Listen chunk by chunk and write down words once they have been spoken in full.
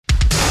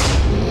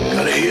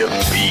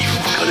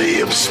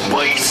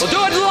spice. We'll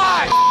do it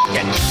live.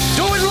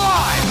 Do it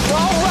live.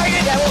 I'll write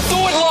it and we'll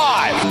do it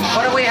live.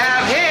 What do we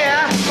have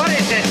here? What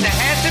is this? The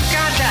handsome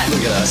contest.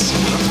 Look at us.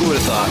 Who would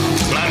have thought?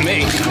 Not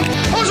me.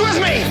 Who's with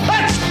me?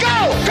 Let's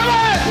go. Come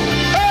on.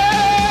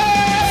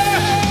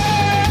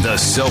 The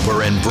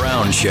Soper and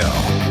Brown Show.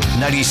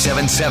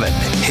 97.7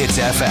 Hits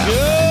FM.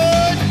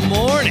 Good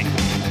morning.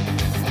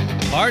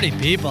 Party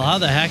people, how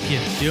the heck you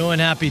doing?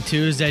 Happy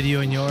Tuesday to you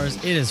and yours.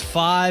 It is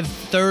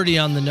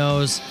 5:30 on the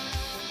nose.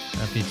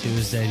 Happy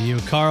Tuesday to you,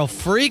 Carl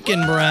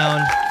freaking Brown.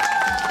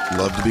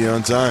 Love to be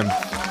on time.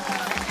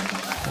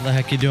 How the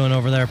heck you doing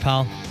over there,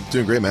 pal?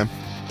 Doing great, man.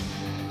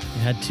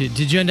 You had to.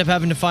 Did you end up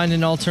having to find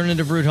an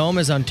alternative route home?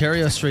 Is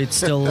Ontario Street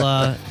still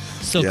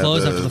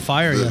closed after the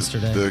fire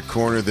yesterday? The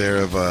corner there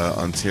of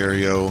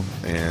Ontario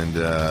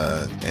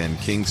and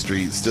King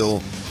Street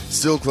still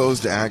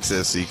closed to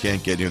access, so you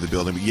can't get near the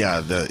building. But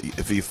yeah,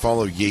 if you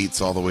follow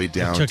Yates all the way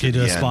down, it took you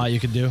to a spot you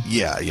could do.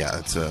 Yeah,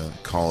 it's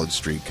College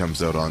Street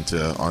comes out onto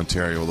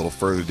Ontario a little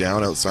further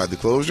down outside the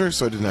closure,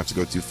 so I didn't have to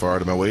go too far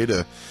out of my way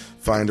to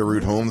find a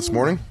route home this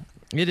morning.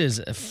 It is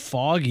a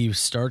foggy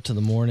start to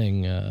the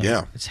morning.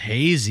 Yeah. It's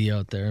hazy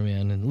out there,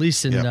 man. At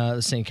least in the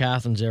St.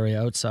 Catharines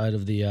area outside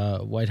of the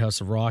White House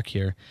of Rock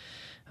here.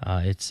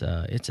 It's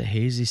a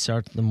hazy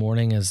start to the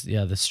morning as,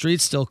 the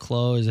street's still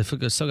closed.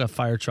 They've still got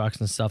fire trucks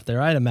and stuff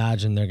there. I'd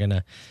imagine they're going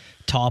to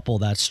topple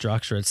that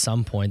structure at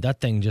some point. That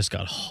thing just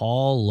got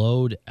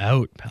hollowed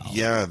out, pal.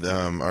 Yeah,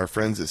 our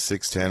friends at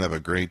 610 have a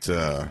great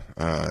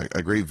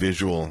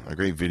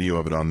video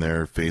of it on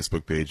their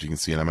Facebook page. You can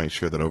see, and I might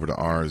share that over to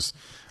ours.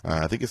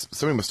 I think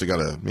somebody must have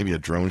got maybe a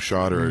drone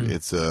shot, or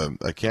it's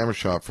a camera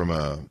shot from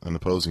an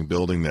opposing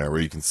building there, where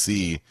you can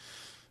see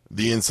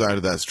the inside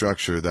of that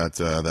structure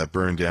that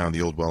burned down,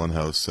 the old Welland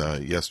House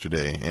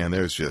yesterday, and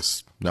there's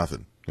just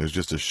nothing. There's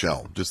just a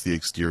shell, just the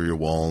exterior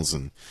walls,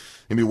 and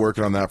they'll be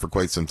working on that for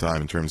quite some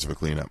time in terms of a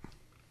cleanup.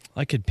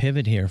 I could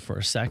pivot here for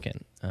a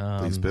second.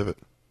 Please pivot.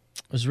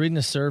 I was reading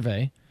a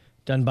survey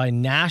done by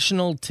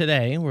National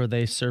Today where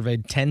they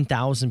surveyed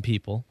 10,000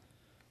 people.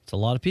 It's a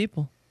lot of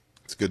people.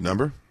 It's a good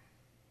number.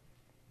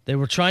 They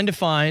were trying to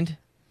find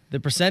the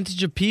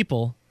percentage of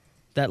people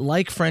that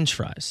like French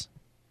fries.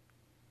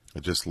 I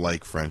just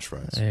like French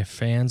fries. They're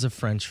fans of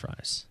French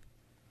fries.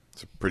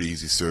 It's a pretty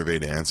easy survey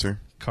to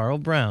answer. Carl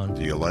Brown.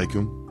 Do you like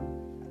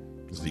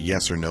them? Is it a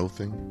yes or no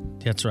thing?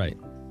 That's right.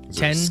 Is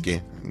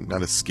there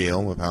not a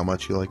scale of how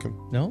much you like them?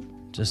 No,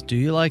 just do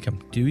you like them?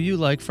 Do you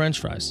like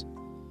French fries?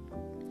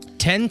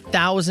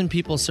 10,000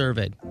 people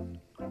surveyed.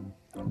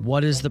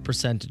 What is the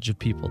percentage of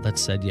people that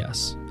said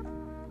yes?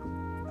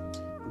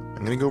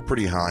 I'm going to go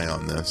pretty high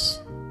on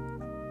this.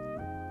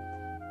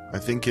 I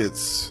think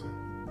it's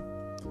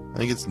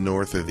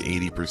north of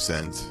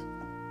 80%.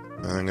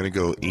 I'm going to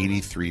go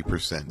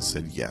 83%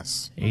 said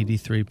yes.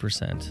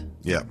 83%.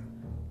 Yeah.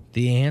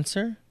 The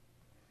answer?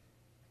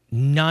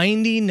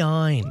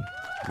 99.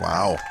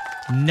 Wow.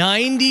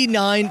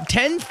 99.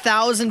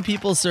 10,000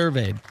 people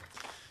surveyed.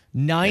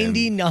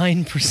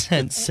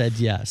 99% said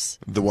yes.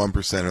 The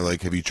 1% are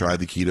like, have you tried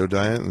the keto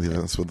diet?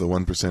 That's what the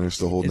 1% are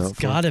still holding out for. It's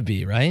got to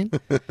be, right?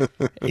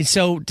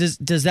 So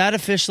does that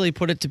officially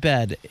put it to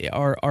bed?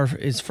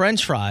 Is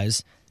French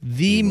fries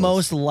the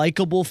most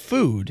likable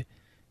food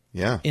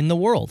in the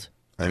world?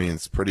 I mean,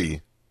 it's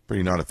pretty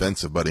not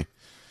offensive, buddy.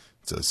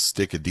 It's a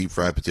stick of deep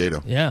fried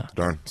potato. Yeah.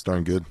 It's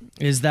darn good.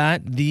 Is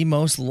that the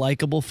most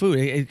likable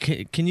food?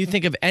 Can you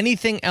think of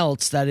anything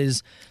else that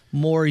is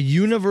more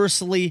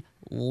universally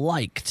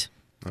liked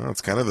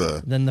it's kind of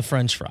than the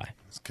French fry?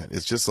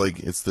 It's just like,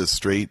 it's the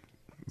straight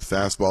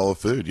fastball of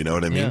food. You know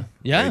what I mean?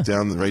 Yeah.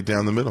 Right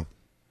down the middle.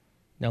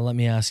 Now let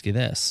me ask you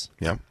this.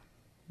 Yeah.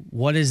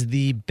 What is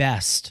the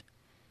best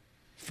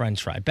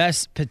French fry?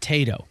 Best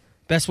potato?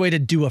 Best way to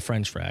do a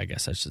French fry, I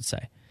guess I should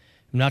say.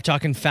 I'm not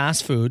talking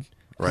fast food.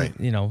 Right.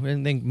 You know,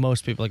 I think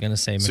most people are going to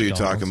say McDonald's.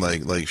 So you're talking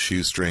like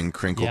shoestring,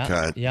 crinkle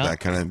cut, that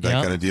kind of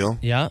deal?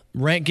 Yeah.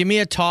 Give me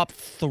a top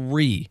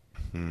 3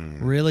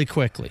 really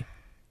quickly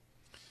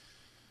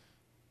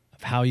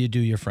of how you do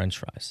your French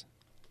fries.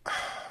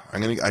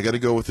 I got to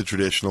go with the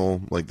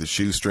traditional, like the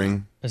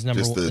shoestring. As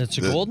number one, that's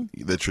your gold?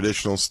 The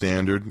traditional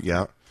standard,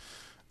 yeah.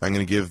 I'm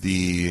going to give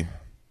the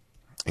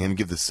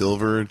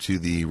silver to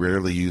the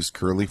rarely used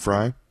curly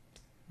fry.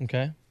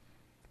 Okay.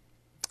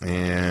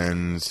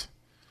 And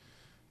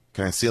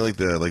can I say like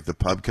the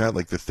pub cut,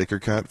 like the thicker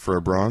cut for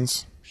a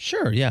bronze?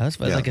 Sure, yeah, that's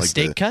like a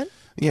steak cut.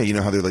 Yeah, you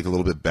know how they're like a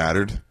little bit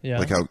battered. Yeah.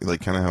 What's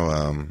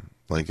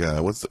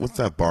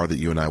that bar that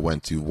you and I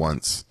went to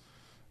once?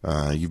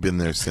 You've been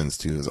there since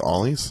too. Is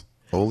Ollie's?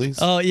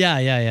 Oh yeah.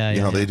 You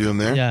know how they do them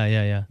there?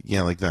 Yeah.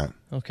 Yeah, like that.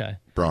 Okay.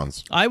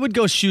 Bronze. I would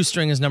go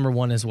shoestring as number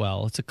 1 as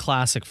well. It's a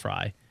classic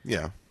fry.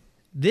 Yeah.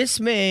 This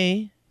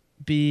may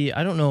be,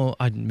 I don't know,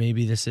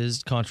 maybe this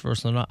is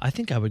controversial or not. I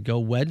think I would go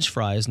wedge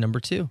fry as number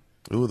 2.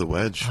 Ooh, the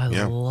wedge. I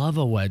love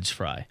a wedge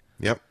fry.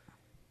 Yep.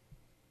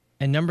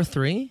 And number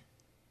 3,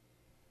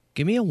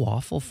 give me a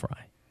waffle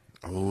fry.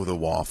 Oh, the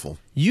waffle.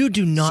 You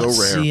do not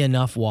see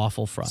enough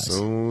waffle fries.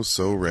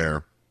 So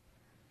rare.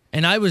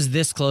 And I was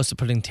this close to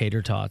putting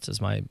tater tots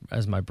as my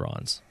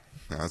bronze.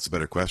 Now, that's a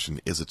better question.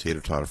 Is a tater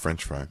tot a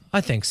French fry?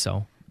 I think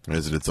so. Or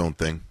is it its own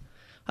thing?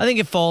 I think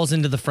it falls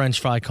into the French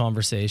fry It's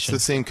conversation. the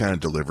same kind of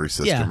delivery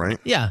system, right?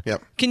 Yeah.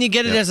 Yep. Can you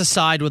get it Yep. as a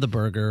side with a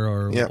burger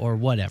or Yep. or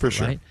whatever, For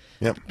sure. right?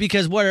 Yep.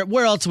 Because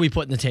where else are we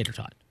putting the tater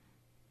tot?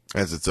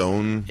 As its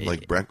own,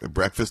 like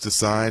breakfast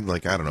aside,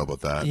 like I don't know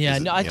about that. Yeah, Is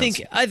it- no, I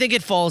think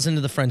it falls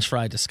into the French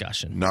fry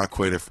discussion. not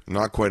quite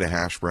a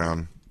hash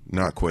brown,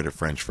 not quite a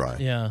French fry.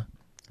 Yeah.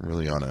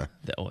 Really on a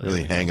Oh, there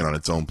really we go. hanging on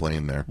its own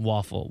plane there,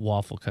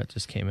 Waffle cut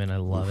just came in. I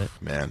love it.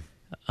 man.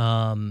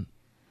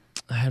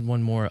 I had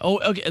one more. Oh,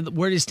 okay.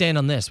 Where do you stand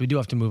on this? We do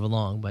have to move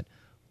along, but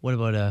what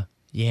about a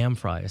yam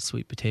fry, a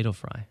sweet potato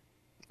fry?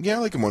 Yeah, I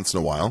like them once in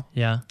a while.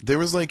 Yeah. There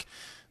was like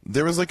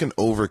an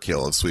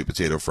overkill of sweet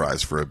potato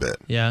fries for a bit.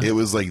 Yeah. It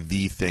was like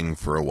the thing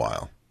for a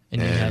while.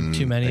 And you had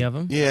too many of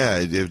them? Yeah,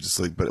 it was just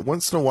like, but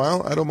once in a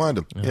while, I don't mind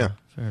them. Yeah.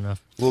 Fair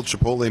enough. A little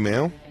chipotle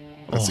mayo.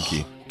 That's the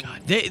key.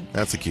 God,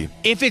 That's the key.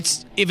 if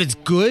it's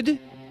good,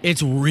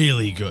 it's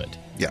really good.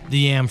 Yeah. The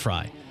yam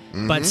fry.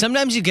 But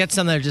sometimes you get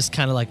some that are just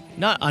kind of like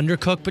not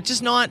undercooked, but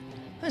just not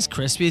as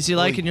crispy as you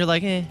like, and you're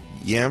like, eh.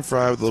 Yam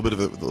fry with a little bit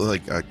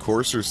of a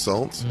coarser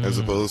salt as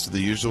opposed to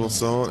the usual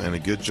salt, and a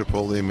good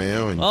chipotle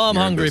mayo. And Oh, I'm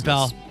you're in hungry, business.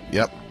 pal.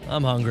 Yep.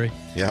 I'm hungry.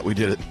 Yeah, we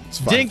did it. It's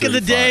Dink of the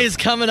 5:35. day is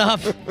coming up.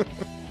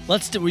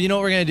 Let's do. You know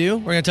what we're gonna do?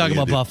 We're gonna talk What are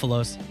you about gonna do?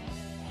 buffaloes.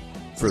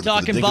 For the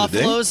Talking dink of the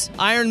day? buffaloes.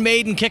 Iron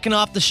Maiden kicking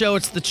off the show.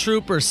 It's the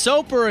Trooper,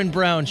 Soper, and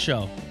Brown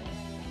show.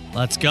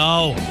 Let's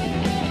go.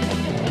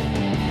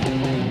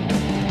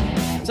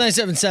 It's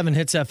 97.7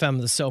 Hits FM,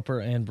 the Soper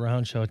and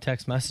Brown show. A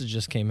text message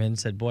just came in.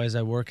 Said, boys,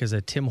 I work as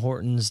a Tim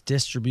Hortons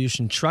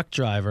distribution truck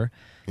driver.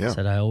 Yeah.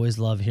 Said, I always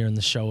love hearing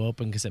the show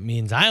open because it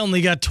means I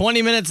only got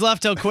 20 minutes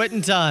left till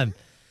quitting time.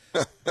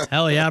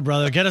 Hell yeah,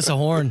 brother. Get us a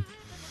horn.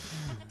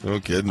 No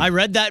kidding. I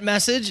read that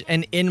message,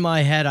 and in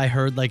my head, I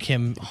heard like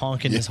him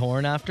honking his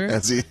horn after.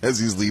 as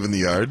he's leaving the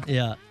yard.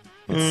 Yeah.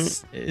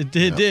 It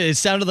did. It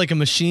sounded like a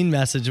machine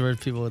message where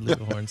people would leave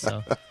a horn.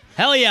 So,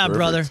 hell yeah, Perfect.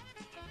 brother.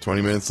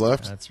 20 minutes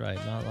left. That's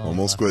right. Not long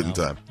Almost left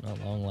quitting now. time.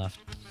 Not long left.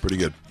 Pretty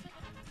good.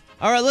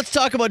 All right, let's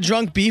talk about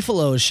drunk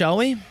beefalos, shall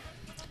we?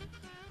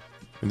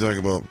 We're talking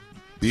about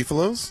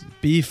beefalos?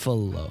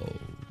 Beefalo.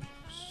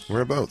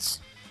 Whereabouts?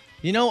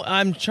 You know,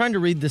 I'm trying to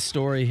read this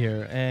story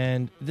here,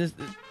 and this,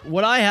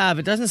 what I have,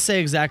 it doesn't say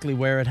exactly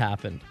where it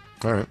happened.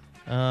 All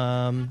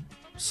right.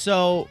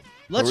 So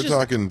let's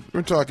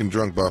We're talking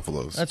drunk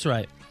buffaloes. That's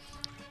right.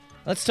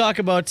 Let's talk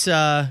about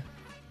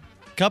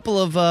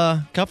couple of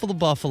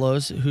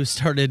buffaloes who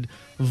started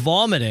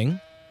vomiting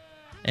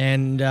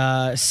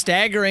and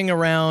staggering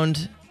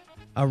around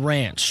a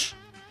ranch.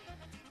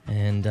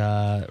 And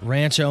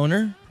ranch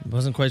owner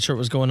wasn't quite sure what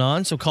was going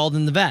on, so called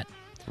in the vet.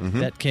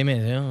 Vet came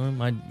in. You know,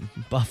 my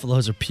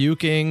buffaloes are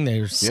puking.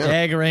 They're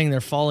staggering. They're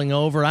falling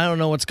over. I don't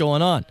know what's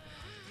going on.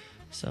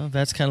 So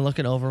vet's kind of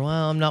looking over. Well,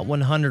 I'm not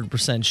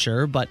 100%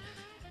 sure, but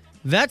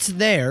vet's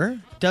there,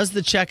 does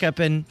the checkup,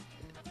 and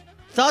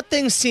thought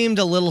things seemed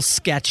a little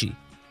sketchy.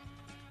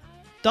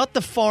 Thought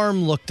the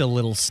farm looked a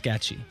little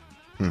sketchy.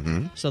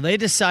 Mm-hmm. So they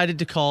decided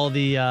to call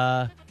the,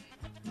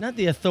 not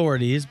the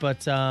authorities,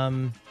 but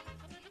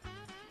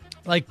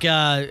like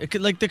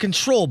the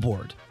control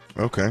board.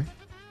 Okay.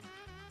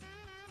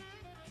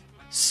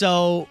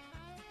 So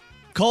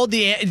called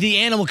the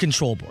animal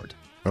control board.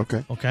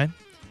 Okay. Okay.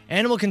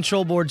 Animal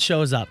control board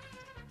shows up.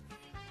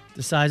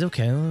 Decides,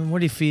 okay, well,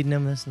 what are you feeding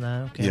him? This and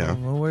that. Okay. Yeah.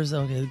 Well, where's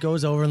okay?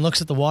 Goes over and looks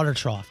at the water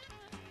trough.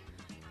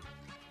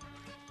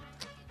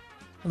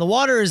 The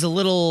water is a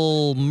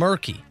little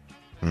murky.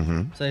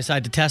 Mm-hmm. So they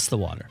decide to test the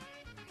water.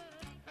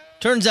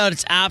 Turns out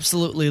it's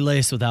absolutely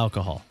laced with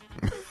alcohol.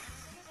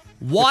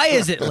 Why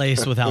is it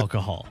laced with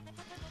alcohol?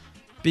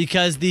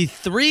 Because the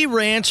three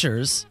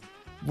ranchers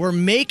were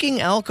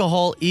making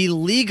alcohol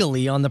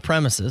illegally on the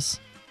premises.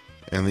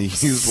 And they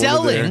used one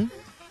of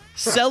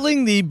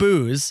Selling the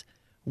booze.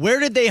 Where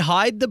did they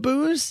hide the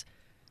booze?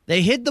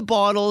 They hid the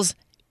bottles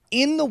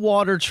in the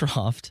water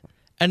trough,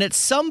 and at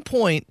some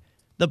point,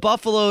 the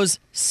buffaloes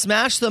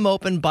smashed them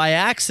open by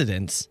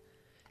accident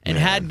and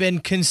had been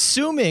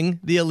consuming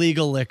the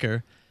illegal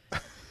liquor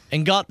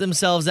and got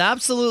themselves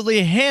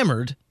absolutely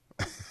hammered.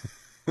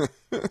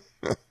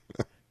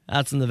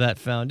 That's when the vet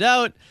found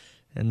out,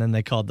 and then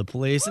they called the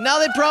police, and now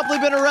they've promptly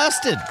been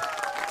arrested.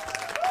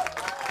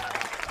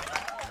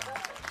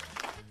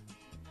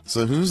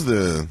 So who's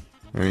the?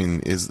 I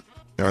mean,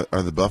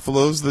 are the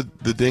buffaloes the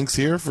dinks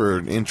here for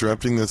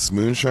interrupting this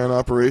moonshine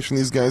operation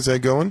these guys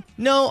had going?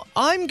 No,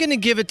 I'm going to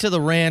give it to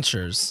the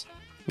ranchers.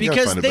 You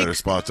gotta Because find a better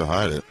spot to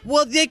hide it.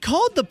 Well, they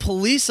called the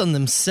police on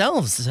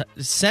themselves,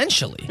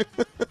 essentially.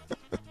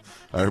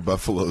 Our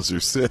buffaloes are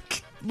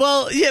sick.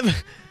 Well, yeah,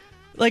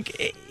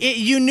 like,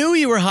 you knew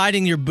you were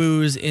hiding your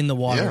booze in the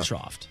water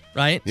trough,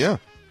 right? Yeah.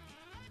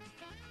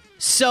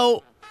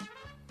 So,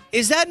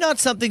 is that not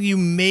something you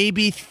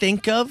maybe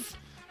think of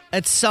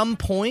at some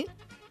point?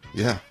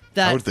 Yeah.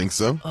 That- I would think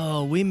so.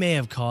 Oh, we may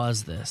have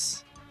caused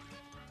this.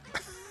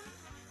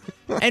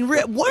 And why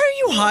are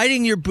you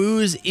hiding your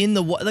booze in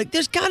the water? Like,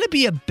 there's got to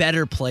be a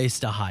better place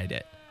to hide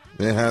it,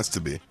 It has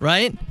to be.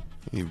 right?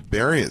 You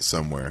bury it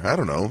somewhere. I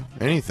don't know.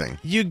 Anything.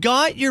 You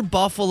got your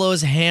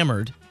buffaloes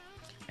hammered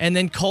and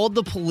then called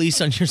the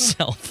police on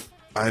yourself.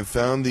 I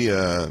found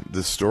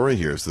the story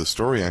here. So the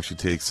story actually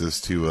takes us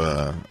to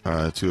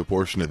a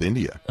portion of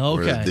India.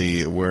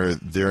 Okay. Where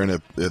they're in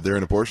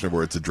a portion of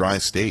where it's a dry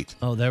state.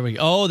 Oh, there we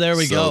go.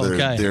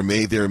 Okay.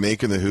 They're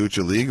making the hooch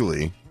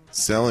illegally,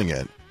 selling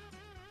it,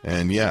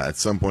 and at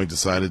some point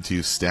decided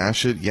to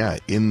stash it.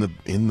 In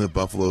the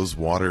buffalo's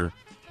water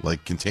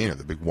container,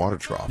 the big water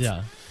trough.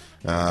 Yeah.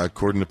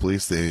 According to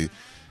police, they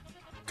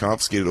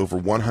confiscated over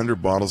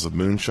 100 bottles of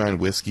moonshine,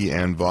 whiskey,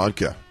 and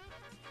vodka.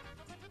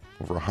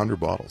 Over 100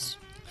 bottles.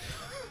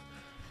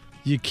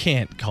 You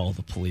can't call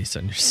the police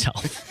on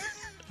yourself.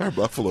 Our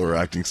buffalo are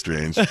acting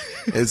strange.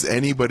 Has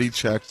anybody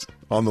checked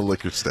on the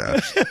liquor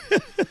stash?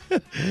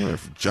 They're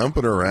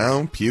jumping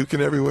around,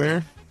 puking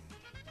everywhere.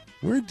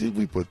 Where did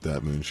we put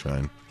that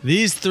moonshine?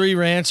 These three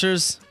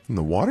ranchers. In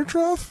the water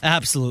trough?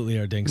 Absolutely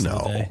our dinks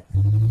of the day.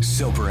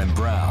 Soper and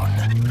Brown,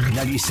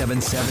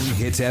 97.7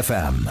 Hits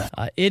FM.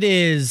 It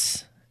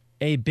is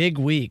a big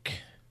week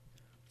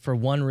for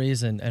one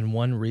reason and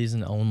one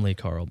reason only,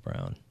 Carl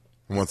Brown.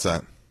 What's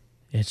that?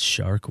 It's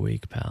Shark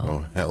Week, pal.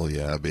 Oh, hell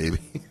yeah, baby.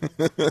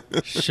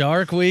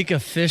 Shark Week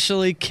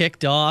officially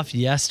kicked off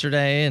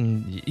yesterday,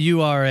 and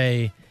you are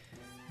a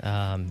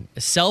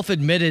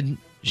self-admitted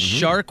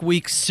Shark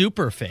Week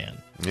super fan.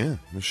 Yeah,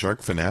 I'm a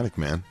shark fanatic,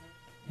 man.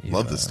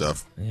 Love this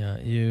stuff. Yeah,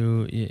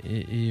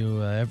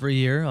 you every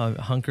year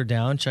hunker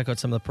down, check out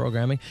some of the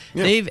programming.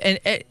 Yeah.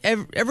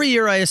 Every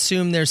year I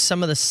assume there's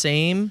some of the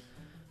same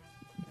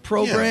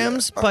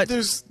programs, but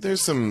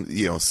there's some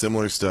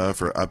similar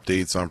stuff or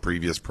updates on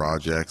previous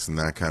projects and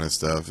that kind of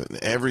stuff. And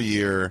every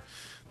year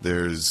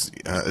there's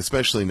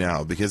especially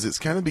now because it's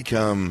kind of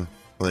become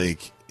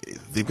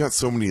they've got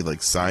so many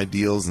side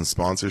deals and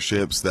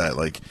sponsorships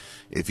that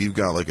if you've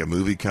got a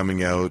movie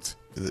coming out,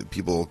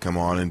 people will come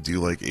on and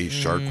do a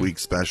Shark Week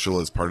special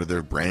as part of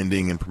their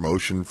branding and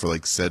promotion for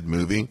said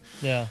movie.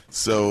 Yeah.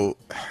 So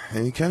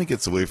and it kind of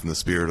gets away from the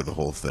spirit of the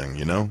whole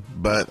thing,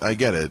 But I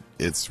get it.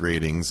 It's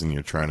ratings and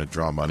you're trying to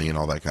draw money and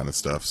all that kind of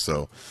stuff.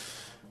 So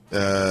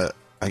I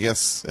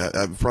guess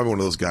I'm probably one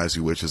of those guys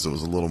who wishes it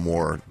was a little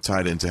more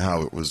tied into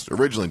how it was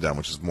originally done,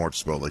 which is more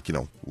just about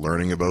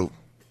learning about,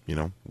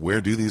 where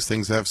do these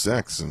things have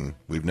sex and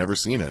we've never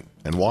seen it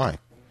and why.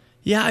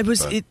 Yeah,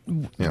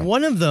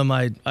 one of them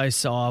I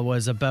saw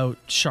was about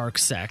shark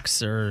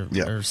sex or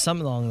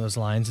something along those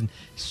lines. And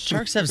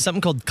sharks have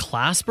something called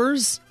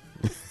claspers.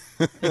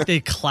 They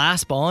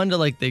clasp on to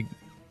they.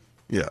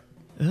 Yeah.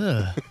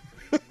 Ugh.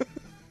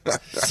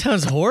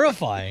 Sounds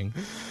horrifying.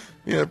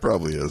 Yeah, it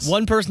probably is.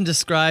 One person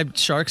described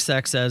shark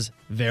sex as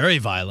very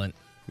violent.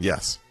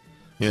 Yes.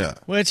 Yeah.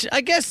 Which I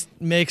guess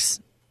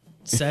makes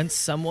sense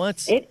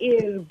somewhat. It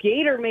is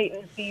gator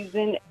mating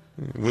season.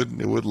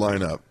 It would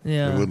line up.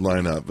 Yeah. It would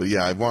line up. But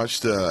I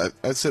watched,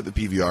 I set the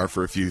PVR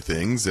for a few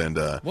things and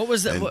what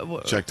was that?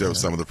 And checked out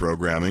some of the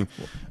programming.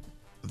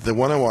 The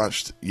one I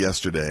watched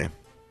yesterday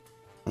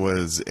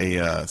was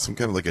some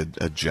kind of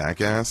a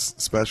Jackass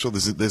special.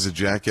 There's a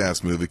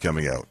Jackass movie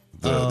coming out.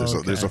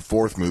 There's a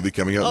fourth movie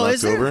coming out in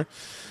October. There?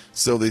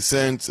 So they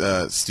sent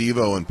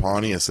Steve-O and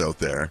Pontius out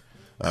there.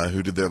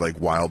 Who did their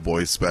Wild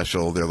Boys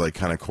special, their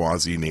kind of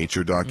quasi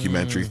nature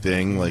documentary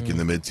thing in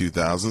the mid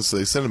 2000s. So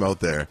they sent them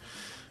out there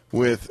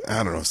with,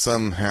 I don't know,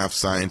 some half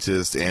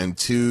scientist and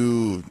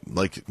two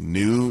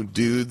new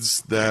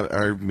dudes that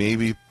are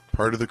maybe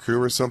part of the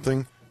crew or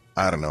something.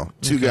 I don't know.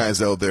 Two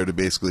guys out there to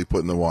basically put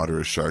in the water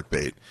as shark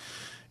bait.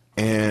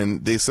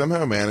 And they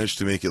somehow managed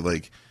to make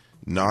it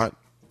not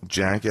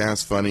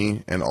Jackass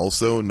funny and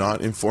also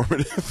not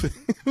informative.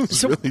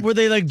 So really, were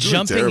they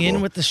jumping terrible.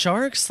 in with the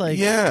sharks?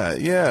 Yeah.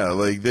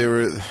 They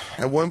were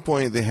at one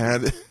point they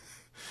had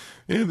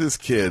this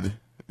kid.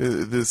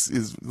 This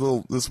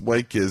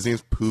white kid. His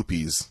name's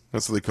Poopies.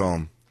 That's what they call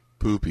him,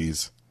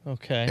 Poopies.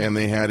 Okay. And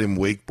they had him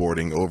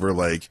wakeboarding over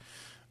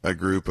a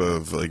group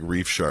of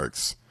reef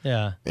sharks.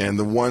 Yeah. And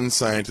the one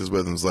scientist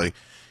with him was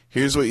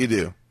 "Here's what you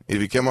do.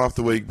 If you come off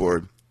the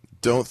wakeboard,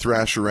 don't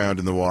thrash around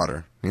in the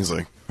water." And he's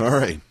like, "All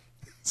right."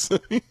 So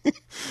he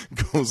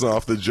goes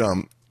off the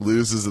jump,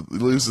 loses the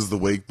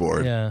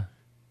wakeboard. Yeah.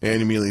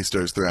 And immediately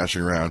starts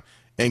thrashing around.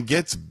 And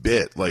gets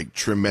bit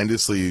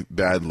tremendously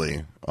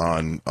badly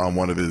on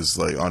one of his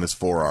on his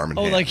forearm and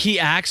hand. He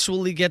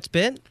actually gets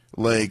bit?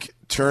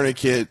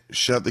 Tourniquet,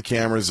 shut the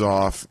cameras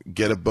off,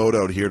 get a boat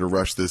out here to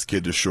rush this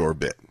kid to shore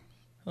bit.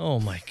 Oh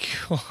my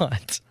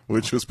God.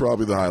 Which was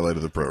probably the highlight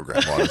of the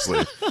program,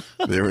 honestly.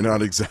 They were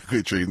not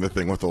exactly treating the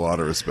thing with a lot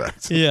of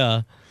respect.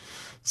 Yeah.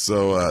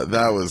 So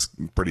that was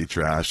pretty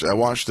trash. I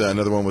watched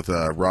another one with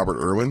Robert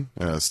Irwin,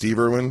 Steve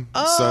Irwin's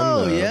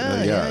son.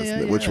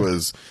 Yeah. Which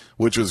was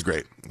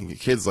great. The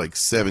kid's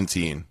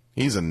 17.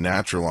 He's a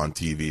natural on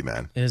TV,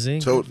 man. Is he?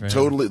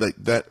 Totally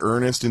that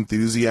earnest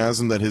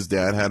enthusiasm that his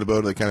dad had about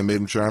it that kind of made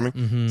him charming.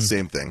 Mm-hmm.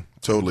 Same thing.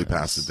 Totally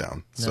passed it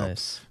down. So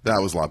nice.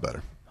 That was a lot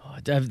better. Oh,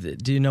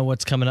 Do you know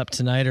what's coming up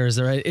tonight, or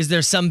is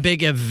there some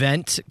big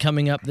event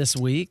coming up this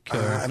week?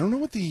 I don't know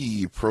what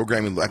the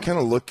programming. I kind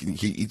of look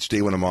each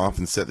day when I'm off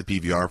and set the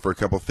PVR for a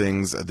couple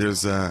things.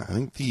 There's I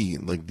think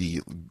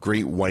the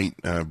Great White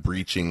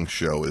Breaching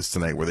show is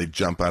tonight, where they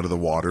jump out of the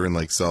water in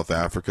like South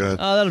Africa.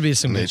 Oh, that'll be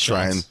some and good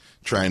they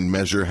try and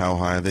measure how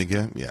high they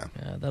get. Yeah,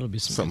 that'll be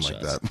some something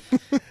good like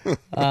shots.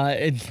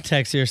 that.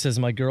 Text here says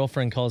my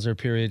girlfriend calls her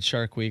period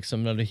Shark Week, so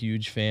I'm not a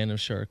huge fan of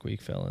Shark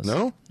Week, fellas.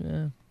 No?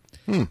 Yeah.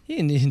 You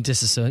can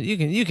disassociate.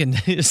 You can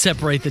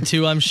separate the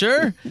two, I'm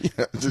sure.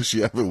 Yeah. Does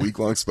she have a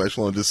week-long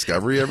special on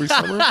Discovery every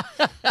summer?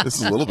 This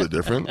is a little bit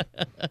different.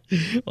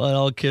 Well, it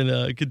all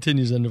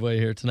continues underway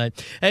here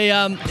tonight. Hey,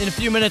 in a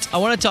few minutes, I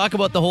want to talk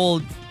about the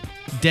whole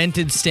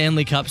dented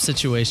Stanley Cup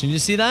situation. Did you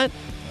see that?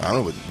 I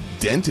don't know, but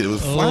dented. It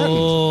was flattened.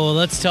 Oh,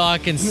 let's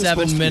talk in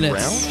 7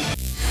 minutes.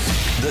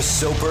 The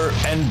Soper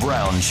and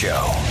Brown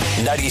Show.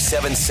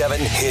 97.7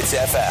 Hits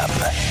FM.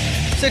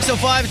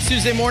 6:05, it's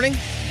Tuesday morning.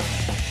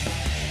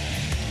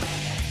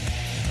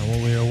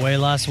 Well, we were away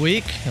last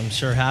week. I'm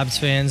sure Habs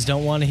fans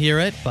don't want to hear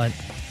it, but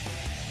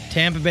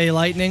Tampa Bay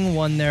Lightning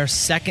won their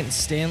second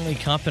Stanley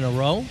Cup in a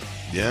row.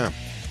 Yeah.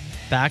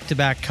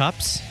 Back-to-back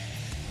cups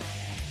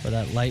for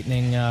that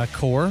Lightning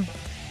core,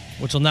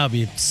 which will now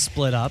be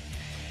split up.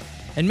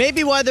 And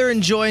maybe why they're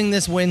enjoying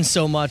this win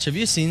so much. Have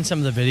you seen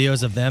some of the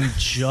videos of them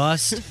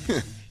just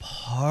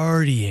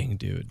partying,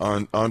 dude?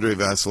 On Andre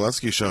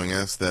Vasilevsky showing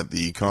us that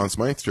the Conn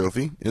Smythe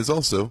Trophy is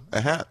also a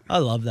hat. I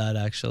love that,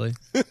 actually.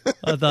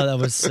 I thought that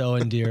was so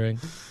endearing.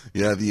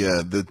 Yeah,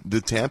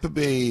 the Tampa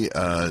Bay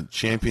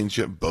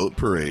Championship Boat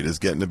Parade is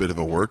getting a bit of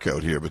a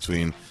workout here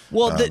between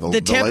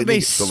the Tampa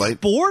Bay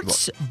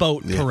Sports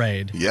Boat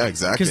Parade. Yeah,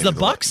 exactly. Because the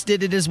Bucks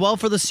did it as well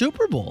for the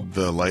Super Bowl.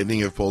 The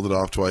Lightning have pulled it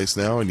off twice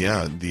now, and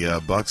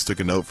the Bucks took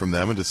a note from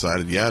them and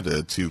decided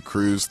to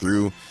cruise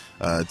through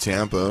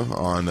Tampa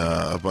on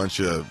a bunch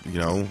of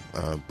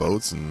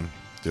boats and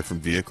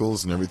different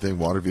vehicles and everything,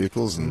 water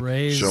vehicles,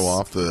 and show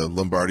off the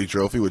Lombardi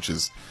Trophy, which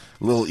is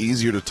a little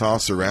easier to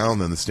toss around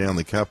than the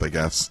Stanley Cup, I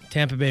guess.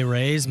 Tampa Bay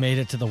Rays made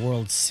it to the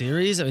World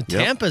Series. I mean,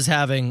 Tampa's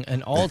having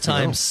an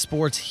all-time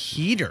sports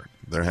heater.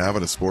 They're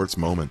having a sports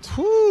moment.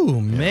 Whew,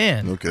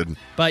 man. No kidding.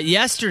 But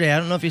yesterday, I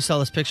don't know if you saw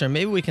this picture.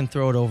 Maybe we can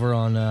throw it over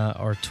on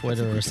our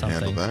Twitter or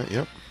something. Handle that,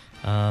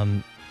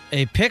 yep.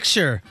 A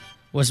picture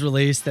was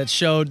released that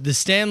showed the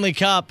Stanley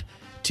Cup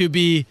to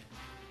be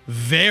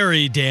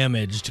very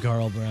damaged,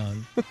 Carl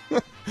Brown.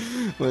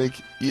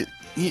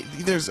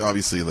 There's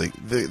obviously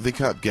the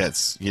cup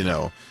gets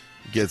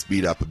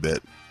beat up a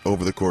bit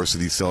over the course of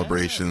these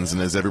celebrations,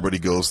 and as everybody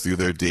goes through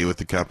their day with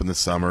the cup in the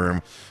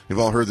summer, we've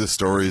all heard the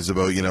stories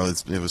about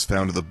it was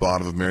found at the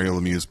bottom of Mario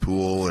Lemieux's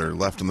pool or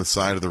left on the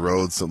side of the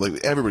road. So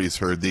everybody's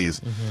heard these.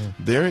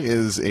 Mm-hmm. There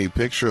is a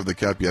picture of the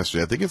cup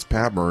yesterday. I think it's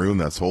Pat Maroon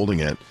that's holding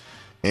it,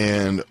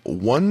 and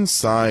one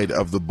side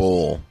of the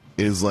bowl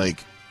is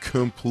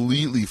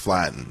completely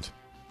flattened,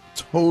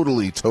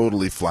 totally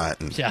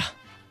flattened. Yeah.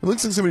 It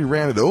looks like somebody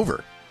ran it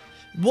over.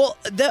 Well,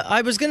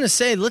 I was going to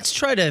say, let's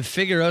try to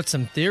figure out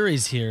some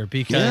theories here,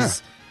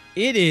 because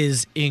it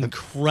is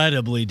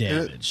incredibly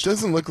damaged. It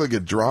doesn't look like a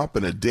drop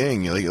and a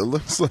ding. It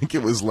looks like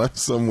it was left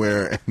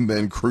somewhere and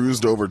then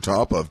cruised over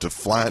top of to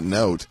flatten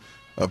out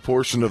a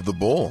portion of the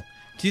bowl.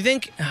 Do you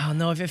think,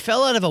 if it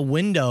fell out of a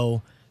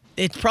window,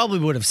 it probably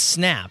would have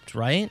snapped,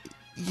 right?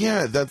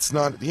 Yeah, that's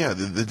not,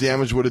 the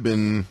damage would have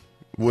been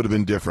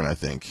different, I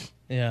think.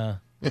 Yeah.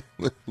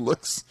 It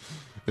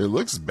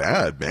looks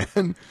bad,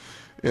 man.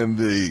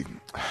 And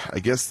I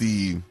guess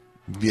the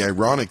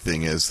ironic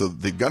thing is, so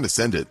they've got to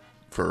send it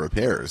for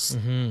repairs.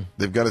 Mm-hmm.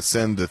 They've got to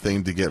send the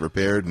thing to get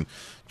repaired and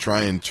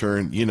try and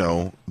turn,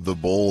 the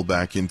bowl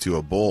back into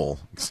a bowl.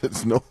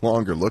 It's no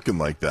longer looking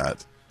like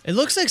that. It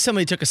looks like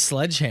somebody took a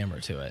sledgehammer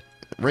to it.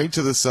 Right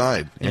to the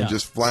side and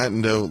just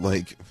flattened out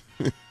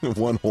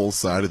one whole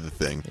side of the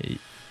thing.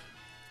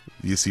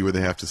 You see where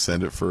they have to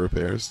send it for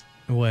repairs?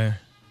 Where?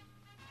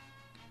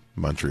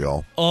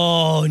 Montreal.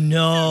 Oh,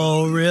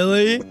 no,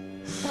 really?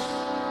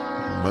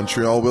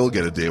 Montreal will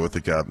get a day with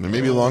the cup.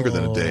 Maybe longer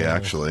than a day,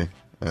 actually,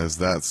 as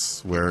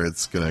that's where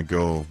it's going to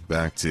go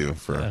back to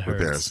for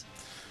repairs.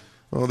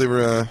 Well, they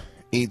were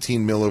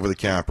 18 mil over the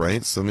cap,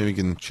 right? So maybe we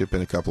can chip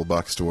in a couple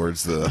bucks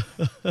towards the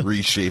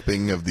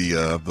reshaping of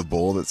the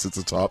bowl that sits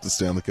atop the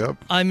Stanley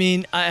Cup. I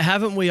mean,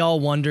 haven't we all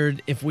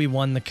wondered, if we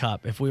won the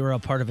cup, if we were a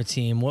part of a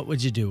team, what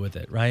would you do with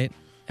it, right?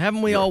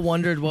 Haven't we all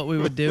wondered what we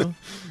would do?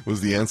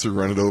 Was the answer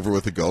run it over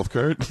with a golf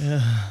cart?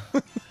 Yeah.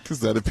 Because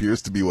that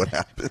appears to be what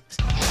happened.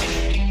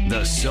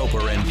 The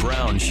Soper and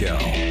Brown Show.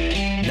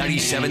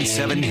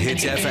 97.7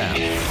 Hits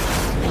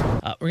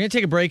FM. We're going to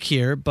take a break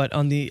here, but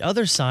on the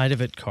other side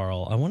of it,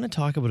 Carl, I want to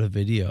talk about a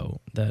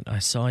video that I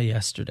saw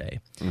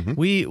yesterday. Mm-hmm.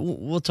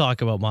 We'll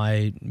talk about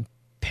my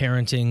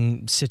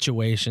parenting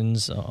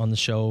situations on the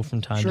show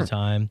from time to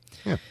time.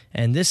 Yeah.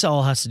 And this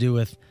all has to do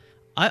with,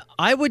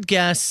 I would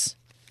guess,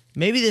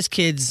 maybe this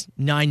kid's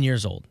 9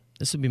 years old.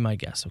 This would be my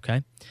guess,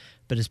 okay?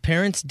 But his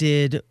parents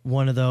did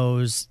one of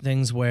those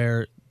things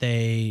where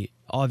they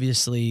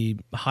obviously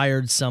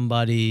hired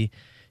somebody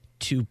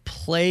to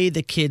play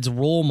the kid's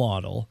role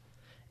model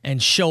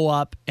and show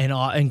up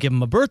and give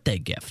him a birthday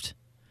gift,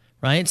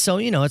 right? So,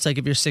 it's like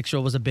if your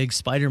 6-year-old was a big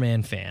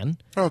Spider-Man fan,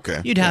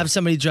 Okay. you'd have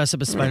somebody dress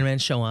up as Spider-Man,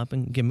 show up,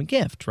 and give him a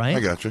gift, right? I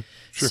got you.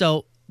 Sure.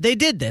 So they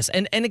did this.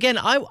 And again,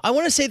 I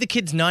want to say the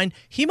kid's 9.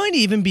 He might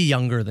even be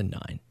younger than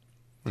 9.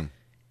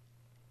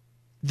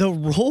 The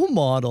role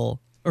model,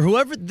 or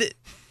whoever,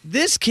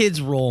 this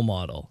kid's role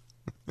model,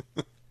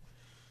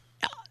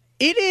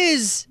 it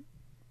is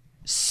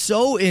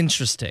so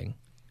interesting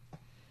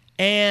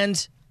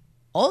and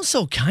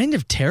also kind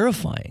of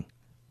terrifying.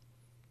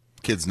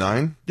 Kid's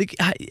 9?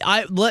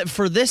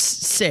 For this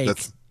sake,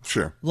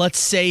 Sure. let's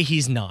say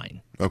he's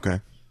 9.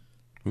 Okay.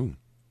 Ooh.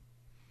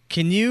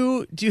 Can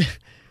you do?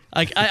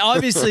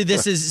 Obviously,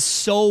 this is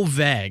so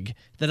vague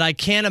that I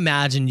can't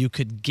imagine you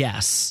could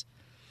guess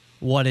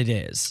what it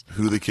is.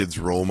 Who the kid's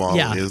role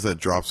model is that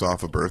drops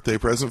off a birthday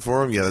present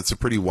for him? Yeah, that's a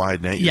pretty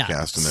wide net you're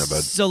casting there,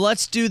 bud. So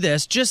let's do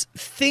this. Just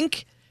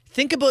think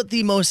about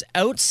the most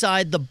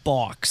outside the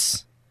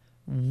box,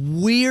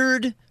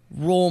 weird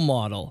role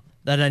model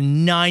that a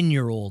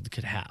 9-year-old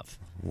could have.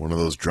 One of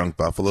those drunk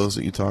buffaloes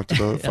that you talked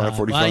about at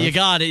 5:45? Well, you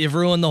got it. You've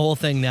ruined the whole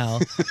thing now.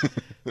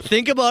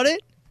 Think about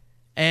it,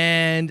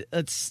 and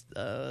let's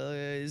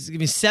give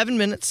me 7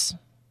 minutes.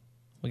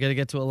 We got to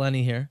get to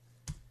Eleni here.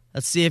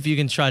 Let's see if you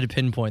can try to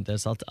pinpoint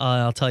this.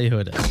 I'll tell you who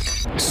it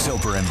is.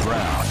 Soper and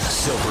Brown.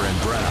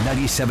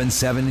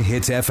 97.7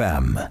 Hits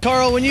FM.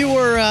 Carl, when you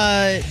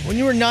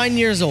were 9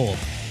 years old,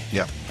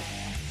 Yeah.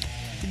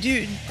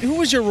 who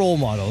was your role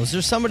model? Is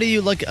there somebody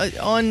you like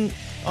on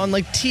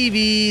like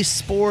TV,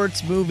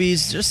 sports,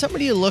 movies? Is there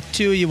somebody you look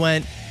to? You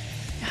went,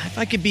 if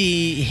I could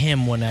be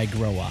him when I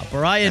grow up,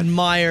 or I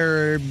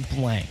admire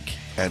blank.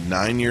 At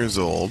 9 years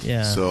old,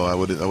 so I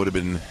would have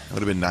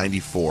been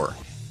 94.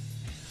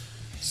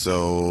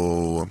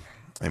 So,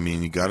 I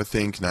mean, you got to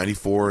think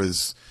 94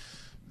 is.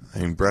 I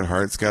mean, Bret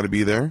Hart's got to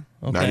be there.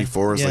 Okay.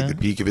 94 is like the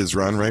peak of his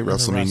run, right?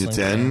 WrestleMania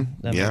 10,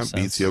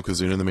 beats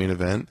Yokozuna in the main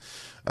event.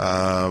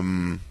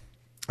 I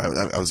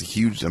was a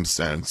huge.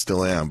 I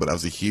still am, but I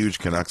was a huge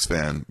Canucks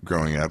fan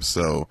growing up.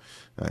 So,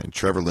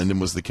 Trevor Linden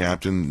was the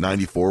captain.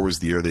 94 was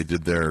the year they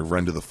did their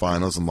run to the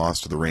finals and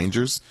lost to the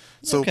Rangers.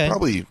 So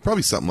probably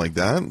something like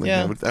that.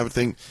 Like I would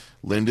think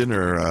Linden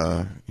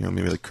or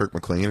maybe like Kirk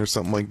McLean or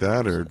something like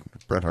that, or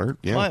Bret Hart.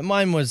 Yeah,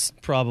 mine was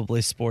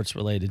probably sports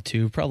related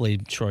too. Probably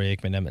Troy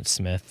Aikman, Emmett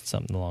Smith,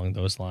 something along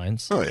those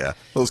lines. Oh yeah,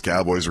 those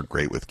Cowboys were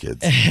great with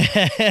kids,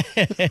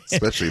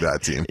 especially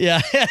that team.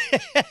 Yeah.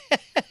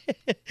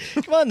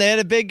 Come on, they had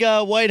a big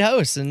White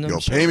House, and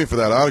pay me for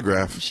that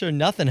autograph. I'm sure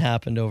nothing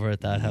happened over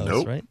at that house,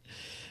 nope. Right?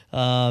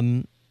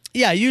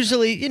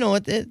 Usually,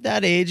 at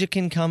that age, it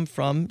can come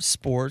from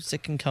sports.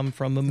 It can come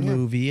from a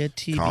movie, a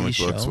TV comic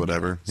show. books,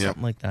 whatever.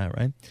 Something like that,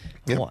 right?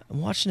 Yep. I'm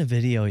watching a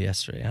video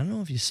yesterday. I don't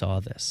know if you saw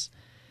this.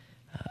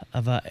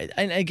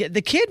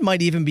 The kid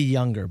might even be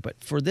younger,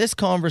 but for this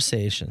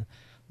conversation,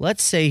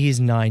 let's say he's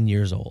 9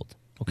 years old,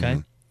 okay?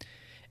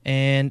 Mm-hmm.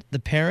 And the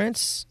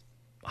parents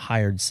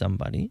hired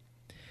somebody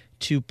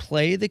to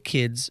play the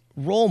kid's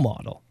role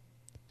model.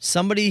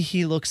 Somebody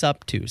he looks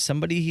up to,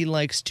 somebody he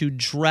likes to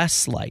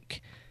dress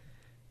like.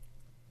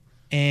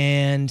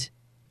 And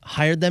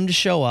hired them to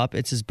show up,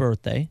 it's his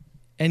birthday,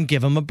 and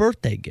give him a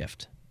birthday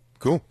gift.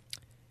 Cool.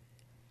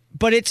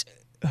 But it's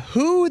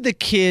who the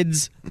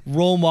kid's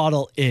role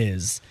model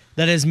is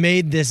that has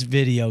made this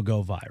video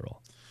go viral.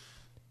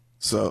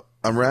 So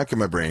I'm racking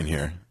my brain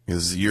here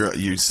because you're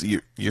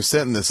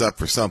setting this up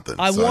for something.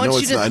 I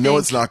know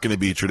it's not going to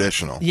be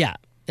traditional. Yeah.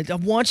 I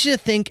want you to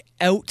think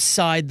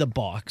outside the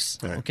box.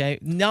 Right. Okay?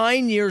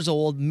 9 years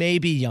old,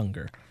 maybe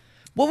younger.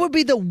 What would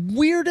be the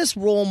weirdest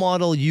role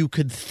model you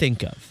could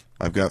think of?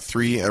 I've got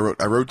 3. I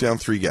wrote down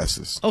 3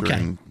 guesses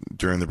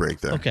during the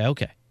break there.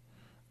 Okay.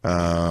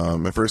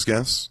 My first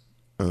guess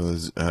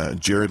was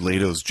Jared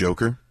Leto's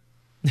Joker.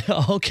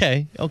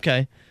 Okay.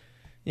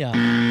 Yeah.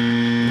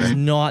 It's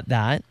not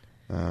that.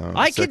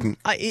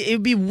 It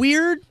would be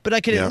weird, but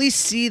I could at least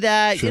see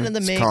that. Sure.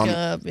 The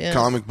makeup.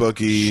 Comic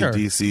booky, sure.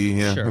 DC.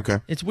 Yeah, sure. Okay.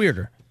 It's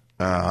weirder.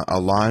 A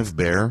live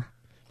bear.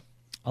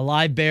 A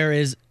live bear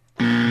is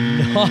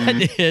not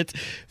it.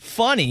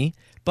 Funny,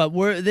 but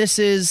this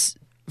is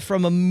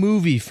from a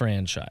movie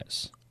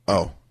franchise.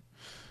 Oh.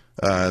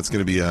 It's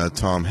going to be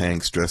Tom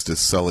Hanks dressed as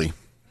Sully.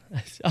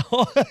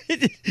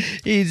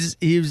 He's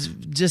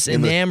just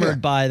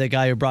enamored by the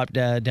guy who brought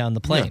down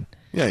the plane.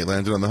 Yeah, he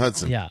landed on the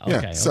Hudson. Yeah,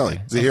 okay.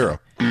 Sully. He's a hero.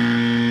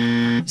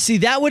 See,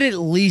 that would at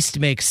least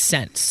make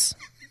sense.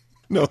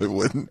 No, it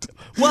wouldn't.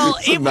 Well,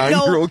 it's a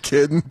 9-year-old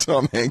kid and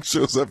Tom Hanks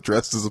shows up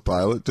dressed as a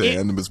pilot to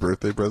hand him his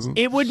birthday present.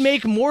 It would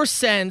make more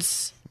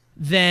sense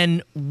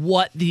than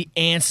what the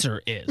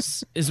answer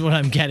is what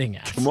I'm getting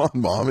at. Come on,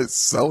 Mom, it's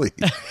Sully.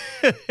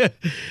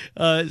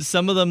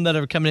 Some of them that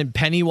are coming in,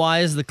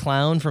 Pennywise the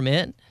clown from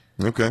It.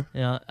 Okay.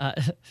 Yeah.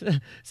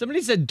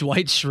 Somebody said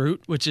Dwight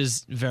Schrute, which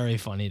is very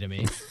funny to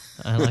me.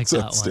 I like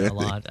that one a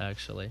lot,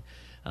 actually.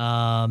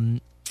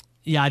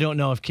 Yeah, I don't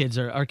know if kids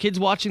are kids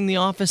watching The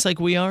Office like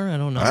we are. I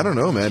don't know. I don't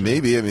know, man.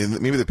 Maybe. I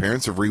mean, maybe the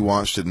parents have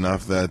rewatched it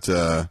enough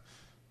that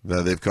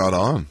they've caught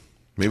on.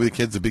 Maybe the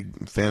kid's a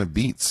big fan of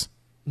Beats.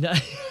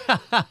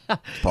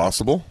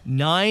 Possible.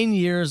 9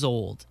 years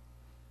old.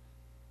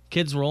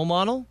 Kid's role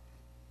model?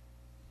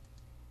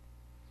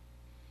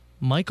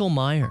 Michael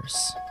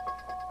Myers.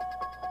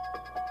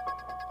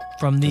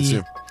 From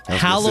the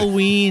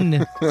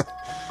Halloween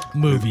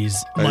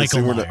movies,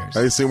 Michael Myers.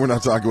 I assume we're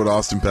not talking about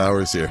Austin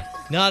Powers here.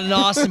 Not an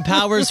Austin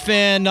Powers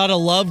fan, not a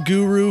Love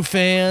Guru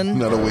fan.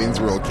 Not a Wayne's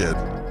World kid.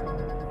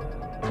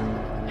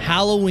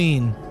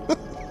 Halloween.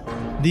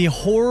 The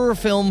horror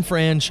film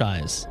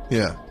franchise.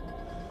 Yeah.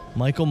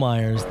 Michael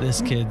Myers,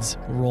 this kid's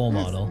role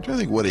model. I'm trying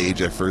to think what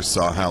age I first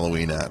saw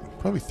Halloween at.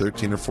 Probably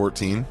 13 or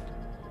 14.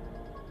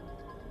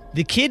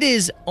 The kid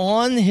is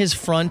on his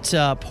front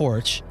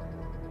porch.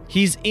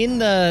 He's in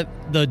the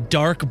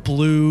dark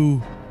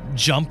blue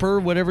jumper,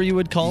 whatever you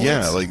would call it.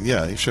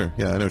 Yeah, sure.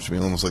 Yeah, I know what you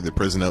mean. Almost like the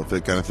prison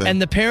outfit kind of thing. And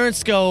the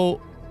parents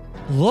go,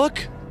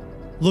 look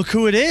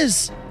who it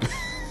is.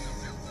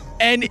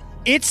 And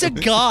it's a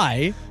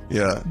guy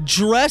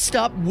dressed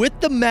up with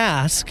the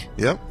mask.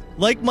 Yep.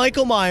 Like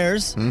Michael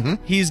Myers. Mm-hmm.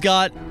 He's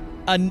got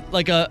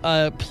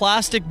a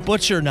plastic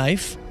butcher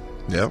knife.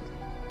 Yep.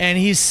 And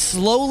he's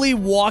slowly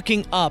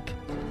walking up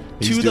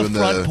to the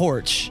front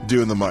porch.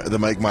 Doing the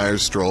Mike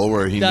Myers stroll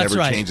where he never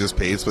changes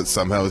pace but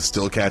somehow is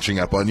still catching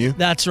up on you.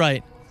 That's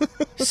right.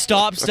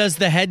 Stops, does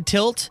the head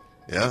tilt.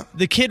 Yeah.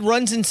 The kid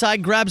runs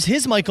inside, grabs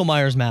his Michael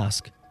Myers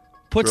mask,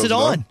 puts it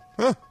on.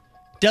 Huh.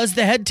 Does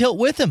the head tilt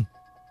with him.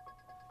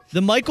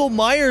 The Michael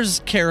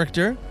Myers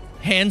character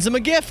hands him a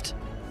gift.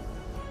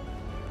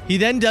 He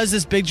then does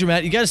this big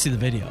dramatic... You got to see the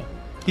video.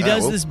 He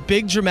does this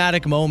big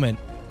dramatic moment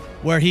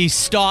where he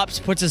stops,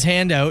 puts his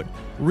hand out,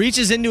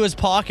 reaches into his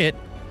pocket,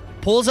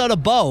 pulls out a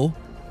bow,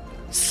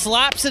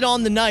 slaps it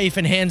on the knife,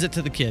 and hands it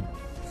to the kid.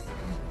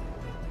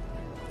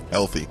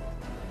 Healthy.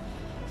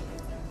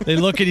 They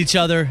look at each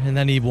other, and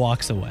then he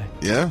walks away.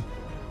 Yeah.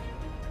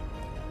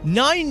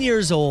 9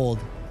 years old,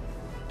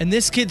 and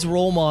this kid's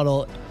role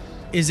model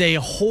is a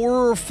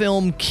horror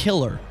film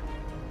killer.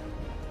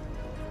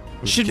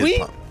 Should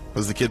we...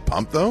 Was the kid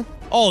pumped, though?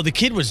 Oh, the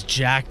kid was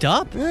jacked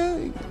up.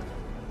 Yeah.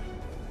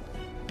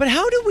 But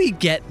how do we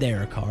get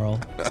there, Carl?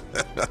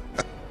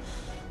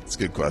 That's a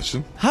good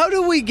question. How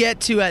do we get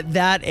to, at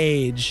that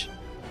age,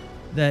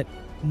 that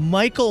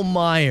Michael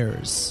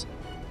Myers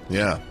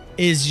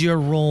is your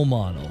role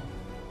model?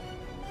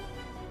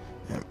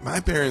 Yeah,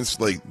 my parents,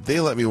 they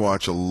let me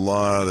watch a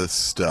lot of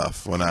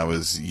stuff when I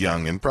was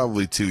young and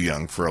probably too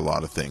young for a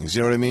lot of things.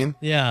 You know what I mean?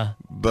 Yeah.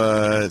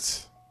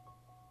 But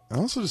I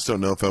also just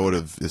don't know if I would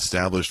have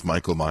established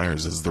Michael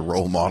Myers as the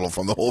role model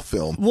from the whole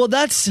film. Well,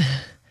 that's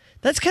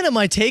kind of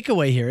my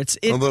takeaway here.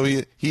 Although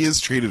he is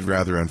treated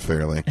rather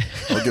unfairly.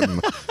 I'll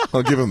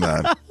give him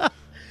that.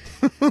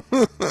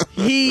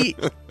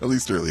 At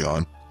least early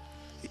on.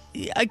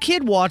 A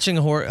kid watching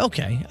horror,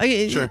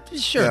 okay. Sure.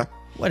 Yeah.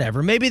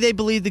 Whatever. Maybe they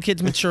believe the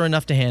kid's mature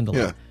enough to handle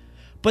it.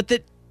 But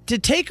to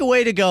take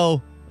away to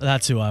go,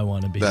 that's who I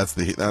want to be. That's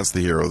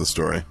the hero of the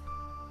story.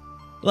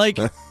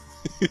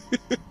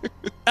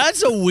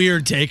 That's a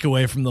weird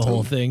takeaway from the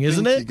whole thing,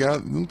 isn't it? I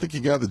don't think you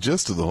got the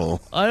gist of the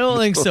whole. I don't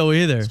think so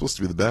either. He's supposed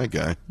to be the bad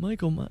guy.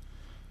 Michael,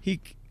 he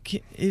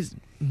is.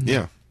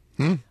 Yeah.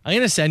 I'm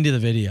gonna send you the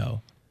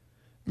video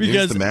because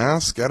maybe it's the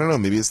mask. I don't know.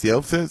 Maybe it's the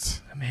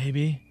outfit.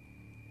 Maybe.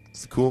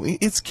 It's cool.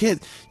 It's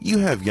kid. You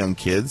have young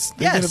kids.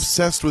 They get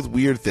obsessed with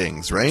weird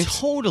things, right?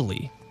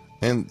 Totally.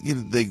 And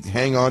they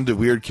hang on to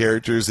weird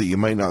characters that you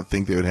might not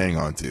think they would hang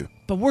on to.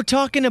 But we're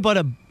talking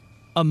about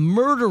a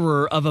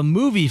murderer of a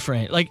movie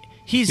frame.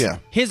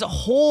 His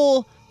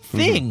whole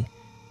thing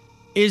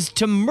is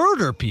to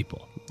murder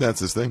people. That's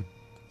his thing.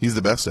 He's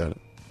the best at it.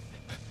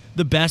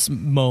 The best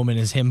moment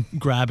is him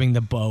grabbing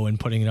the bow and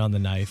putting it on the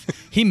knife.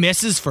 He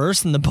misses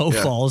first and the bow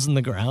falls in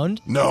the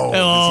ground. No.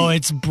 Oh,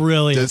 it's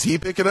brilliant. Does he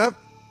pick it up?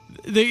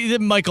 The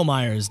Michael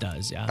Myers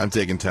does, yeah. I'm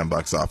taking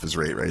 $10 off his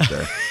rate right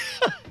there.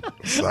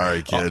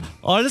 Sorry, kid.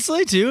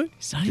 Honestly, too.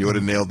 If you would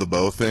have nailed the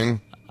bow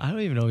thing. I don't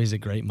even know if he's a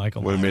great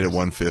Michael Myers. Would have made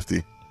it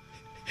 $150.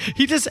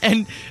 He just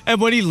and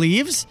when he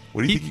leaves,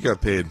 what do you think he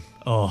got paid?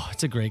 Oh,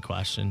 it's a great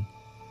question.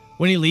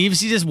 When he leaves,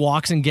 he just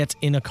walks and gets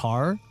in a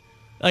car,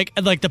 like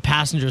the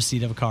passenger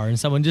seat of a car, and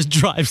someone just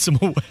drives him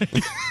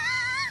away.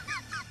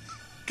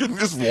 Couldn't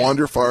just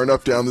wander far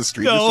enough down the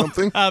street or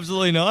something?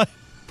 Absolutely not.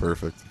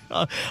 Perfect.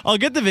 I'll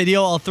get the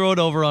video. I'll throw it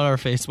over on our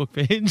Facebook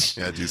page.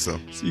 Yeah, do so.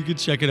 So you can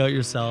check it out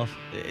yourself.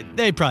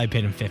 They probably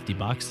paid him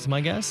 $50, is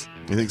my guess.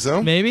 You think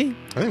so? Maybe.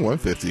 I think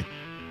 $150.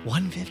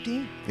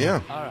 $150?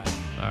 Yeah. All right.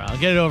 I'll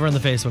get it over on the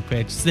Facebook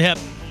page.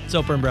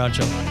 Soper and Brown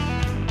Show.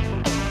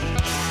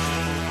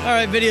 All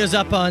right, video's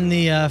up on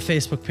the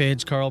Facebook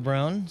page, Carl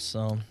Brown.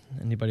 So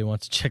anybody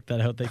wants to check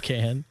that out, they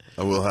can.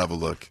 I will have a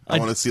look. I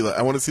want to see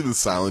the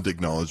silent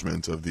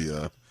acknowledgement of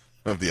the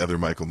other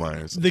Michael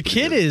Myers. The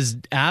kid is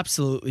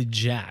absolutely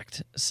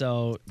jacked.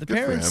 So the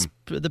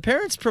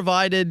parents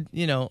provided,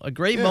 a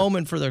great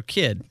moment for their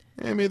kid.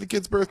 Yeah, made the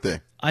kid's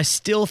birthday. I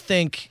still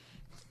think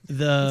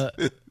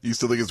You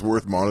still think it's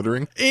worth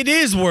monitoring? It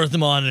is worth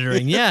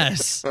monitoring,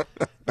 yes.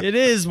 It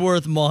is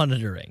worth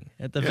monitoring,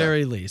 at the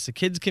very least. The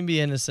kids can be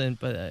innocent,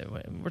 but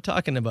we're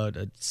talking about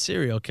a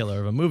serial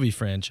killer of a movie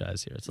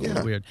franchise here. It's a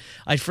little weird.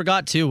 I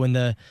forgot, too, when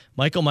the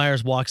Michael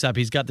Myers walks up,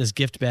 he's got this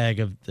gift bag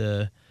of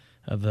the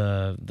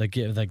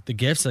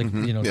gifts,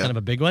 kind of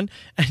a big one,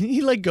 and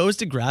he like goes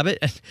to grab it,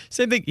 and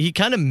same thing, he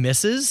kind of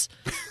misses,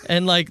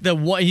 and like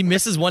he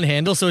misses one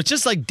handle, so it's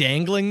just like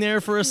dangling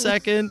there for a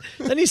second.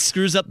 Then he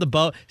screws up the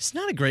bow. It's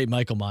not a great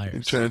Michael Myers.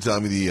 You're trying to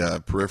tell me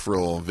the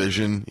peripheral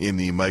vision in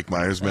the Mike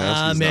Myers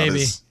mask is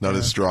maybe not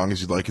as strong as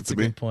you'd like it to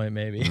be. Good point,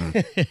 maybe.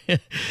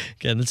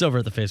 Again, it's over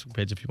at the Facebook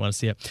page if you want to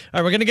see it. All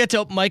right, we're gonna get to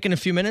open mic in a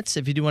few minutes.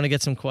 If you do want to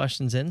get some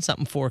questions in,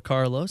 something for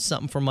Carlos,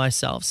 something for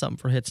myself, something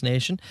for Hits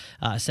Nation,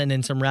 send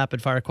in some rapid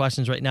fire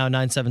questions right now,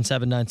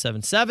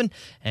 977-977,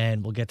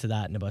 and we'll get to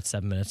that in about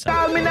 7 minutes.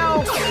 Tell me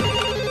now.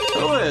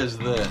 Who is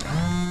this?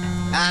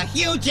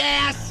 Huge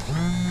ass!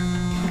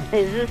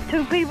 Is this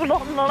two people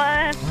on the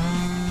line?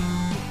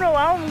 No,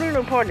 I don't do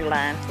no party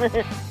line.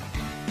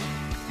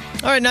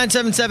 All right,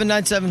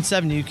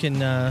 977-977. You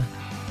can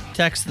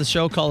text the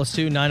show, call us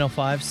too,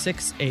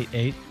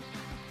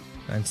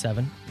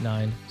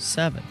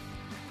 905-688-9797.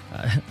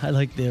 I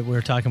like we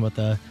were talking about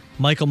the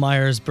Michael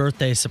Myers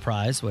birthday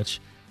surprise, which,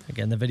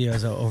 again, the video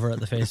is over at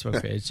the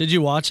Facebook page. Did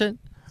you watch it?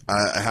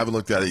 I haven't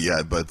looked at it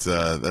yet, but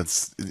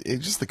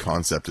just the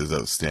concept is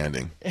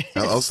outstanding.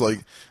 I also like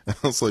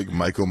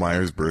Michael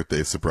Myers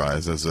birthday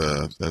surprise as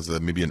a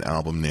maybe an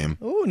album name.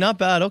 Ooh, not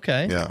bad.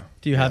 Okay. Yeah.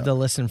 Do you have the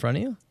list in front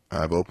of you?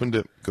 I've opened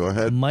it. Go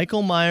ahead.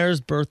 Michael Myers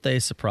birthday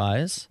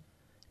surprise,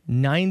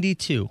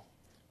 92.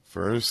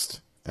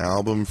 First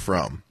album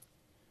from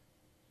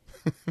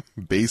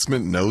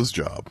Basement Nose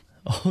Job.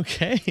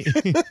 Okay.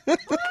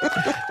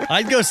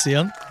 I'd go see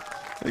him.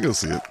 I'd go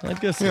see it.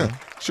 I'd go see him.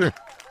 Sure.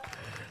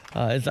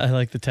 I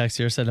like the text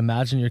here. It said,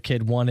 imagine your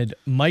kid wanted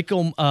Mike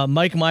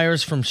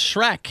Myers from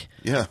Shrek.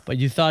 Yeah. But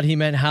you thought he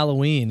meant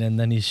Halloween, and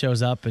then he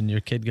shows up, and your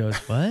kid goes,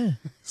 what?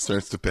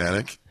 Starts to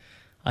panic.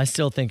 I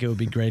still think it would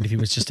be great if he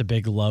was just a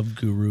big Love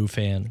Guru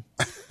fan.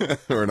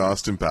 Or an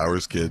Austin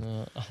Powers kid.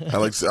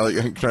 I'm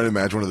trying to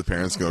imagine one of the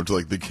parents going to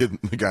like the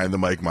guy in the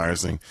Mike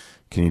Myers thing.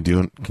 Can you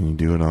do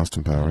an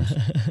Austin Powers?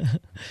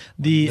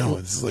 No,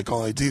 this is like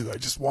all I do. I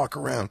just walk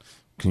around.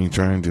 Can you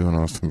try and do an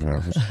Austin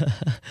Powers?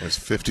 There's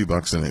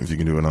 $50 in it if you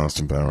can do an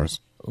Austin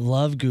Powers.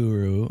 Love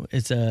Guru.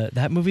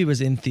 That movie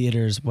was in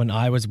theaters when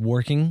I was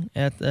working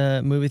at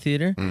the movie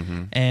theater,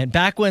 and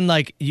back when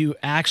like you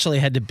actually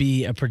had to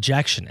be a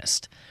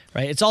projectionist,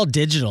 right? It's all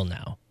digital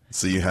now.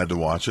 So you had to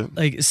watch it.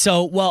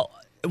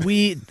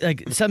 We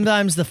like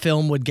sometimes the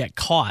film would get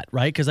caught,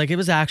 right? Because like it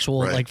was actual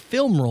like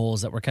film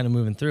rolls that were kind of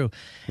moving through.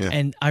 Yeah.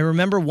 And I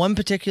remember one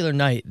particular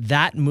night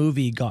that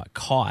movie got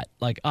caught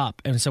like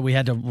up, and so we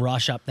had to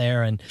rush up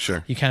there, and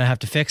you kind of have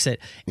to fix it.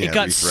 Yeah, it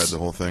got rethread the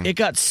whole thing. It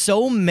got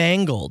so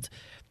mangled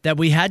that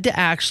we had to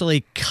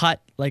actually cut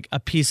like a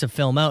piece of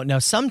film out. Now,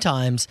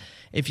 sometimes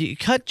if you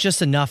cut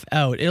just enough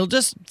out, it'll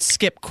just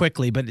skip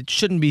quickly, but it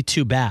shouldn't be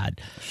too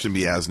bad. Shouldn't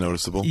be as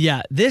noticeable.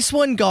 Yeah, this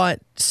one got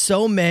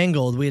so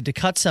mangled, we had to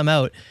cut some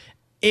out.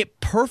 It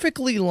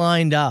perfectly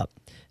lined up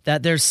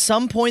that there's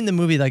some point in the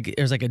movie, like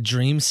there's like a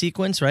dream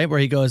sequence, right, where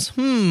he goes,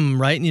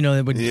 right? And,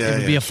 it would be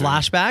a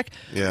flashback.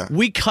 Yeah.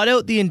 We cut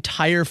out the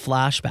entire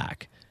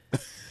flashback.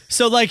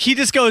 So, like, he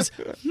just goes,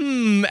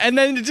 and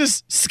then it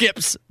just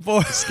skips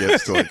forward.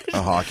 Skips to, like, a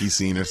hockey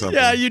scene or something.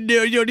 Yeah, you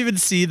don't even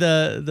see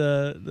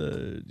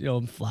the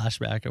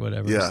flashback or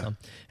whatever. Yeah. So,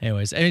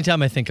 anyways,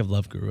 anytime I think of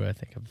Love Guru, I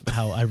think of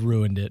how I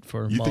ruined it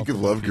for You think of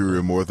Love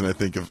Guru more than I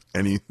think of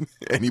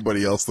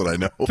anybody else that I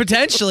know.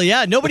 Potentially,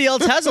 yeah. Nobody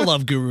else has a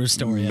Love Guru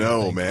story.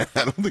 No, man.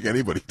 I don't think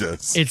anybody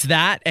does. It's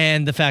that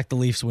and the fact the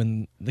Leafs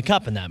win the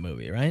cup in that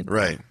movie, right?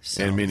 Right.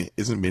 So. And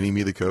isn't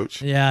Mini-Me the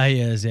coach? Yeah,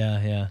 he is.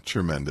 Yeah.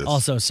 Tremendous.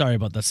 Also, sorry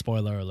about the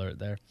spoiler alert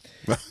there.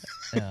 Yeah,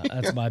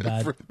 that's my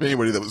bad. For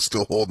anybody that was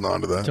still holding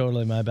on to that.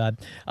 Totally my bad.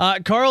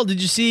 Carl, did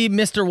you see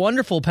Mr.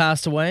 Wonderful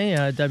passed away,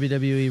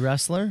 WWE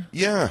wrestler?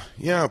 Yeah,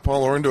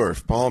 Paul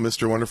Orndorff.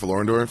 Mr. Wonderful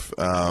Orndorff,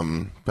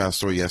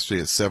 passed away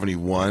yesterday at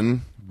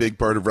 71. Big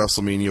part of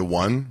WrestleMania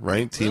 1,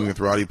 right? Teaming with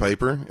Roddy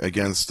Piper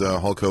against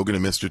Hulk Hogan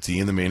and Mr. T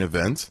in the main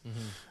event.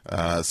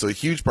 So a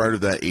huge part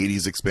of that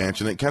 80s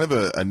expansion and kind of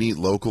a neat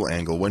local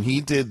angle. When he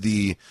did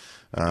the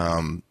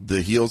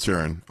heel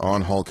turn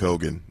on Hulk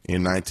Hogan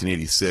in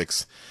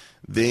 1986,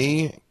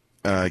 they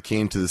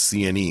came to the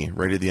CNE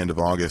right at the end of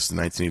August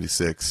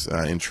 1986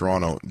 in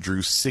Toronto,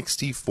 drew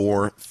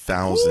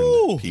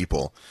 64,000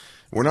 people.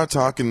 We're not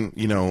talking,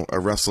 a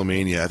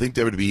WrestleMania. I think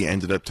WWE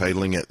ended up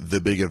titling it The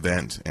Big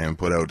Event and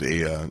put out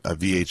a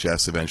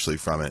VHS eventually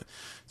from it.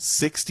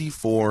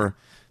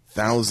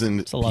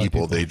 64,000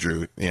 people they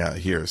drew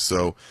here.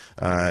 So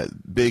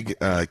big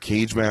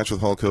cage match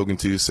with Hulk Hogan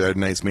too. Saturday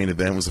night's main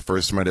event was the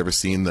first time I'd ever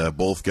seen the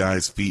both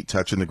guys' feet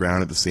touching the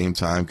ground at the same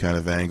time kind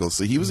of angle.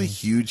 So he was a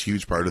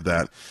huge part of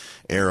that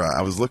era.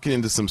 I was looking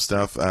into some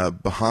stuff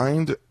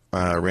behind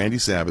Randy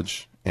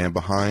Savage and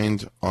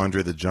behind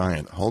Andre the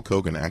Giant. Hulk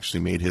Hogan actually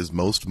made his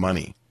most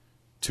money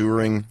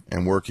touring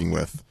and working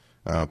with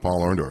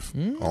Paul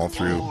Orndorff, all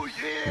through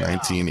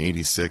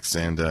 1986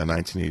 and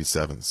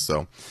 1987.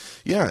 So,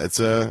 yeah, that's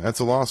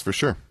a loss for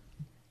sure.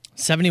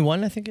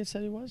 71, I think it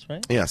said he was,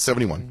 right? Yeah,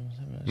 71.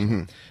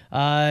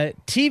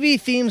 TV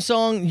theme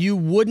song you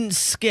wouldn't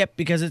skip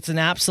because it's an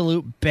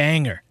absolute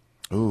banger.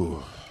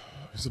 Ooh,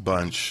 there's a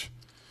bunch.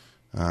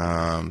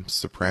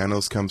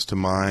 Sopranos comes to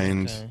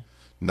mind. Okay.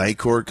 Night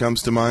Court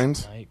comes to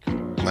mind.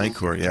 Night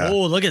Court, yeah.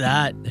 Oh, look at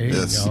that. There you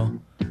Yes. go.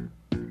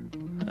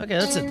 Okay,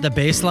 that's it. The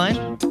bass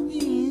line.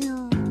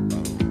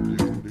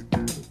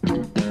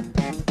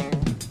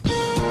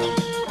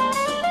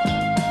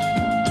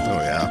 Oh,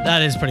 yeah.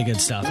 That is pretty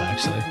good stuff,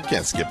 actually.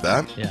 Can't skip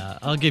that. Yeah,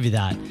 I'll give you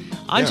that.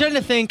 I'm Yeah. trying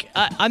to think.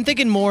 I'm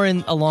thinking more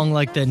along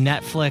like the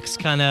Netflix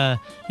kind of,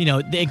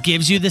 it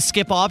gives you the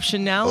skip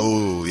option now.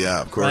 Oh,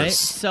 yeah, of course. Right.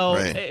 So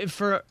Right.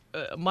 for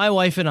my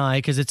wife and I,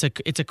 because it's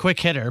a quick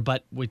hitter,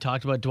 but we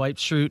talked about Dwight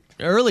Schrute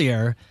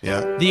earlier.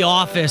 Yeah. The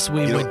Office,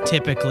 we You would don't-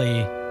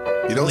 typically.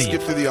 You don't leave.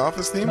 skip through the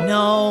Office theme?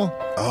 No,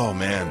 Oh,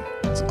 man.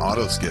 It's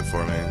auto skip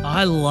for me.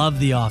 I love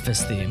the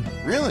Office theme.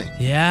 Really?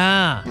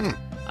 Yeah,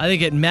 I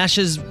think it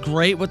meshes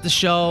great with the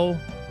show.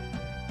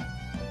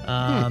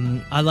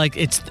 I like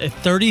it's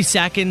 30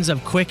 seconds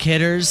of quick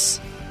hitters,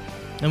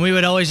 and we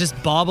would always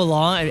just bob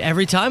along.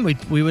 Every time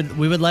we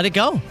would let it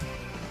go.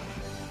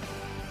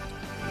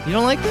 You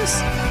don't like this?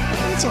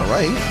 It's all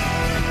right.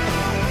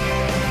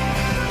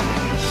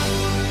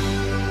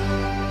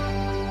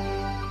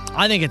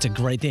 I think it's a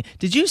great thing.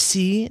 Did you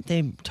see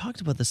they talked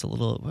about this a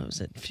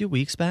few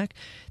weeks back?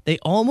 They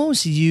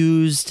almost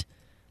used,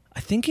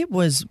 I think it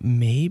was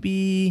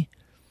maybe,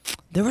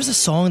 there was a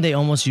song they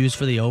almost used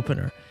for the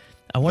opener.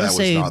 I want to That was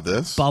say not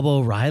this? Bob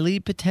O'Reilly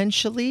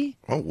potentially.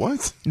 Oh,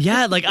 what?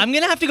 Yeah, like I'm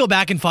going to have to go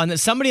back and find that.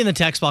 Somebody in the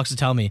text box to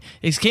tell me.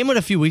 It came out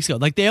a few weeks ago.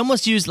 Like they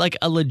almost used like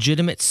a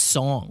legitimate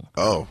song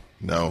Oh,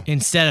 no.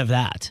 instead of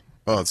that.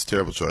 Oh, it's a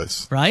terrible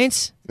choice.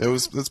 Right?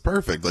 That's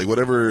perfect. Like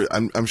whatever,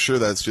 I'm sure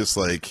that's just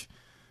like,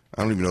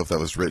 I don't even know if that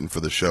was written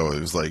for the show. It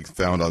was like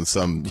found on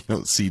some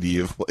CD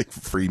of like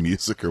free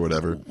music or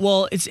whatever.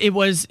 Well,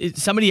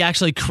 somebody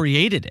actually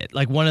created it.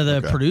 Like one of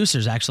the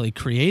producers actually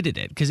created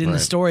it. Because in the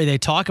Right. story, they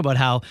talk about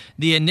how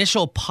the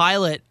initial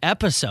pilot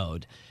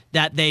episode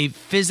that they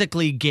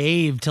physically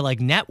gave to like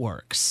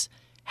networks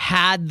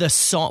had the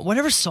song,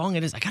 whatever song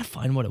it is. I got to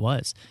find what it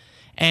was.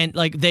 And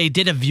like they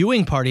did a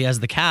viewing party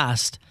as the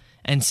cast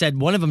and said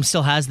one of them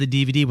still has the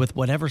DVD with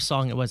whatever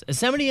song it was. Has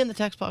somebody in the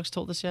text box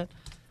told us yet?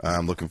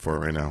 I'm looking for it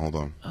right now. Hold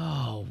on.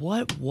 Oh,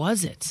 what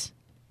was it?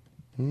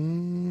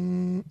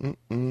 I'm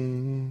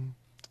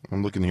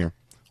looking here.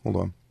 Hold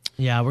on.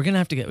 Yeah, we're gonna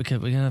have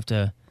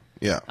to.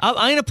 Yeah. I'm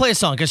gonna play a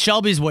song because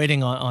Shelby's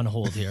waiting on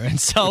hold here, and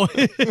so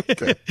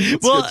Okay.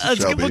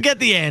 we'll get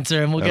the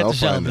answer and we'll get I'll to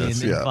find Shelby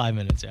this, in yeah. 5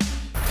 minutes. Yeah.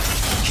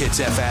 Hits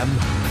FM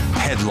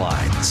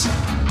headlines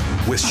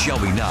with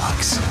Shelby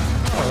Knox.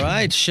 All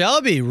right,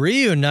 Shelby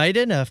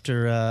reunited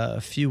after a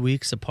few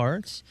weeks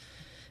apart.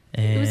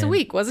 It was a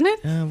week, wasn't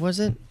it? Was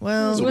it?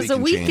 Well, It was a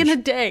week and a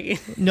day.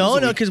 no,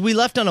 because we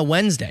left on a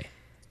Wednesday.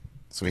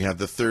 So we had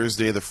the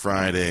Thursday, the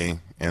Friday,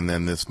 and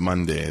then this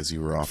Monday as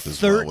you were off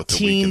as well. With the week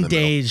 13 in the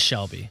days,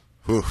 Shelby.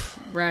 middle. Oof.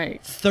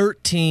 Right.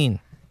 13.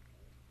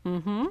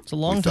 Mm-hmm. It's a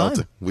long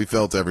time. We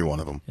felt every one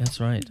of them. That's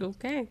right.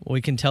 Okay.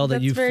 We can tell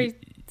that It's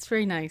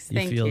very nice. you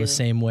Thank you. feel the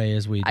same way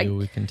as we do.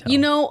 We can tell. You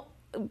know,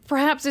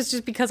 perhaps it's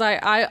just because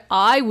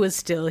I was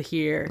still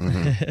here,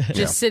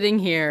 just sitting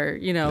here,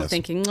 Yes.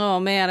 thinking, oh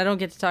man, I don't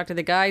get to talk to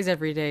the guys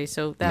every day,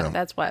 so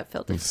that's why it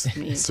felt like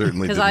me.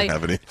 Certainly 'Cause didn't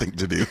have anything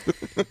to do.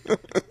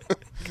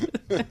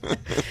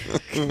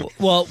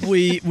 Well,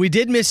 we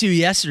did miss you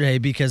yesterday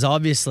because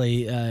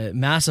obviously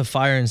massive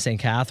fire in St.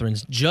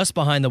 Catharines, just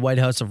behind the White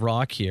House of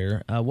Rock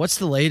here. What's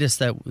the latest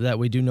that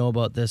we do know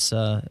about this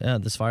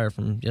this fire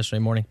from yesterday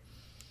morning?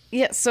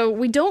 Yeah, so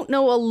we don't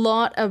know a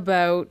lot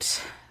about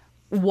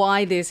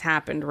why this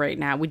happened right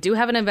now. We do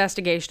have an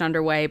investigation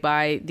underway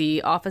by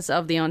the Office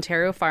of the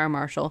Ontario Fire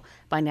Marshal,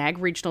 by NAG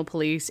Regional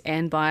Police,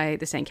 and by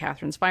the St.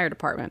 Catharines Fire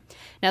Department.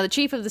 Now, the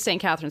chief of the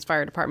St. Catharines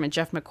Fire Department,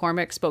 Jeff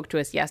McCormick, spoke to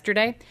us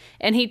yesterday,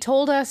 and he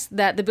told us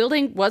that the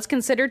building was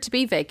considered to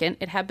be vacant.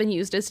 It had been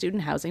used as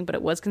student housing, but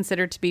it was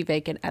considered to be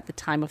vacant at the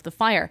time of the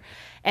fire.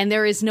 And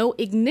there is no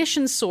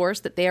ignition source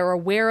that they are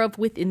aware of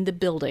within the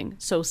building.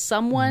 So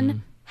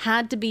someone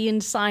had to be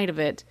inside of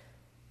it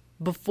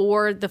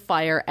before the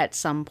fire at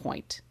some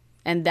point.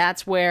 And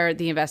that's where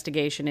the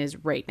investigation is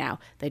right now.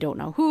 They don't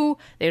know who,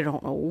 they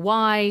don't know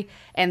why,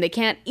 and they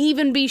can't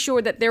even be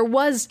sure that there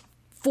was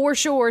for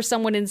sure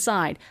someone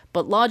inside.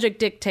 But logic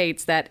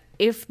dictates that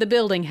if the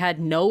building had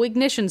no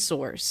ignition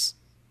source,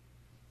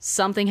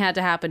 something had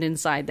to happen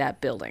inside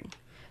that building.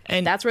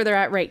 And that's where they're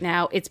at right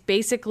now. It's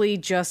basically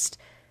just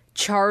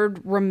charred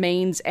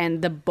remains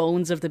and the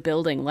bones of the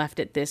building left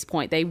at this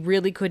point. They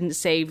really couldn't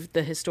save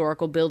the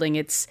historical building.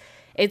 It's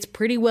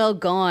pretty well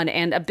gone.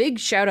 And a big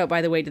shout out,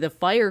 by the way, to the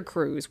fire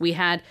crews. We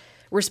had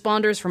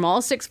responders from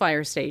all 6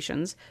 fire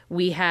stations.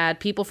 We had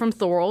people from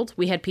Thorold.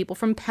 We had people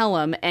from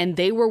Pelham, and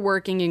they were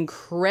working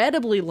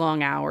incredibly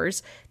long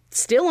hours,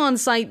 still on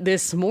site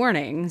this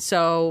morning.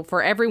 So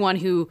for everyone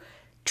who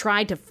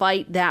tried to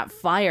fight that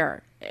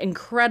fire.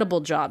 Incredible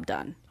job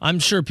done. I'm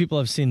sure people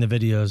have seen the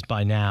videos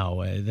by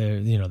now.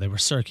 They were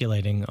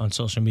circulating on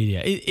social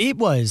media. It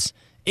was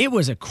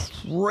a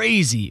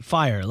crazy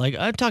fire. Like,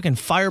 I'm talking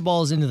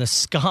fireballs into the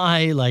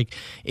sky. Like,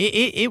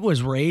 it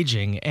was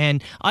raging.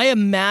 And I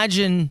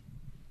imagine,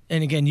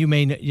 and again, you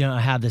may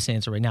have this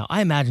answer right now,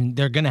 I imagine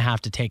they're going to have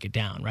to take it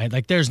down, right?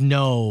 Like, there's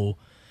no...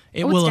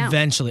 It will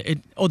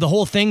eventually... the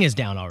whole thing is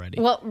down already.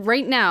 Well,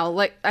 right now,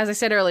 like as I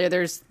said earlier,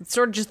 there's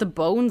sort of just the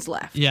bones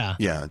left. Yeah.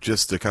 Yeah,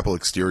 just a couple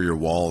exterior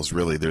walls,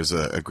 really. There's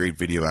a great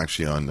video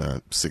actually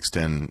on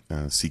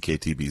 610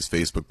 CKTB's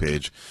Facebook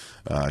page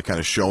kind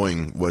of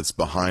showing what's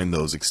behind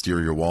those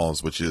exterior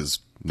walls, which is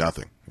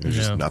nothing. There's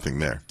just nothing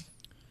there.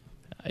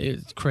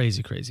 It's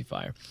crazy, crazy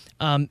fire.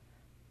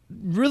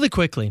 Really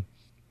quickly,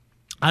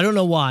 I don't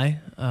know why,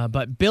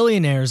 but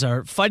billionaires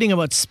are fighting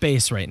about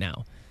space right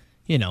now.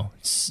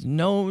 It's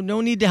no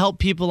need to help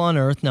people on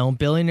Earth. No,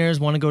 billionaires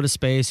want to go to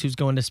space. Who's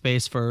going to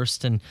space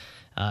first? And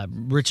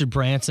Richard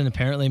Branson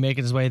apparently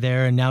making his way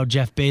there. And now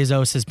Jeff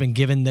Bezos has been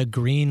given the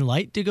green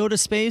light to go to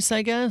space,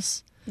 I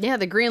guess. Yeah,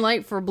 the green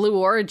light for Blue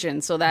Origin.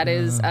 So that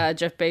is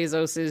Jeff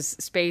Bezos'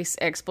 space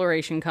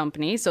exploration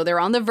company. So they're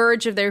on the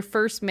verge of their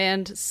first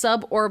manned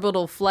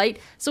suborbital flight.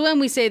 So when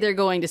we say they're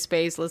going to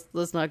space,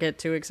 let's not get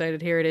too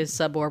excited here. It is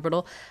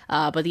suborbital.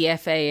 But the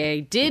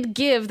FAA did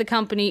give the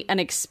company an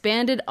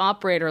expanded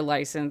operator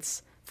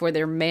license for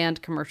their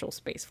manned commercial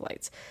space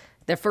flights.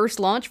 Their first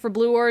launch for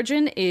Blue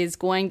Origin is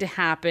going to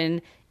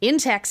happen in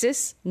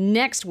Texas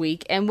next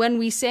week. And when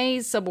we say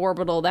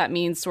suborbital, that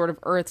means sort of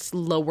Earth's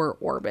lower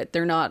orbit.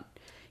 They're not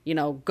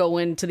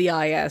going to the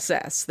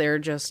ISS. They're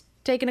just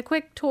taking a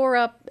quick tour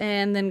up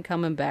and then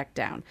coming back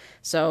down.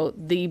 So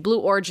the Blue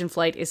Origin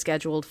flight is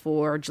scheduled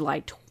for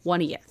July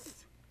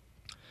 20th.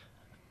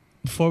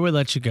 Before we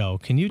let you go,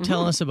 can you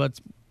tell us about...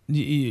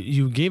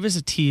 You gave us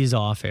a tease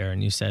off air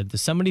and you said that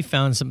somebody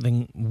found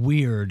something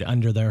weird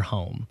under their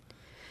home.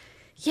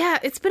 Yeah,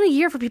 it's been a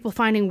year for people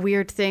finding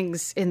weird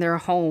things in their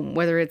home,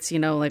 whether it's,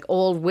 like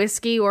old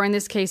whiskey or in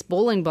this case,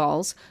 bowling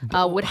balls.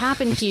 What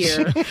happened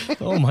here...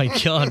 Oh my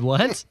God,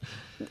 what?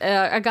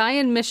 A guy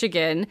in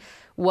Michigan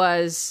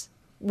was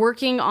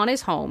working on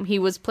his home. He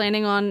was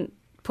planning on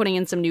putting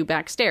in some new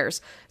back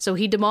stairs. So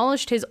he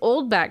demolished his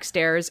old back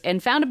stairs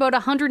and found about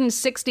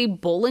 160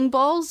 bowling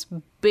balls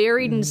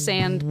buried in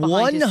sand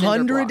behind his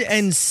cinder blocks.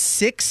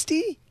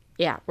 160?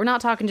 Yeah, we're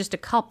not talking just a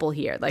couple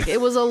here. Like, it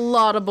was a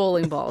lot of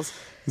bowling balls.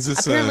 Is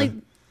this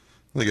apparently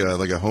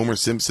like a Homer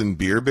Simpson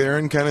beer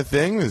baron kind of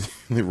thing?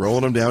 They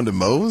rolling them down to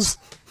Moe's?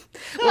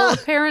 Well,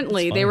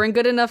 apparently they were in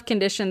good enough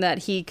condition that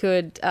he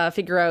could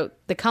figure out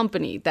the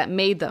company that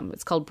made them.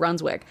 It's called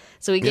Brunswick.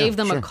 So he gave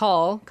them a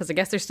call because I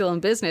guess they're still in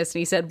business. And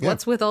he said,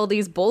 "What's with all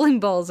these bowling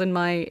balls in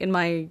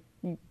my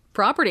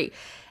property?"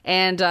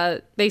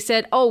 And they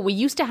said, "Oh, we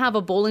used to have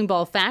a bowling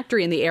ball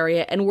factory in the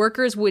area, and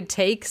workers would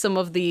take some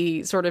of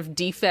the sort of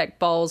defect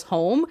balls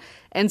home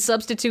and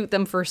substitute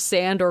them for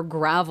sand or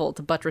gravel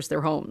to buttress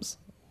their homes."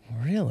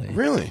 Really?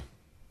 Really?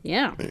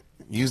 Yeah.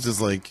 Used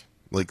as like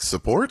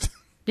support?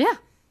 Yeah.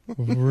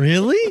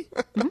 Really?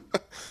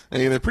 I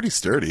mean, they're pretty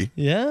sturdy.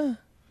 Yeah.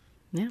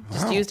 Yeah,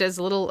 just used as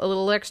a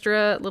little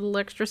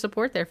extra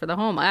support there for the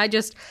home. I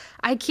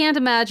can't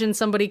imagine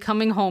somebody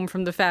coming home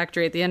from the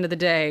factory at the end of the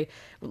day,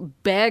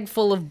 bag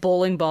full of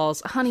bowling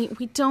balls. Honey,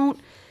 we don't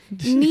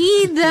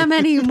need them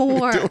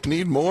anymore. We don't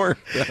need more.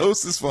 The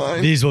house is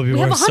fine. These will be worth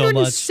so much. We have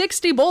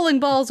 160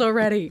 bowling balls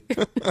already.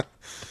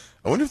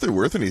 I wonder if they're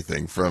worth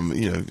anything from,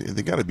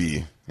 they got to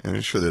be, I'm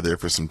sure they're there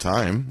for some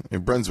time.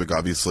 And Brunswick,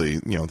 obviously,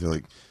 they're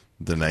like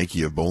the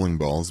Nike of bowling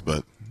balls,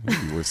 but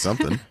it'd be worth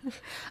something.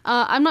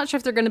 I'm not sure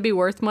if they're going to be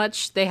worth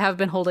much. They have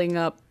been holding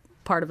up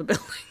part of a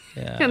building.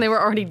 Yeah. And they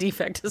were already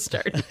defect to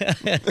start.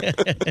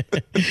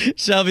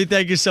 Shelby,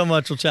 thank you so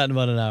much. We'll chat in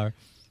about an hour.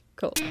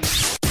 Cool.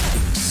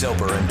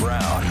 Soper and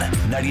Brown,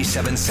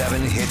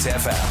 97.7 Hits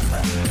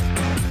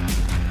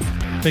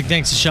FM. Big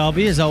thanks to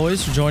Shelby, as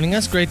always, for joining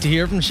us. Great to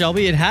hear from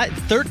Shelby. It had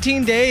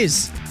 13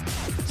 days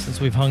since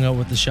we've hung out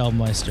with the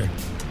Shelbmeister.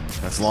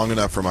 That's long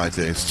enough for my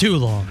taste. Too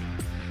long.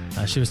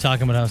 She was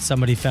talking about how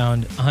somebody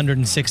found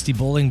 160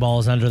 bowling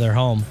balls under their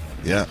home.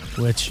 Yeah.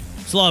 Which,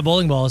 it's a lot of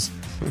bowling balls.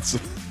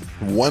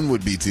 One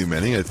would be too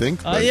many, I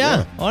think.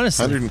 Yeah,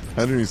 honestly.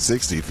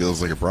 160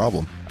 feels like a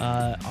problem.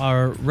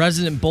 Our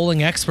resident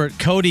bowling expert,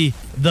 Cody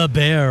the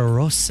Bear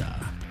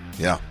Rosa.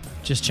 Yeah.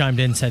 Just chimed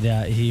in and said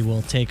he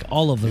will take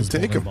all of those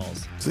bowling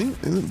balls. See,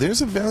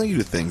 there's a value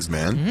to things,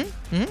 man.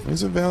 Mm-hmm. Mm-hmm.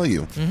 There's a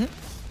value. Mm-hmm.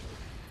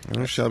 I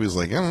know Shelby's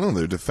like, I don't know,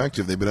 they're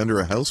defective. They've been under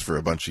a house for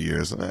a bunch of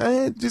years.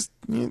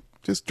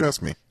 Just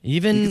trust me. You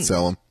can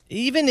sell them.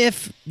 Even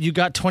if you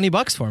got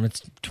 $20 for them,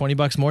 it's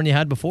 $20 more than you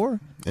had before.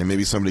 And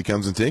maybe somebody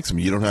comes and takes them.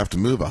 You don't have to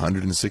move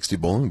 160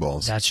 bowling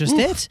balls. That's just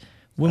it.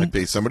 I'd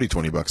pay somebody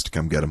 $20 to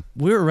come get them.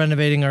 We were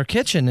renovating our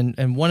kitchen,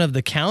 and one of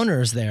the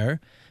counters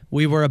there,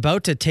 we were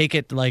about to take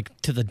it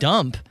to the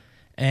dump,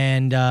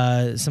 and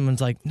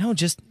someone's like, "No,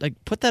 just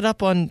put that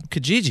up on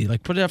Kijiji.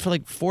 Put it up for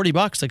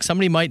 $40.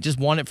 Somebody might just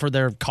want it for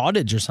their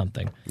cottage or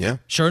something." Yeah.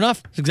 Sure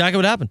enough, that's exactly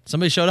what happened.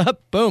 Somebody showed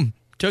up, boom,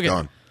 took it.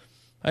 Gone.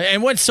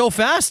 And went so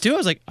fast, too. I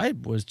was like, I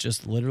was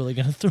just literally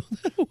going to throw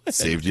that away.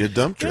 Saved you a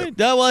dump trip.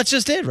 Yeah, well, that's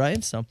just it,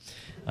 right? So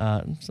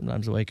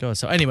sometimes the way it goes.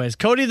 So anyways,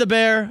 Cody the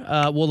Bear,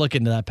 we'll look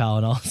into that, pal,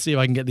 and I'll see if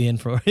I can get the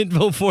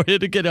info for you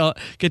to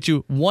get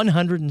you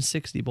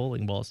 160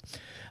 bowling balls.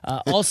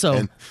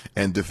 Also,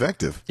 and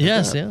defective.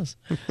 Yes.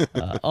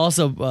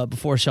 Also,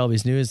 before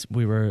Shelby's News,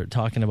 we were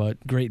talking about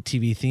great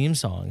TV theme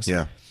songs.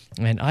 Yeah.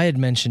 And I had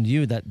mentioned to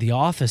you that The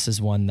Office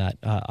is one that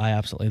I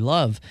absolutely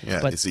love. Yeah,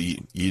 but so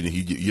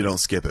you don't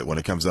skip it. When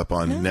it comes up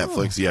on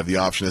Netflix, you have the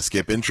option to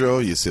skip intro.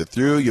 You sit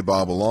through, you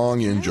bob along,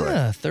 you enjoy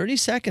it. 30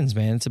 seconds,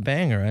 man. It's a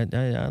banger.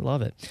 I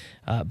love it.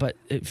 But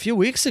a few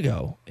weeks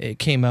ago, it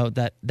came out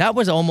that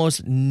was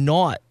almost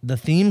not the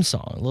theme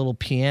song, a little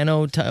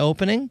piano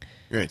opening.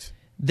 Right.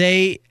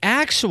 They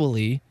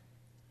actually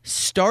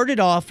started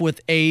off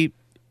with a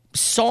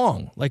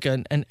song, like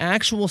an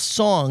actual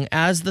song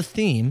as the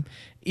theme.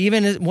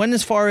 Even went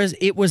as far as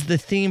it was the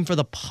theme for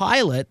the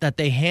pilot that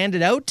they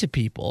handed out to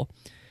people.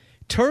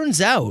 Turns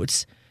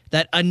out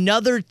that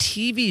another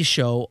TV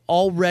show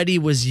already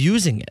was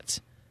using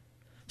it.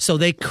 So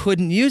they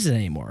couldn't use it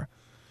anymore.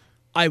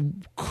 I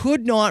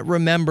could not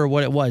remember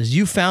what it was.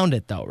 You found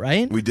it, though,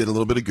 right? We did a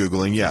little bit of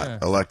Googling, yeah.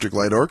 Electric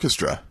Light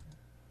Orchestra.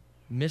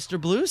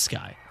 Mr. Blue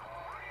Sky.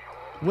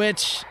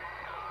 Which,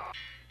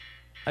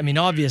 I mean,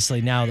 obviously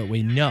now that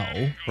we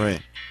know.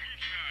 Right.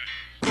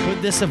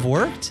 Could this have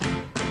worked?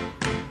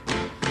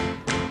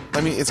 I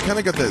mean, it's kind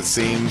of got that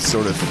same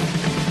sort of...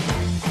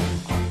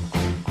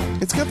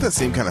 It's got that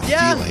same kind of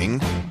feeling.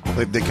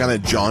 Like the kind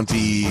of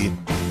jaunty...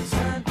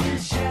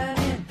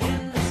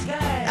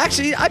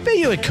 Actually, I bet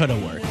you it could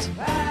have worked.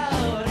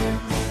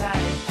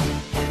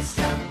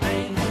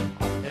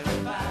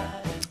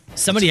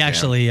 Somebody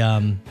actually...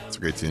 it's a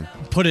great tune.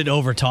 Put it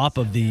over top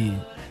of the...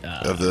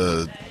 of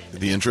the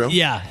intro?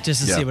 Yeah,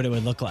 just to see what it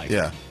would look like.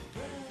 Yeah.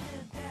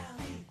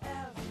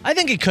 I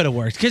think it could have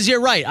worked, because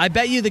you're right. I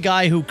bet you the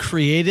guy who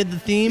created the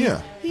theme,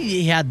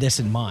 he had this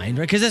in mind,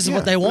 right? Because this is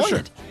what they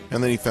wanted. Sure.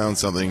 And then he found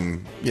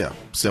something,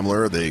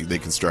 similar. They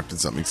constructed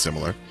something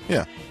similar.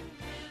 Yeah.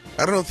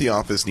 I don't know if The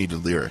Office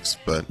needed lyrics,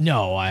 but...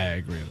 No, I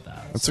agree with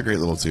that. That's a great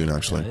little tune,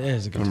 actually. It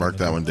is a good I'm going to mark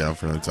that one down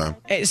for another time.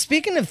 Hey,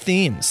 speaking of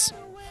themes,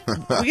 we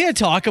got to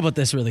talk about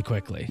this really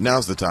quickly.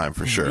 Now's the time,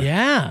 for sure.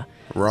 Yeah.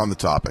 We're on the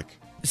topic.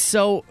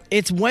 So,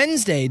 it's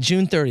Wednesday,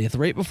 June 30th,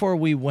 right before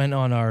we went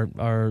on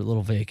our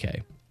little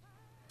vacay.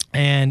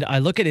 And I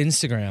look at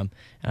Instagram,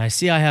 and I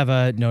see I have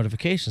a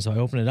notification, so I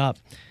open it up.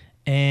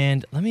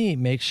 And let me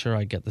make sure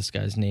I get this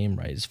guy's name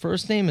right. His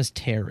first name is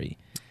Terry.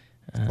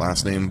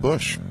 Last name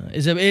Bush.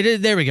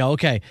 There we go.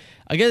 Okay.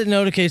 I get a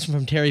notification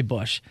from Terry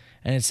Bush,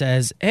 and it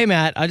says, "Hey,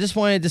 Matt, I just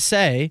wanted to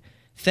say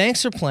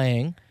thanks for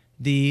playing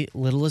the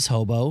Littlest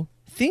Hobo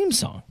theme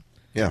song."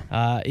 Yeah.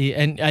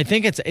 And I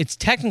think it's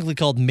technically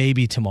called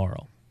Maybe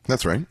Tomorrow.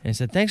 That's right. And he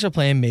said, "Thanks for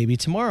playing Maybe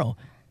Tomorrow."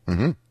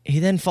 Mm-hmm. He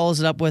then follows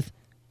it up with,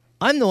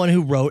 "I'm the one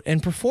who wrote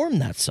and performed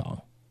that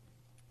song.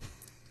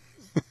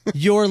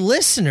 Your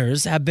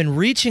listeners have been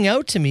reaching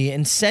out to me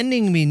and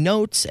sending me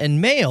notes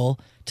and mail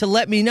to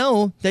let me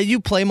know that you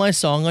play my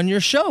song on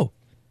your show.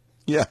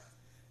 Yeah.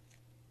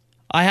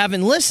 I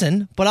haven't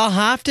listened, but I'll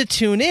have to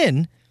tune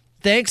in.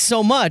 Thanks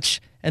so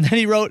much." And then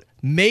he wrote,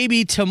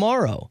 "Maybe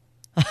tomorrow.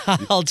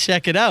 I'll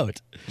check it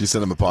out." Did you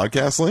send him a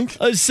podcast link?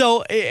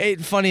 So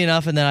funny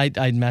enough, and then I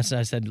messaged.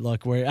 I said,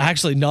 "Look, we're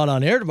actually not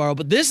on air tomorrow,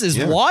 but this is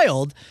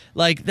wild.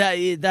 Like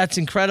that's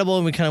incredible."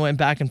 And we kind of went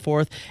back and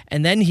forth.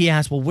 And then he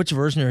asked, "Well, which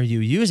version are you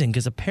using?"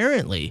 Because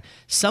apparently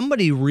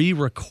somebody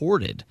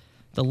re-recorded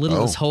the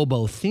Littlest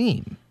Hobo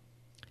theme.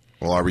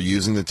 Well, are we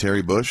using the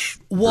Terry Bush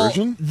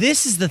version?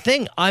 This is the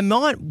thing. I'm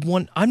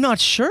not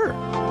sure.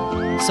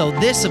 So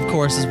this, of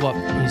course, is what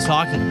he's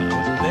talking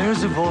about.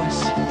 There's a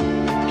voice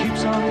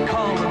keeps on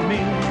calling me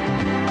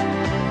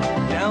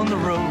down the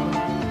road.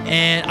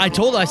 And I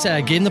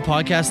gave him the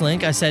podcast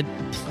link. I said,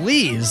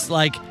 please,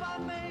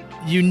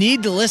 you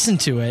need to listen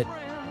to it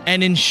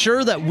and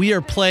ensure that we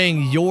are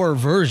playing your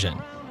version.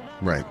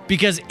 Right.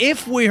 Because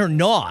if we're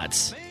not,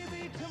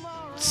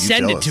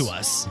 send it to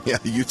us. Yeah,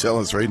 you tell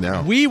us right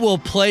now. We will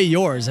play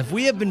yours. If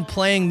we have been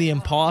playing the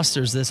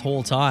imposters this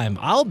whole time,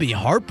 I'll be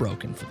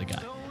heartbroken for the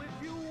guy.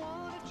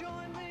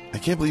 I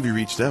can't believe he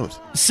reached out.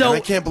 So, and I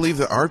can't believe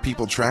that our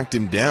people tracked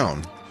him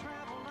down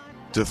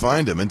to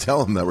find him and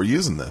tell him that we're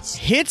using this.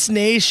 Hits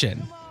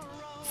Nation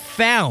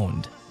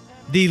found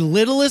the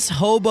Littlest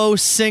Hobo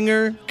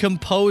singer,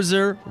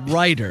 composer,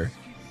 writer,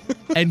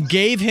 and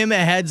gave him a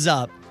heads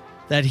up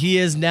that he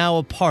is now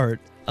a part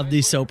of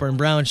the Soper and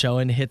Brown Show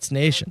in Hits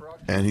Nation.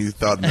 And he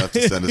thought enough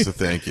to send us a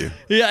thank you.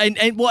 Yeah,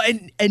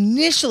 and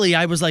initially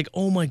I was like,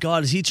 oh my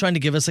God, is he trying to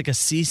give us a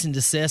cease and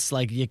desist?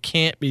 Like, you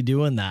can't be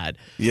doing that.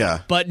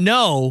 Yeah. But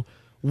no,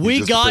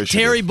 we got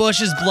Terry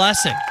Bush's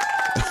blessing.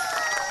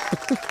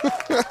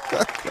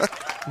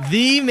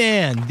 The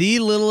man, the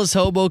Littlest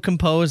Hobo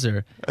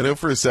composer. I know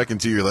for a second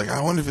too, you're like,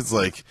 I wonder if it's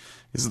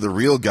is it the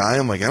real guy?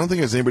 I'm like, I don't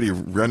think there's anybody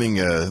running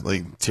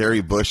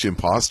Terry Bush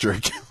imposter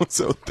accounts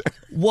out there.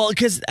 Well,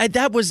 because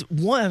that was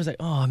one. I was like,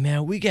 oh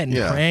man, we getting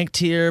pranked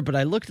here. But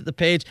I looked at the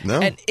page,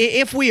 and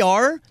if we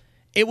are,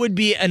 it would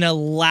be an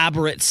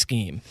elaborate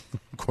scheme.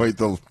 Quite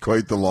the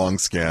long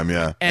scam,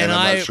 yeah. And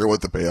I'm not sure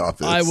what the payoff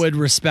is. I would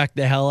respect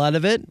the hell out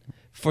of it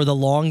for the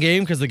long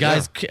game because the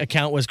guy's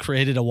account was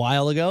created a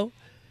while ago.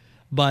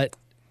 But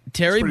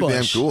Terry Bush,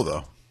 damn cool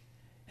though.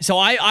 So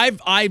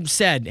I've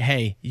said,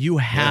 hey, you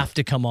have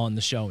to come on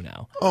the show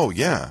now. Oh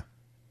yeah,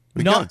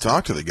 we got to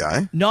talk to the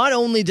guy. Not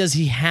only does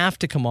he have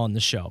to come on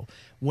the show,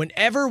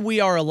 whenever we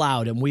are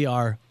allowed, and we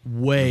are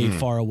way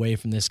far away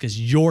from this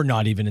because you're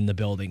not even in the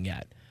building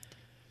yet.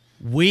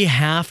 We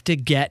have to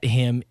get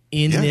him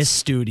in this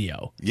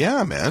studio.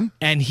 Yeah, man.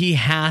 And he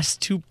has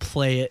to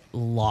play it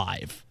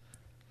live.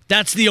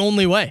 That's the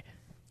only way.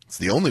 It's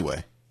the only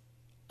way.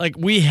 Like,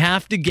 we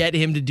have to get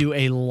him to do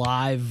a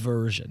live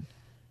version.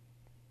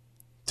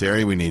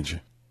 Terry, we need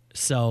you.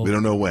 So we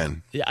don't know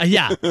when.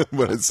 Yeah.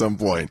 But at some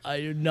point.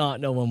 I do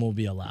not know when we'll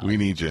be allowed. We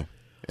need you.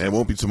 And it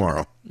won't be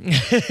tomorrow.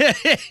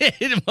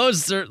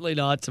 Most certainly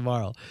not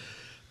tomorrow.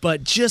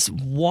 But just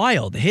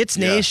wild. Hits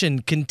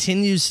Nation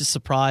continues to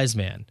surprise,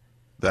 man.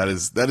 That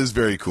is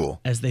very cool.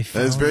 That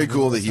is very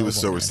cool that he was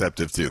so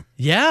receptive too.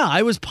 Yeah,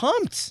 I was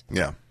pumped.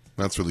 Yeah,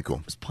 that's really cool.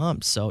 I was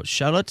pumped. So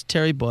shout out to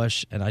Terry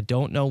Bush, and I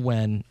don't know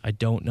when, I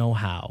don't know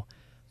how,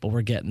 but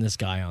we're getting this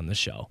guy on the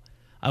show.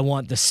 I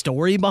want the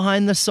story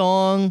behind the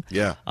song.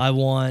 Yeah. I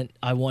want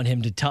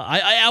him to tell.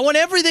 I want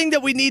everything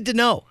that we need to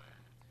know.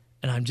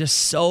 And I'm just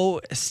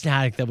so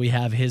ecstatic that we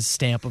have his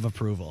stamp of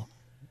approval.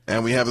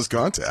 And we have his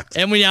contact.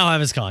 And we now have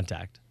his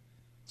contact.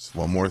 Just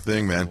one more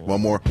thing, man.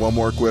 One more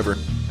quiver.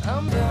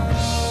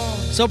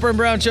 Soper and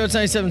Brown Show, it's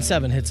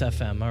 97.7 Hits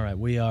FM. All right,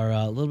 we are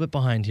a little bit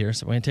behind here,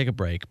 so we're going to take a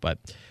break. But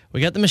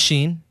we got the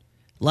machine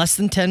less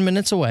than 10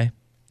 minutes away.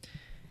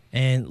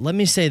 And let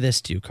me say this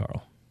to you,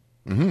 Carl.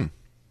 Mm-hmm.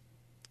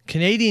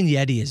 Canadian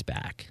Yeti is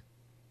back.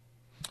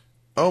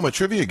 Oh, my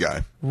trivia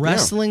guy.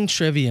 Wrestling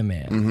Trivia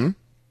Man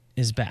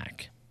is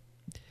back.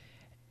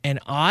 And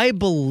I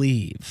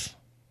believe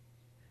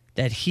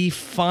that he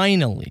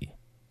finally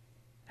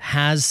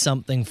has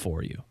something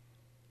for you.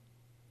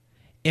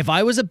 If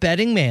I was a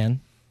betting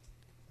man,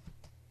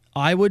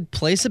 I would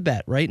place a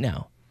bet right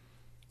now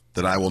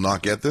that I will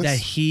not get this. That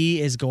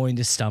he is going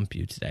to stump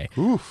you today.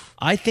 Oof.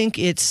 I think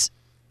it's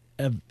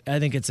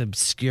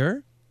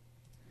obscure,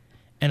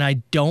 and I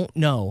don't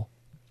know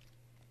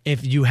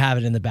if you have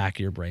it in the back of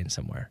your brain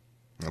somewhere.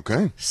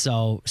 Okay.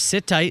 So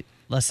sit tight.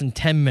 Less than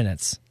 10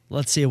 minutes.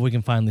 Let's see if we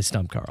can finally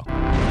stump Carl.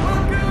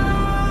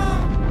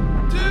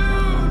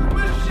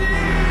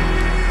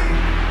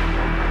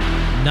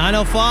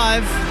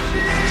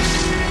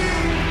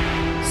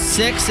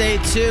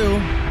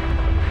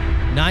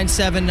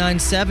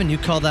 905-682-9797. You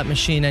call that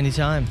machine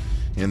anytime.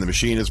 And the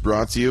machine is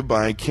brought to you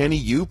by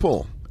Kenny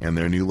Upel and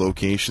their new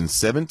location,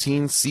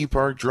 17 Sea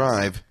Park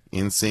Drive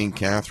in St.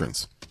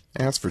 Catharines.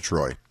 Ask for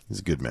Troy. He's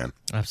a good man.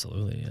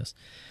 Absolutely, yes.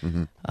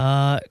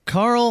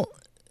 Carl,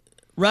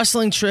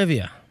 wrestling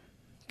trivia.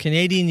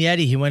 Canadian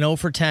Yeti, he went 0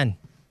 for 10.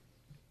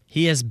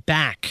 He is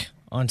back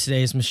on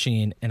today's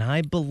machine, and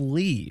I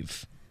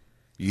believe...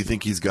 You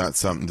think he's got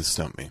something to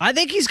stump me? I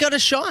think he's got a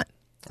shot.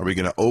 Are we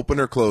going to open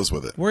or close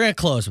with it? We're going to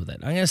close with it.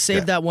 I'm going to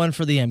save that one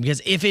for the end,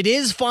 because if it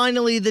is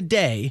finally the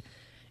day,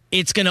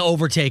 it's going to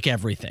overtake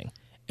everything,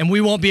 and we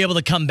won't be able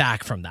to come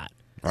back from that.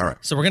 All right.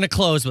 So we're going to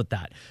close with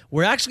that.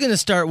 We're actually going to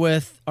start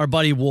with our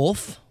buddy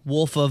Wolf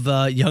of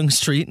Yonge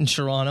Street in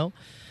Toronto.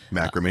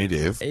 Macrame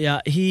Dave.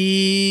 Yeah,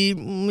 he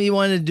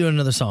wanted to do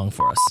another song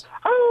for us.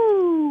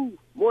 Oh,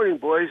 morning,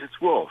 boys. It's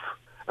Wolf.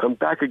 I'm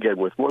back again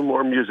with one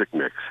more music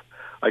mix.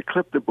 I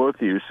clipped the both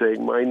of you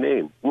saying my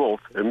name,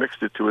 Wolf, and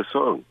mixed it to a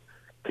song.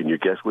 Can you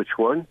guess which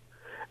one?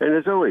 And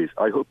as always,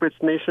 I hope It's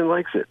Nation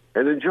likes it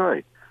and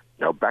enjoy.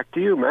 Now back to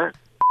you, Matt.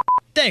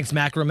 Thanks,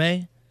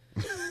 Macrame.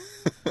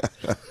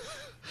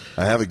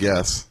 I have a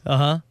guess.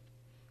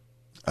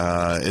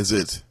 Is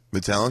it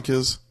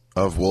Metallica's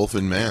Of Wolf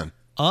and Man?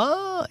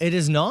 It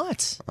is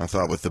not. I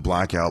thought with the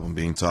Black Album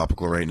being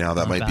topical right now,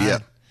 that might be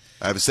it.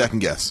 I have a second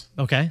guess.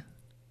 Okay.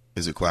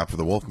 Is it Clap for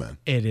the Wolfman?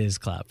 It is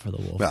Clap for the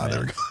Wolfman. Ah,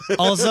 there we go.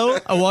 Also,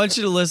 I want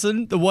you to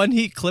listen. The one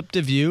he clipped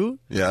of you,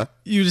 yeah,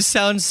 you just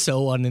sound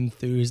so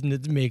unenthused, and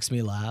it makes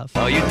me laugh.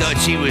 Oh, you thought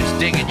she was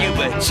digging you,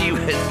 but she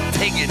was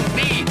digging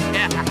me.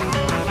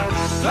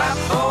 Clap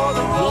for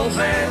the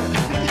Wolfman.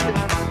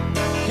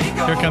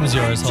 Here comes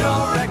yours. Hold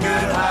on.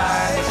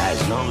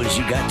 As long as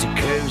you got the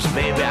curves,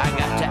 baby, I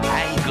got the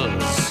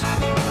ankles.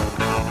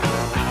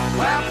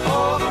 Clap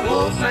for the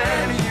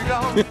Wolfman.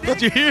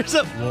 Did you hear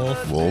something?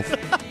 Wolf.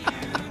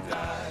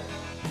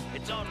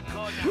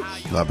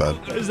 Not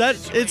bad. Is that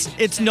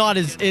it's not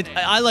as it?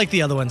 I like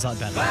the other ones not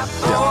bad.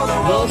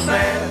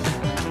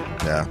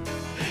 Yeah.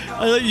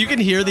 You can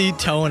hear the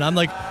tone. I'm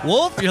like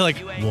Wolf. You're like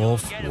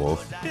Wolf.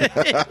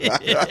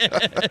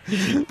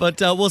 But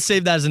we'll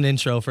save that as an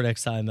intro for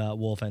next time.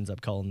 Wolf ends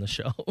up calling the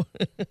show.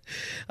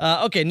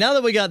 Okay, now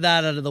that we got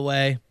that out of the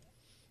way,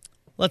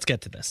 let's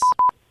get to this.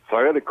 So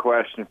I got a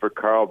question for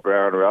Carl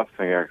Brown,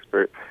 wrestling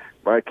expert.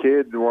 My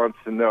kid wants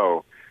to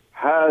know: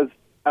 has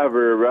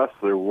ever a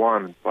wrestler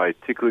won by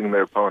tickling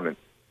their opponent?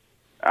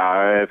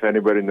 If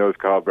anybody knows,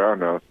 Carl Brown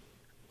knows.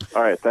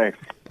 All right, thanks.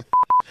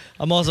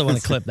 I'm also going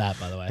to clip that,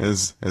 by the way.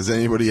 Has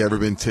anybody ever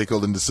been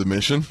tickled into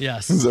submission?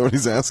 Yes. Is that what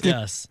he's asking?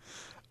 Yes.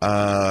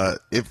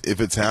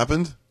 If it's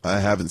happened, I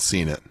haven't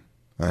seen it.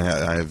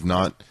 I have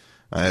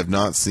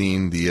not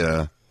seen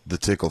the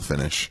tickle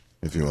finish,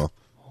 if you will.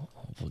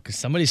 Well, 'cause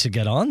somebody should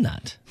get on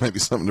that. Might be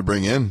something to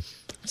bring in.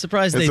 I'm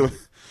surprised they.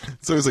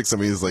 It's always like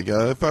somebody's like,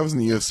 if I was in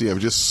the UFC, I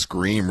would just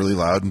scream really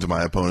loud into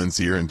my opponent's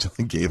ear until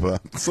he gave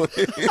up. It's like,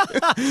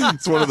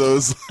 it's one of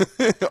those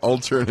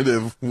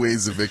alternative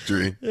ways of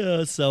victory.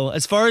 Yeah. So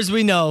as far as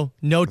we know,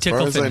 no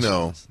tickle finishes. As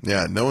far finishes. as I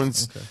know, yeah,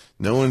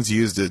 no one's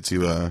used it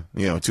to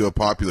to a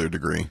popular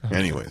degree.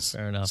 Anyways,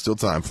 fair enough. Still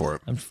time for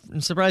it.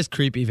 I'm surprised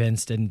Creepy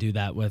Vince didn't do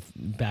that with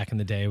back in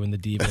the day when the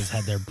Divas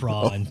had their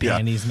bra and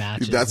panties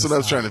matches. That's what I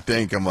was trying to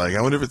think. I'm like,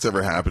 I wonder if it's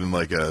ever happened in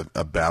like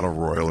a battle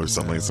royal or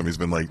something. Like somebody's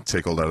been like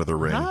tickled out of the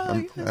ring.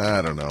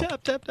 I don't know.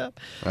 Tap, tap, tap.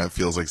 That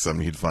feels like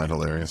something he'd find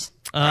hilarious.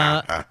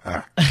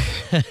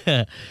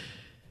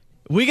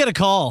 We get a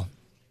call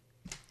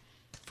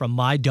from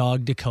my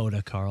dog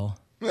Dakota, Carl.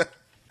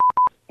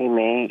 Hey,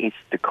 man, it's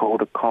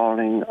Dakota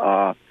calling.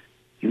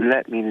 You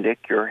let me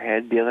lick your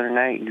head the other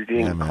night. You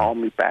didn't call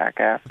me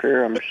back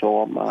after. I'm just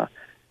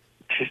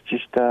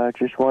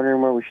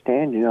wondering where we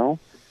stand. I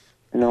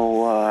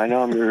know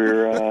I'm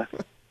your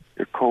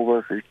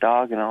coworker's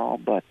dog and all,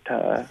 but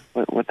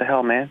what the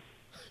hell, man?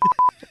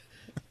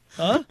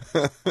 Huh?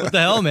 What the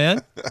hell,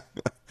 man?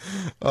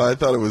 I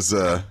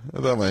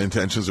thought my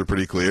intentions were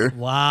pretty clear.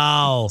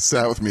 Wow.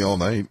 Sat with me all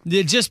night.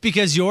 Just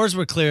because yours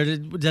were clear,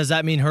 does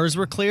that mean hers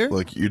were clear?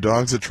 Look, your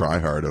dog's a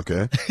try-hard,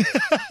 okay?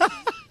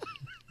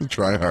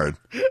 Try hard.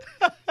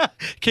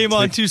 Came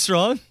on too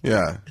strong?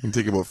 Yeah. You can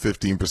take about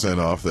 15%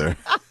 off there.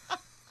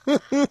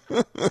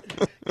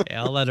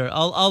 Yeah, I'll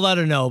let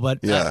her know, but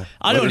yeah,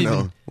 I don't even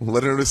know.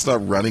 Let her know to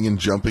stop running and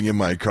jumping in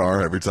my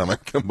car every time I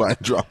come by and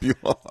drop you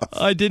off.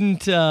 I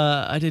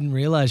didn't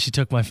realize she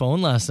took my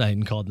phone last night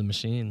and called the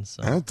machine.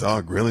 So. That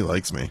dog really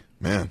likes me,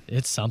 man.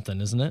 It's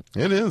something, isn't it?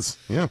 It is.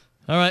 Yeah.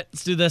 All right,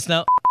 let's do this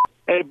now.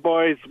 Hey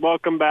boys,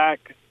 welcome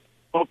back.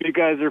 Hope you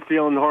guys are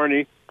feeling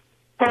horny.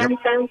 Yep.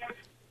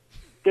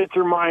 Get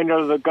your mind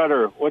out of the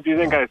gutter. What do you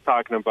think I was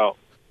talking about?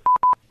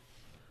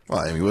 Well,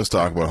 I mean, he was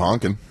talking about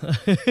honking.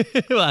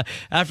 Well,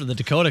 after the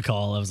Dakota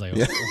call, I was like,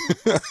 oh.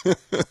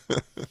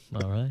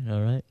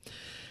 All right.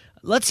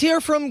 Let's hear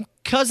from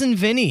Cousin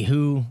Vinny,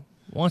 who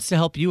wants to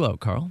help you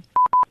out, Carl.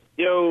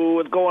 Yo,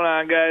 what's going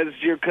on, guys?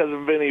 It's your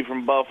Cousin Vinny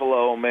from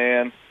Buffalo,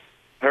 man.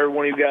 Heard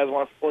one of you guys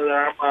wants to play the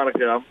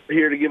harmonica. I'm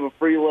here to give a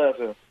free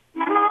lesson.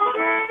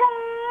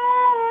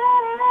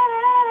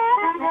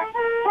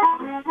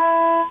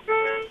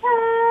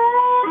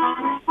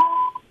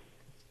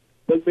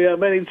 Look me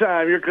up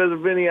anytime. Your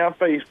Cousin Vinny on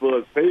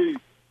Facebook. Peace.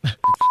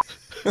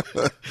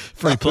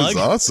 Free plug. That was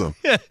awesome.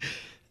 There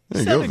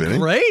you go, Vinny.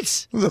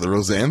 Great. Was that the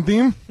Roseanne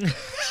theme?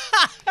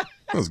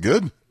 That was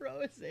good.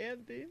 Roseanne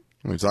theme.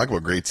 When we talk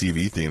about great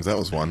TV themes, that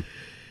was one.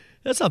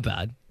 That's not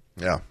bad.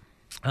 Yeah.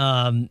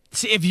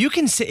 See, if you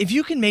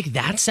can make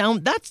that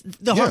sound,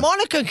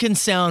 harmonica can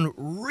sound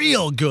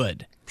real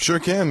good. Sure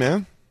can,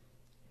 man.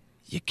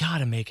 You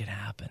gotta make it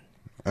happen.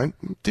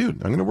 Dude,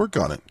 I'm going to work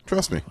on it.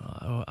 Trust me.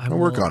 I'll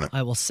work on it.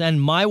 I will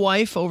send my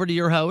wife over to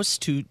your house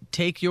to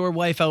take your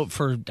wife out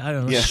for, I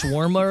don't know,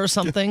 shawarma or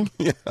something.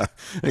 Yeah. I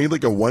need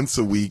like a once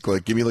a week,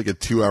 like give me like a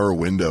 2-hour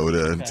window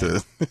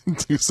to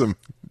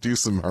do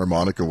some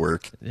harmonica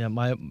work. Yeah,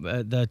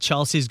 the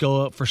Chelseas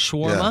go out for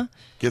shawarma.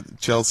 Yeah. Get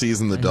Chelsea's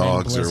and the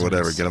dogs or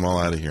whatever. Get them all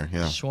out of here.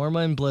 Yeah.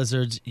 Shawarma and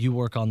blizzards. You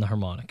work on the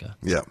harmonica.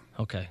 Yeah.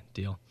 Okay,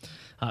 deal.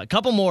 A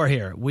couple more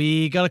here.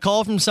 We got a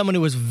call from someone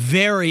who was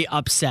very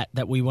upset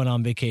that we went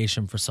on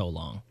vacation for so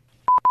long.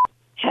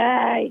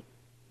 Hey,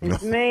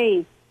 it's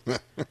me.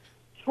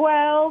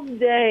 12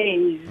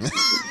 days.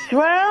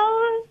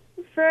 12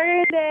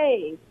 friggin'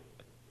 days.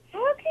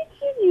 How could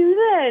you do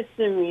that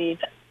to me?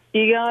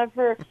 You gone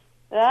for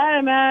that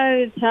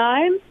amount of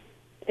time,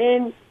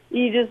 and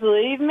you just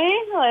leave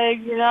me? Like,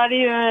 you're not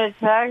even a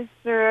text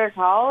or a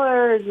call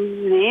or an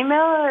email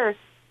or...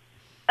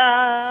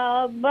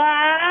 All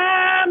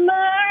by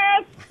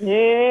myself.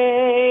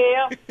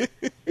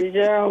 You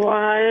don't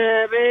want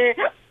to be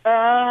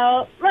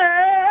all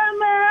by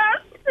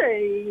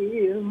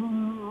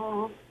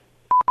myself.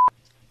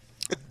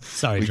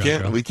 Sorry,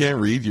 we can't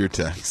read your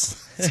text,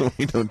 so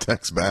we don't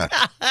text back.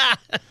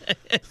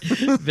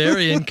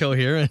 Very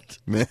incoherent.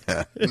 Man.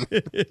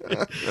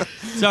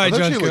 Sorry,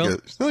 drunk girl. I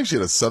think she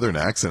had a southern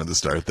accent at the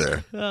start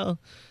there. Well,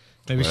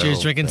 maybe she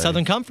was drinking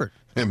Southern Comfort.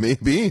 It may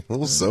be. A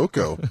little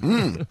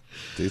SoCo.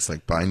 Tastes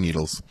like pine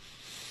needles.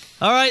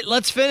 All right,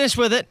 let's finish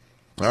with it.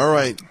 All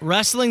right.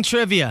 Wrestling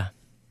trivia.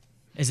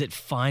 Is it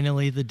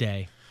finally the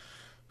day?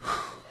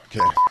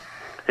 Okay.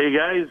 Hey,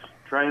 guys.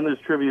 Trying this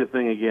trivia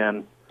thing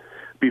again.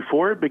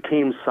 Before it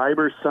became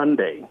Cyber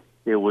Sunday,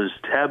 it was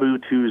Taboo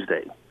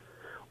Tuesday.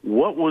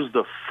 What was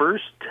the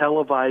first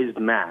televised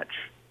match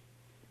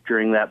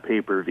during that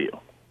pay-per-view?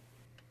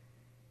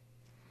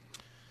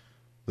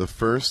 The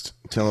first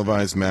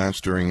televised match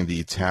during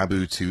the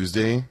Taboo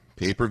Tuesday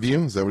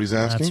pay-per-view? Is that what he's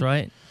asking? That's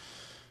right.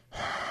 Oh,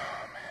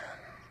 man.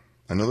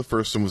 I know the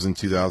first one was in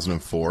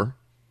 2004.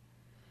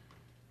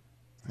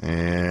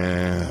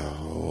 And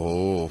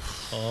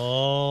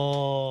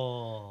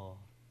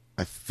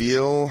I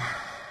feel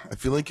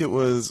like it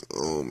was.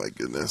 Oh my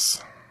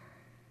goodness.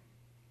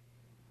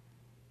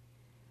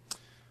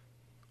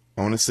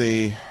 I want to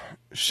say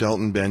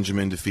Shelton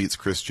Benjamin defeats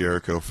Chris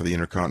Jericho for the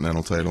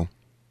Intercontinental title.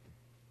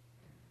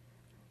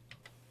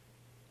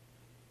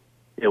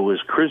 It was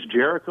Chris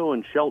Jericho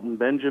and Shelton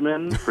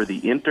Benjamin for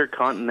the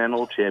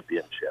Intercontinental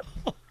Championship.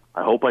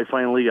 I hope I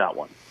finally got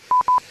one.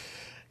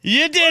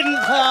 You didn't,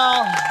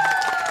 Paul.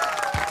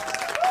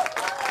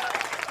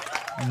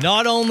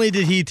 Not only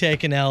did he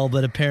take an L,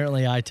 but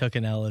apparently I took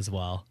an L as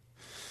well.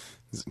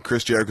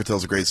 Chris Jericho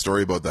tells a great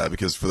story about that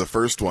because for the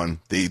first one,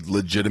 they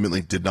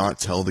legitimately did not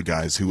tell the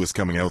guys who was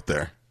coming out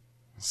there.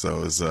 So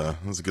it was a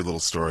good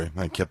little story.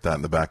 I kept that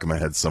in the back of my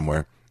head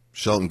somewhere.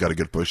 Shelton got a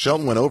good push.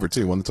 Shelton went over,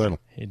 too, won the title.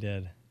 He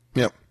did.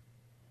 Yep.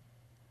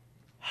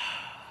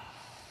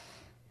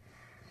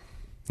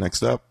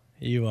 Next up.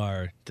 You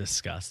are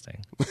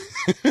disgusting.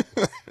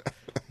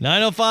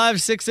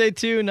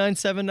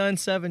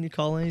 905-682-9797. You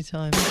call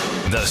anytime.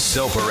 The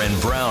Soper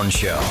and Brown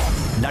Show.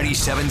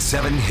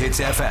 97.7 Hits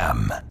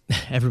FM.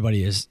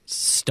 Everybody is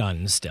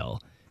stunned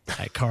still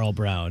at Carl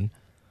Brown.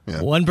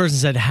 Yeah. One person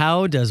said,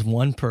 how does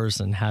one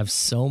person have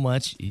so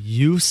much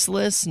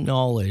useless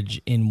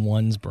knowledge in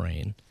one's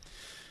brain?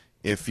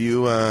 If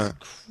you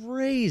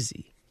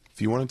Crazy.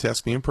 If you want to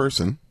test me in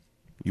person,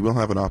 you will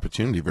have an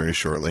opportunity very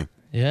shortly.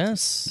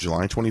 Yes.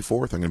 July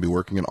 24th, I'm going to be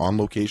working an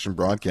on-location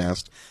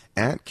broadcast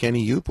at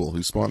Kenny Upel,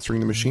 who's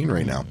sponsoring the machine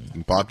right now. You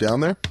can pop down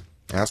there,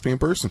 ask me in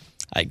person.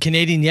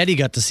 Canadian Yeti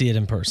got to see it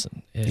in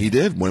person. He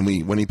did. When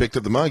he picked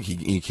up the mug,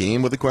 he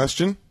came with a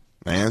question.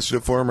 I answered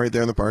it for him right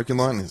there in the parking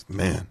lot, and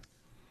man.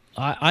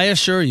 I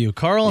assure you,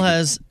 Carl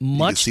has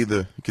much...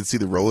 You can see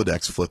the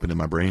Rolodex flipping in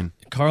my brain.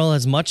 Carl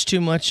has much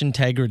too much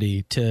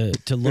integrity to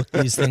look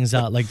these things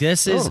out. Like,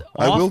 this is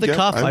off the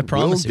cuff, I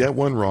promise you. I will get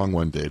one wrong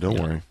one day,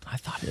 don't worry. I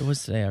thought it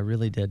was today. I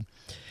really did.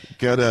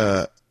 Got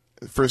a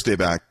first day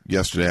back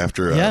yesterday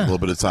after a little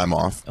bit of time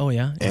off. Oh,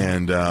 yeah.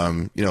 And,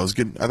 it was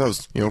good. I thought it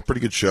was, a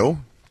pretty good show,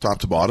 top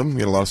to bottom.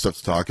 We had a lot of stuff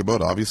to talk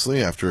about,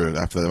 obviously, after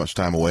that much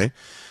time away.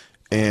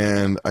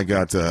 And I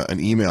got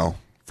an email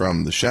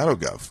from the Shadow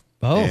Gov.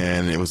 Oh.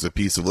 And it was a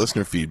piece of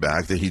listener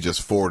feedback that he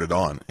just forwarded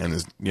on, and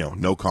there's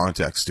no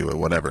context to it,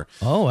 whatever.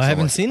 Oh, I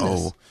haven't seen this.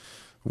 Oh,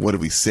 what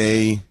did we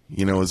say?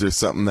 Is there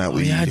something that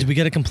we? Yeah, did we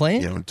get a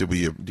complaint? Did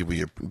we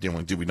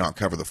not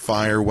cover the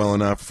fire well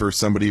enough for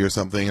somebody or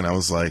something? And I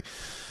was like,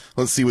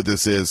 let's see what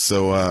this is.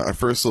 So our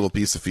first little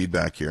piece of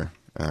feedback here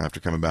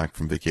after coming back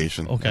from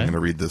vacation. Okay. I'm going to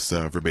read this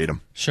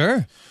verbatim.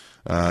 Sure.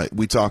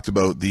 We talked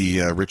about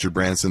the Richard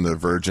Branson, the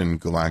Virgin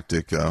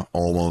Galactic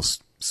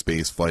almost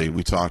space flight.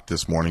 We talked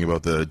this morning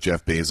about the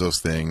Jeff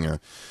Bezos thing,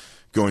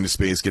 going to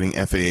space, getting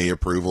FAA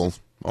approval,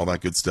 all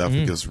that good stuff,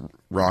 because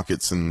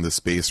rockets and the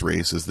space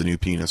race is the new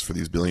penis for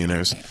these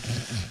billionaires.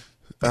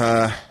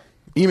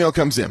 Email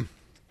comes in.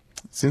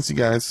 Since you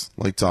guys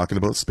like talking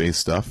about space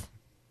stuff,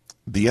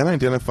 the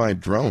unidentified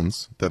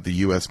drones that the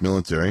U.S.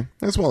 military,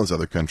 as well as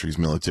other countries'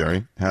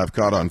 military, have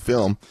caught on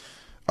film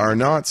are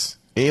not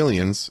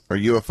aliens or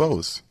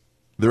UFOs.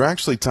 They're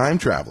actually time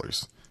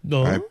travelers.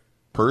 No. I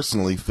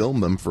personally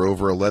filmed them for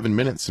over 11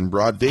 minutes in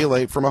broad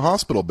daylight from a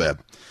hospital bed.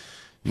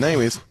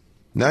 Anyways,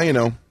 now you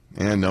know,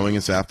 and knowing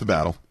is half the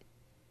battle.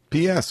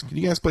 P.S. Can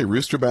you guys play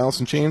Rooster by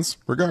Alice in Chains?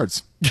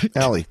 Regards,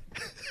 Allie.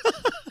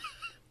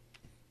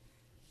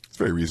 It's a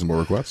very reasonable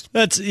request.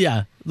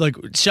 Like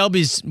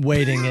Shelby's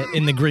waiting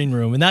in the green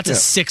room, and that's a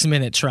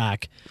 6-minute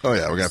track. Oh,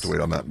 yeah, we're going to have to wait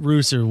on that.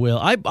 Rooster will.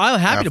 I'm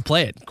happy to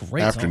play it.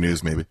 Great after song.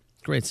 News, maybe.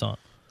 Great song.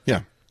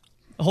 Yeah.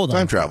 Hold on.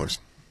 Time travelers.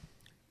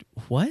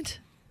 What?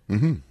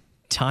 Mm-hmm.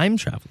 Time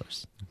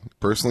travelers.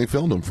 Personally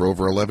filmed them for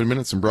over 11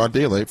 minutes in broad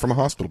daylight from a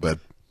hospital bed.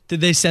 Did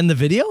they send the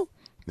video?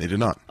 They did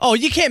not. Oh,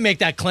 you can't make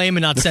that claim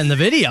and not send the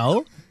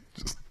video.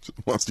 just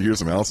wants to hear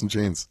some Alice in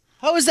Chains.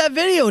 How is that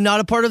video not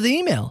a part of the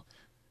email?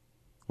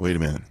 Wait a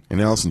minute. In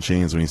Alice in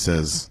Chains, when he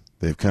says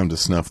they've come to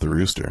snuff the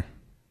rooster,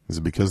 is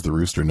it because the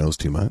rooster knows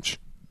too much?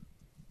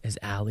 Is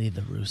Allie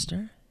the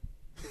rooster?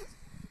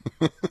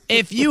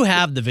 If you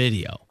have the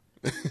video,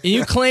 and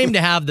you claim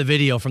to have the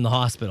video from the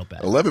hospital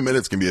bed. 11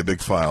 minutes can be a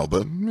big file,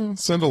 but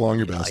send along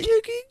your best.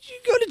 You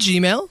go to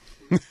Gmail,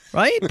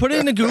 right? Put it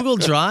in a Google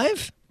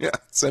Drive. Yeah,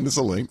 send us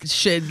a link.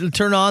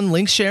 Turn on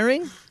link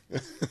sharing.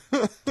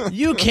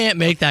 You can't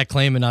make that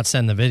claim and not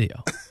send the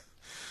video.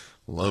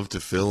 Love to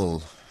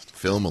film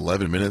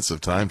 11 minutes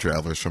of time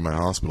travelers from my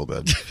hospital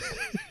bed.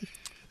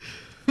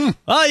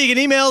 Well, you can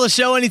email the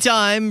show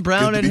anytime.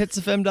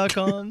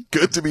 Brown@hitsfm.com.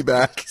 Good to be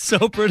back.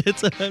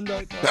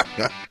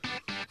 Soper@hitsfm.com.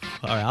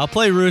 All right, I'll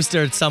play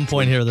Rooster at some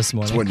point here this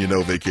morning. It's when you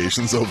know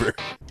vacation's over.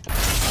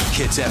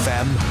 Hits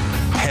FM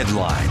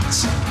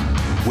headlines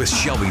with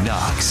Shelby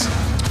Knox.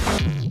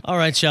 All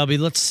right, Shelby,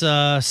 let's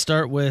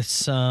start with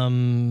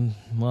some,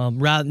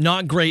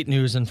 not great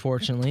news,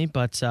 unfortunately,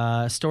 but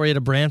a story out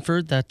of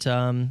Brantford that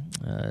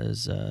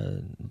is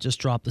just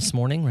dropped this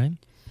morning, right?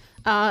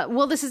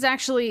 Well, this is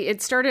actually,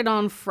 it started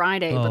on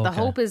Friday, but the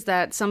hope is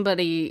that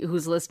somebody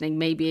who's listening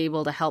may be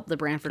able to help the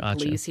Brantford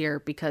police here,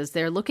 because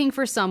they're looking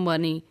for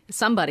somebody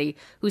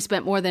who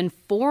spent more than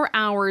 4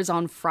 hours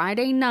on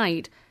Friday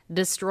night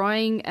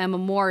destroying a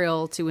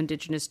memorial to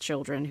Indigenous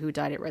children who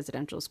died at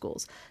residential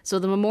schools. So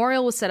the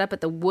memorial was set up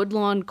at the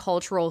Woodlawn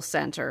Cultural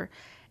Center,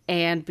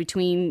 and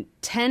between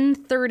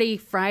 10:30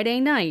 Friday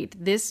night,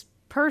 this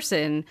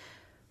person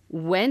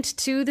went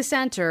to the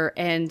center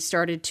and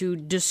started to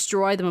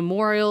destroy the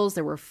memorials.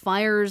 There were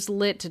fires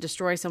lit to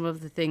destroy some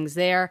of the things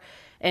there.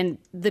 And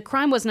the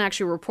crime wasn't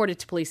actually reported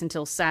to police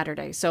until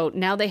Saturday. So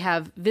now they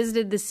have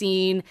visited the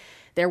scene.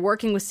 They're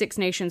working with Six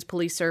Nations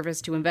Police Service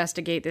to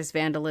investigate this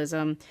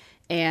vandalism.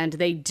 And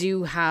they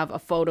do have a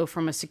photo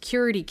from a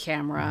security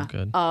camera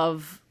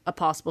of a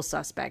possible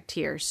suspect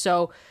here.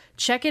 So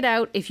check it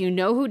out. If you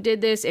know who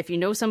did this, if you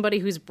know somebody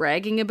who's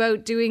bragging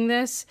about doing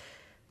this,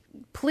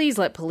 please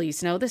let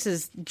police know. This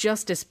is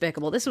just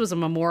despicable. This was a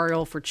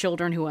memorial for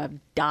children who have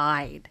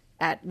died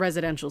at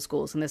residential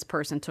schools, and this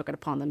person took it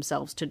upon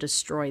themselves to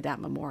destroy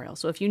that memorial.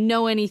 So if you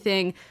know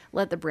anything,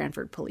 let the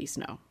Brantford police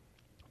know.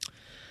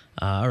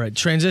 All right,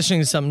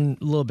 transitioning to something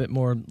a little bit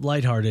more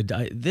lighthearted.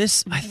 I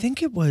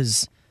think it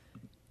was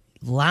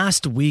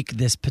last week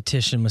this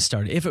petition was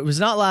started. If it was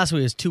not last week,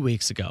 it was 2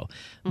 weeks ago.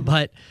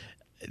 But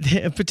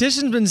the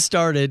petition's been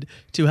started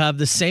to have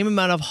the same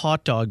amount of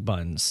hot dog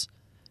buns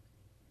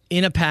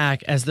in a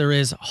pack as there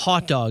is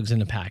hot dogs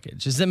in a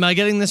package. Am I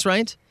getting this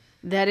right?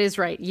 That is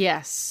right,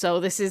 yes. So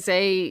this is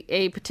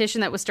a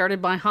petition that was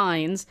started by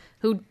Heinz,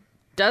 who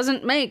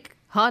doesn't make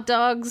hot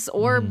dogs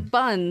or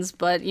buns,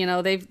 but, you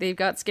know, they've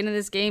got skin in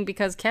this game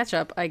because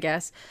ketchup, I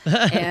guess.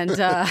 And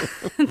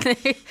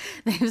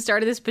they've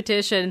started this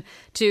petition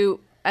to,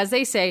 as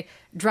they say,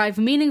 drive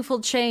meaningful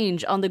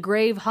change on the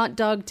grave hot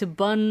dog to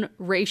bun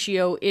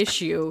ratio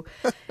issue.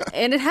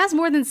 And it has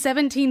more than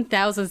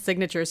 17,000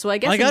 signatures. So I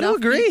guess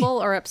enough people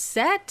are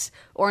upset,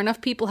 or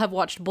enough people have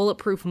watched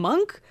Bulletproof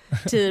Monk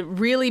to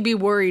really be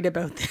worried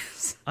about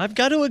this. I've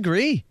got to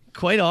agree.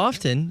 Quite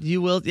often you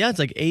will. Yeah, it's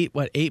like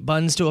eight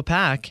buns to a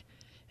pack.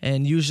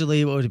 And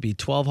usually, what would it be,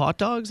 12 hot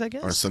dogs, I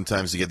guess? Or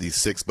sometimes you get these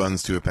 6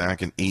 buns to a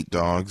pack and 8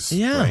 dogs.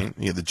 Yeah. Right?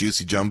 You have the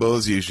juicy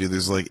jumbos. Usually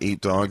there's like 8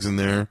 dogs in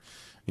there.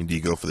 And do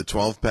you go for the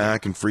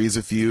 12-pack and freeze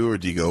a few, or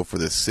do you go for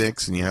the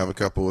 6 and you have a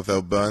couple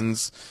without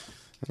buns?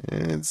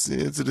 It's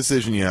a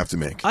decision you have to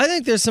make. I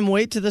think there's some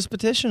weight to this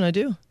petition. I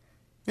do.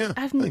 Yeah,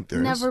 I've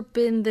never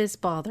been this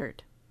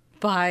bothered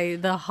by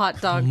the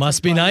hot dog.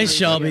 Must be nice,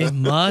 Shelby.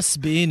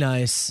 Must be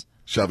nice.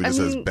 Shelby just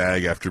has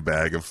bag after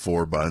bag of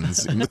 4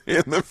 buns in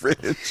the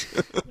fridge.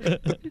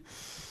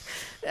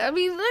 I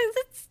mean,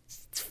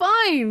 it's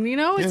fine, you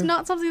know? It's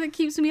not something that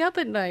keeps me up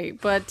at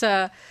night. But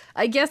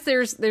I guess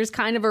there's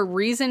kind of a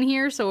reason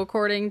here. So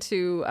according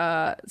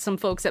to some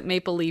folks at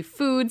Maple Leaf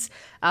Foods,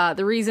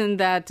 the reason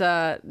that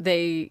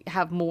they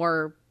have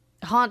more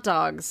hot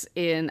dogs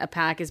in a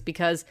pack is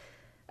because,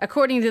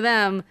 according to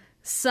them,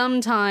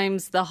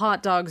 sometimes the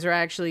hot dogs are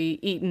actually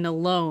eaten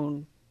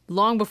alone.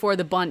 Long before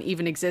the bun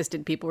even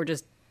existed, people were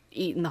just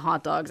eating the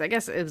hot dogs. I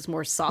guess it was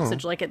more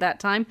sausage-like at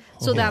that time.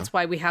 So that's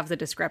why we have the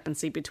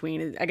discrepancy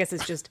between. I guess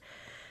it's just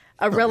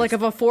a relic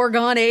of a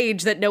foregone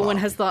age that no one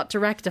has thought to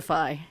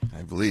rectify.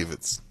 I believe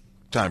it's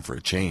time for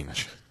a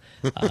change.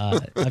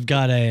 I've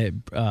got a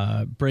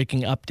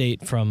breaking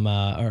update from,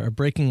 or a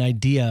breaking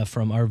idea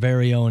from our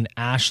very own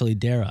Ashley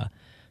Dara,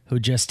 who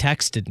just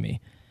texted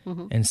me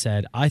and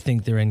said, I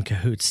think they're in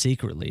cahoots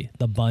secretly,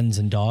 the buns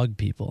and dog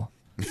people.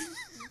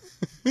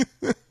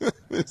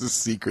 There's a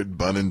secret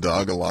bun and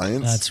dog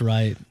alliance. That's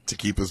right. To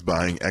keep us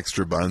buying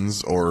extra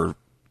buns, or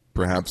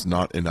perhaps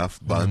not enough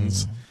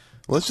buns.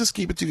 Let's just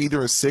keep it to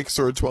either a 6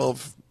 or a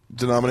 12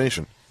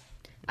 denomination.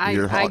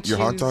 Your hot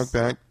dog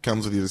pack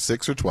comes with either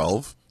 6 or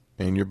 12,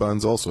 and your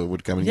buns also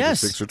would come in either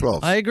 6 or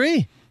 12. I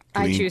agree.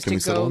 I choose to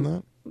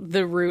go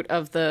the route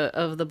of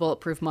the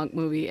Bulletproof Monk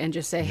movie and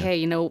just say, hey,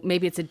 you know,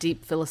 maybe it's a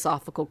deep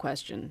philosophical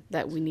question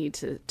that we need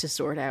to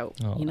sort out.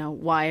 You know,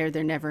 why are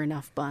there never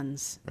enough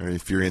buns? Or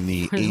if you're in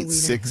the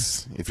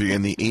 8-6, if you're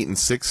in the 8 and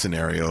 6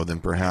 scenario, then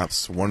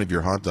perhaps one of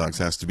your hot dogs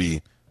has to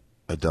be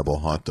a double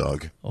hot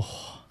dog.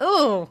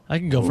 Oh, I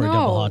can go for a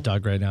double hot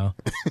dog right now.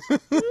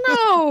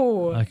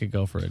 No. I could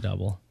go for a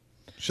double.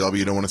 Shelby,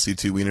 you don't want to see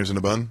 2 wieners in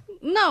a bun?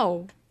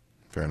 No.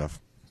 Fair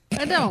enough.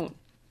 I don't.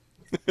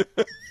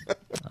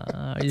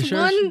 Are you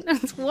sure?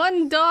 It's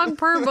one dog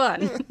per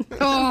bun.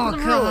 Oh,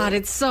 God,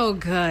 it's so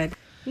good.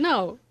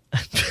 No.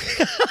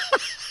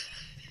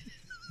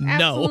 No.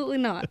 Absolutely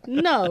not.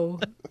 No.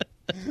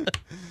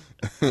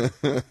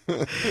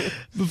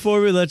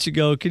 Before we let you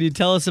go, can you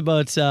tell us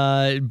about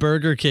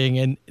Burger King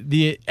and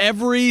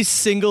every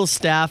single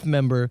staff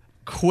member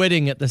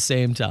quitting at the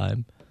same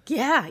time?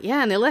 Yeah,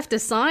 and they left a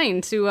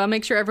sign to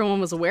make sure everyone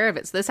was aware of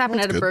it. So this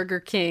happened at a Burger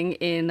King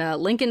in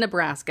Lincoln,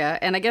 Nebraska,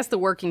 and I guess the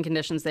working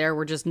conditions there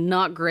were just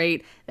not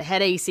great. They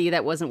had AC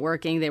that wasn't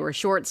working. They were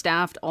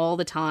short-staffed all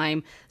the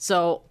time.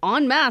 So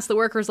en masse, the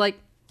workers like,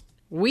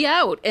 we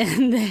out.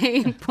 And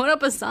they put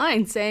up a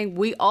sign saying,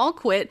 we all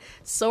quit,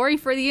 sorry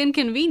for the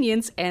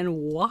inconvenience, and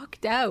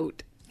walked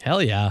out.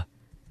 Hell yeah.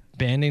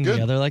 banding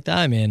together like that,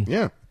 I'm in.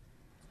 Yeah.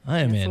 I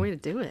am That's the in. way to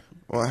do it.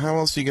 Well, how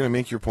else are you going to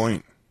make your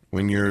point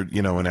when you're,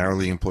 an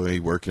hourly employee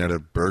working at a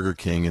Burger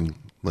King in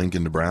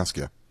Lincoln,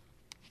 Nebraska?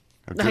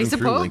 I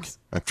suppose.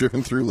 I've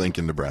driven through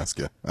Lincoln,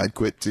 Nebraska. I'd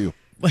quit too.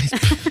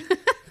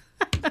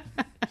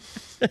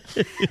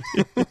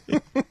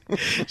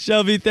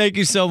 Shelby, thank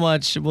you so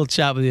much. We'll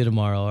chat with you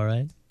tomorrow, all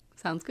right?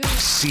 Sounds good.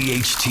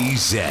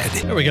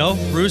 CHTZ. There we go.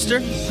 Rooster.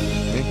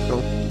 Hey,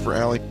 go for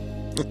Allie.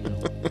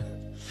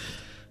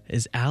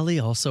 Is Allie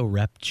also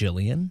Rep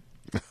Jillian?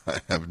 I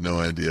have no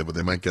idea, but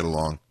they might get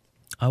along.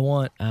 I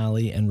want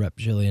Allie and Rep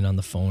Jillian on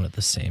the phone at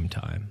the same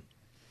time.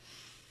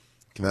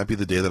 Can that be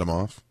the day that I'm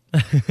off?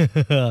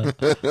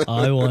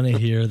 I want to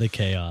hear the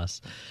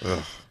chaos.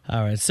 Ugh.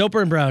 All right,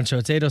 Soper and Brown Show.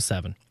 It's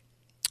 8:07.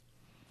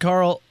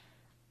 Carl,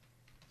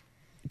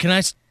 can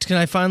I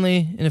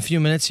finally, in a few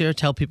minutes here,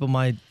 tell people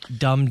my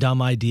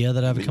dumb idea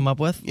that I've come up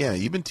with? Yeah,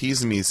 you've been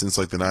teasing me since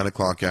like the 9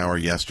 o'clock hour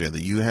yesterday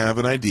that you have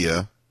an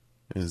idea.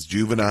 It's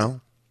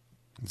juvenile.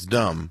 It's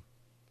dumb,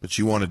 but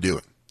you want to do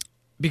it.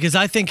 Because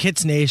I think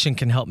Hits Nation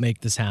can help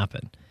make this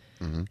happen.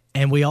 Mm-hmm.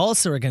 And we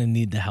also are going to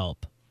need the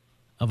help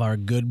of our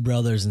good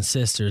brothers and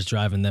sisters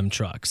driving them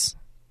trucks.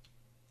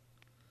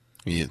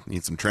 You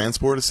need some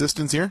transport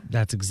assistance here?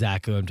 That's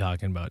exactly what I'm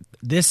talking about.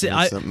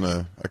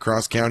 Something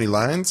across county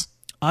lines?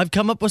 I've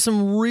come up with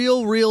some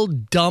real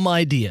dumb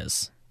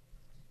ideas.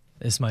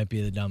 This might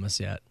be the dumbest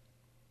yet.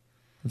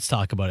 Let's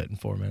talk about it in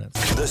 4 minutes.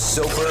 The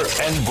Soper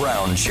and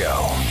Brown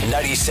Show.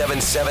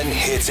 97.7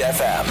 Hits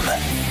FM.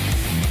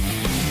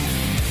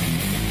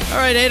 All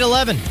right,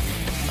 8:11.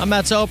 I'm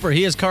Matt Soper.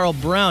 He is Carl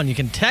Brown. You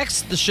can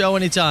text the show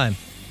anytime.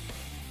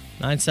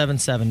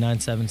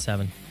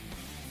 977-977.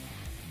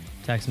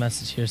 Text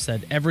message here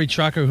said, every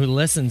trucker who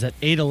listens at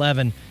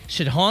 8:11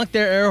 should honk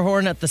their air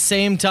horn at the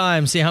same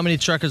time. See how many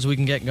truckers we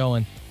can get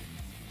going.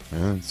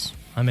 Yeah,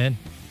 I'm in.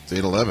 It's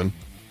 8:11.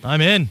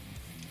 I'm in.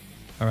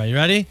 All right, you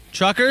ready?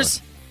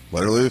 Truckers?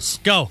 Let her loose.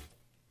 Go.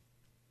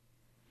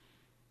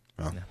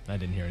 Oh. No, I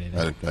didn't hear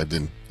anything. I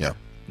didn't, yeah.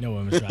 No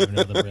one was driving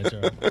over the bridge.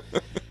 All right.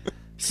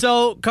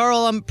 So,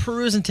 Carl, I'm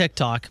perusing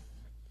TikTok,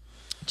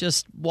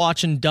 just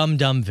watching dumb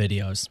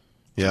videos.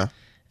 Yeah.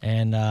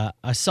 And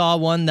I saw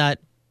one that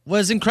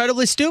was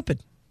incredibly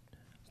stupid,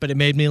 but it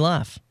made me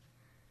laugh.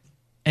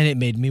 And it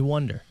made me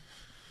wonder.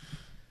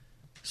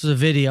 This is a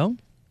video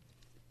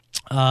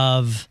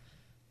of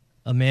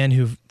a man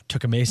who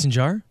took a mason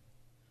jar,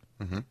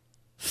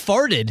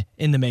 farted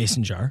in the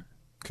mason jar,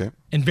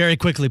 and very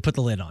quickly put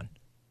the lid on.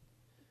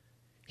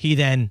 He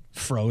then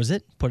froze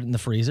it, put it in the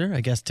freezer,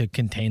 I guess to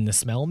contain the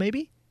smell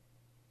maybe.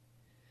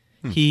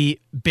 He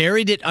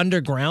buried it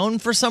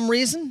underground for some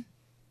reason.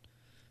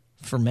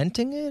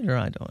 Fermenting it, or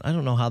I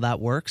don't know how that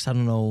works. I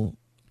don't know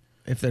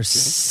if there's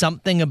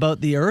something about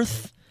the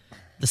earth,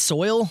 the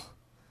soil.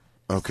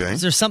 Okay.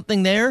 Is there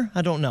something there?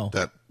 I don't know.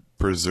 That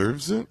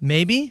preserves it?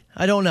 Maybe.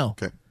 I don't know.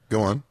 Okay,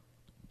 go on.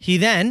 He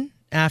then,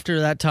 after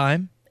that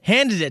time,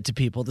 handed it to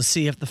people to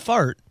see if the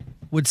fart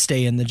would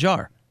stay in the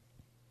jar,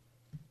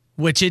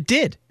 which it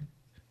did.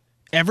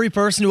 Every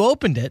person who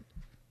opened it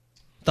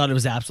thought it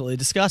was absolutely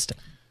disgusting.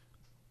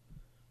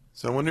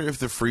 So I wonder if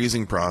the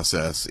freezing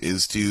process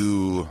is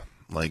to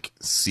like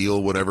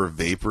seal whatever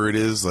vapor it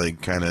is,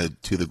 like kind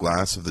of to the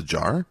glass of the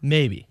jar?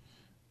 Maybe.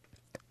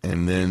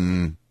 And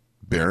then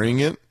burying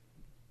it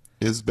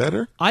is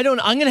better? I'm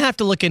going to have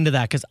to look into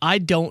that because I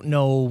don't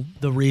know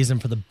the reason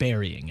for the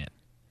burying it.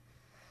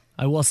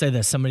 I will say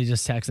this. Somebody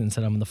just texted and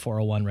said I'm in the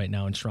 401 right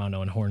now in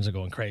Toronto and horns are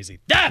going crazy.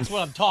 That's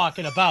what I'm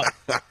talking about.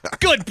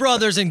 Good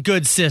brothers and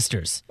good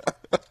sisters.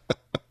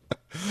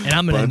 And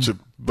I'm going to...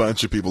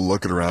 Bunch of people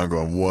looking around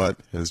going, what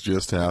has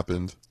just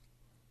happened?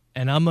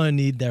 And I'm going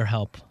to need their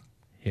help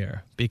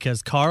here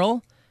because,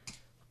 Carl,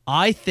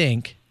 I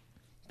think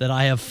that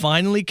I have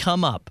finally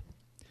come up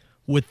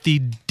with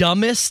the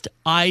dumbest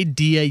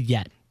idea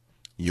yet.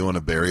 You want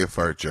to bury a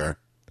fart jar?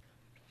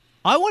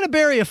 I want to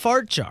bury a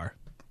fart jar.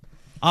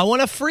 I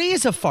want to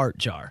freeze a fart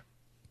jar.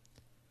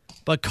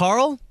 But,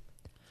 Carl,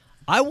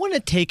 I want to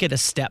take it a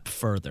step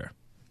further.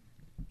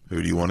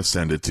 Who do you want to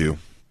send it to?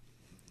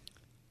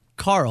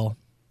 Carl,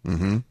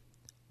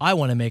 I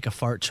want to make a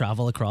fart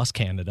travel across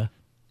Canada.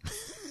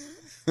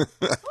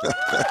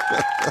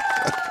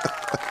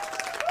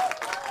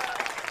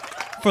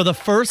 For the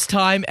first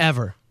time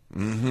ever,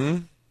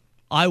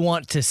 I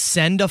want to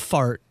send a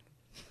fart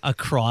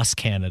across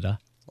Canada.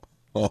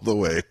 All the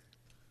way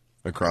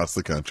across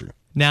the country.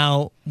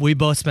 Now, we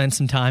both spent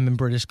some time in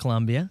British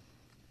Columbia,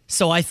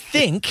 so I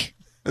think...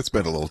 I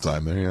spent a little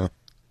time there,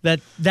 yeah.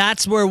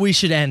 That's where we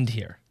should end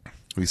here.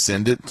 We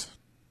send it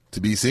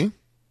to BC?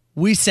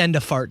 We send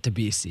a fart to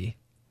BC.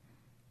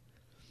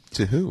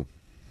 To who?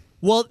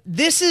 Well,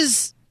 this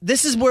is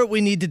where we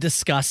need to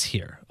discuss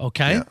here,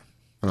 okay?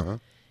 Yeah.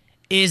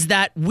 Is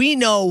that we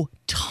know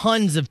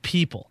tons of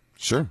people.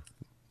 Sure.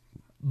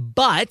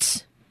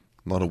 But...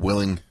 a lot of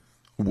willing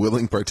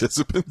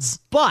participants.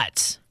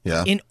 But...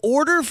 yeah. In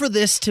order for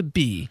this to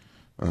be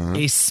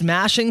a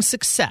smashing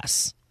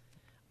success,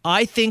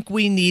 I think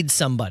we need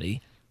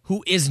somebody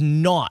who is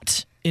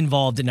not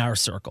involved in our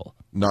circle.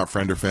 Not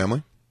friend or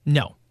family?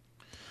 No.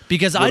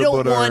 Because I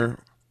don't want.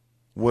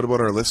 What about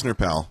our listener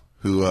pal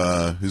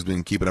who's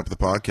been keeping up with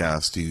the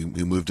podcast? He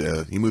moved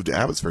to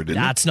Abbotsford,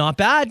 didn't he? That's not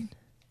bad.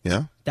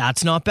 Yeah,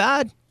 that's not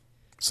bad.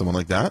 Someone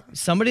like that.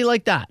 Somebody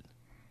like that.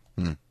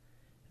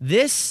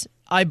 This,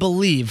 I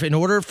believe, in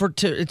order for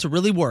it to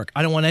really work,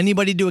 I don't want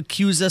anybody to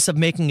accuse us of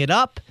making it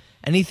up,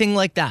 anything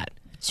like that.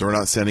 So we're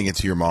not sending it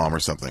to your mom or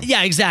something.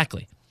 Yeah,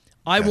 exactly.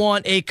 I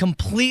want a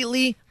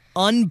completely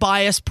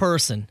unbiased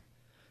person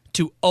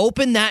to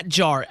open that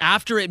jar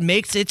after it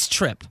makes its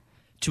trip,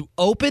 to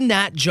open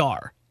that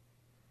jar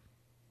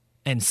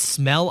and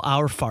smell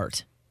our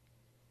fart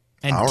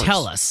and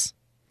tell us,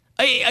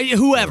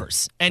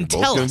 whoever's, and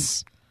tell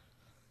us,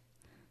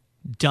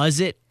 does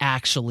it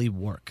actually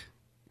work?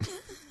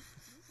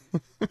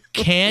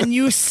 Can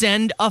you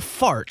send a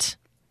fart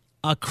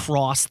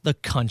across the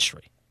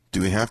country?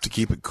 Do we have to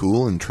keep it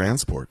cool in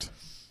transport?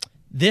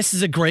 This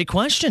is a great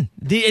question.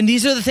 And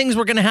these are the things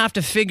we're going to have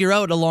to figure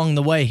out along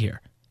the way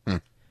here.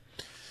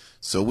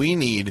 So we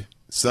need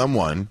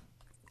someone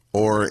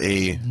or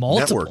a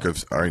network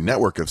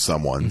of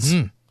someone's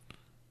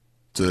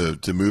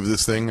to move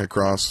this thing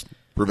across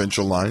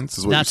provincial lines.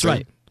 Is what That's you're saying?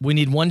 right. We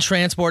need one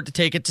transport to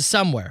take it to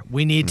somewhere.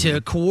 We need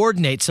to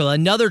coordinate so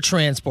another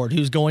transport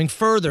who's going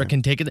further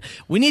can take it.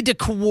 We need to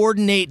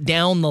coordinate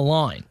down the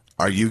line.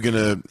 Are you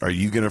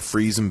gonna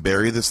freeze and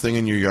bury this thing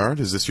in your yard?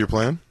 Is this your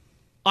plan?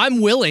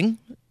 I'm willing.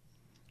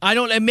 I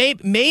don't.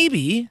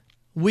 Maybe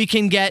we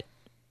can get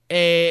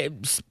maybe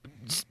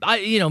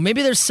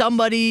there's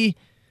somebody,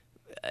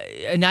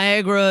 a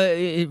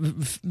Niagara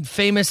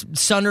famous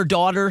son or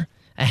daughter,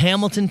 a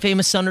Hamilton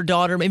famous son or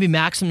daughter. Maybe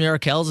Maxim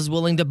Narikels is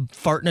willing to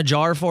fart in a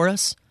jar for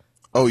us.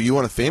 Oh, you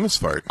want a famous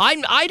fart?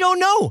 I don't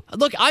know.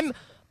 Look,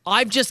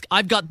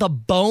 I've got the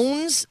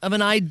bones of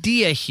an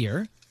idea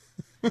here,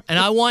 and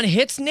I want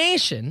Hits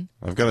Nation.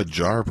 I've got a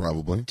jar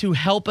probably to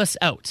help us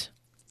out.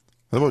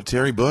 How about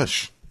Terry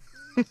Bush?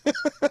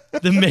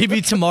 Then maybe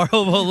tomorrow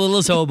a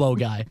Little Hobo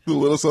guy. The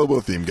Little Hobo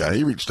theme guy.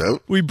 He reached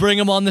out. We bring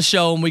him on the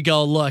show and we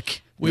go,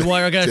 look, we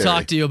are going to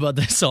talk to you about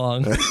this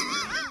song,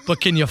 but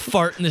can you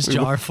fart in this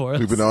jar for us?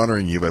 We've been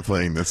honoring you by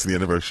playing this at the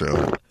end of our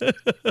show.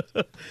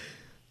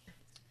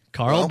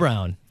 Carl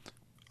Brown.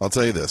 I'll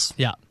tell you this.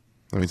 Yeah.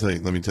 Let me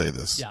tell you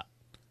this. Yeah.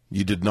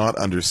 You did not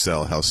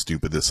undersell how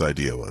stupid this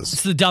idea was.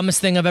 It's the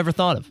dumbest thing I've ever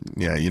thought of.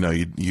 Yeah,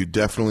 you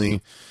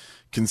definitely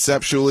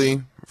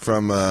conceptually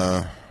from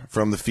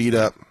the feet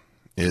up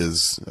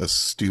is a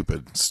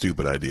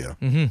stupid idea.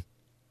 Mm-hmm.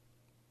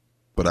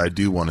 But I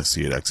do want to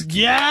see it executed.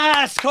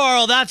 Yes,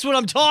 Carl, that's what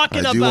I'm talking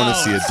about. I do want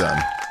to see it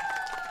done.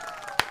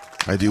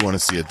 I do want to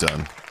see it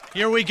done.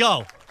 Here we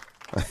go.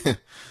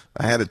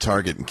 I had a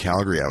target in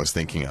Calgary I was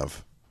thinking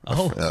of.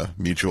 A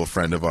mutual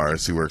friend of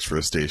ours who works for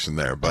a station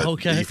there.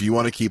 But if you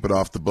want to keep it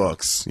off the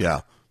books,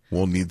 yeah,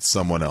 we'll need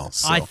someone else.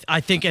 So.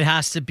 I think it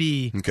has to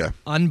be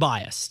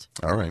unbiased.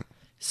 All right.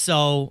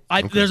 So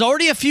there's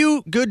already a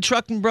few good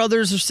trucking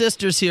brothers or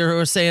sisters here who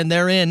are saying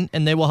they're in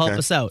and they will help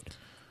us out.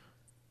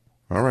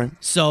 All right.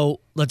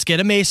 So let's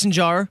get a mason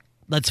jar.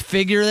 Let's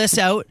figure this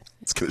out.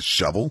 Let's get a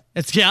shovel.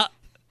 Let's get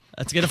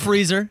a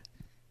freezer.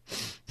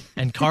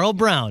 And Carl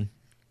Brown,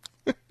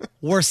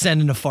 we're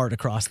sending a fart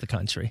across the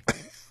country.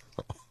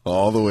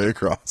 All the way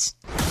across.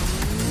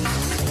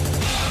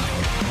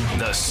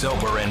 The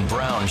Soper and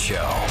Brown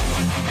Show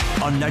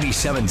on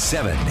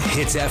 97.7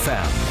 Hits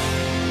FM.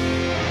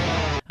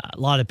 A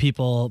lot of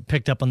people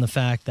picked up on the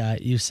fact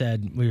that you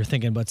said we were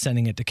thinking about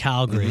sending it to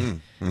Calgary,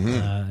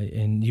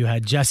 and you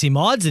had Jesse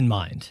Mods in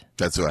mind.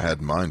 That's who I had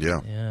in mind, yeah.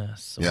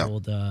 Yes,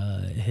 old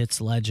Hits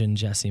legend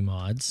Jesse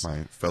Mods.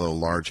 My fellow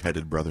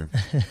large-headed brother.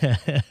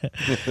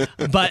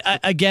 But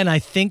again, I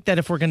think that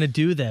if we're going to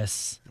do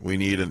this... We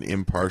need an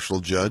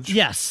impartial judge?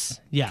 Yes.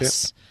 Okay.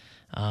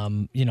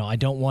 I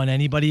don't want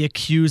anybody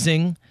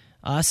accusing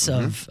us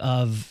of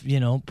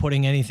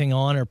putting anything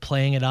on or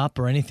playing it up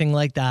or anything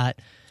like that.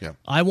 Yeah.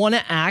 I want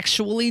to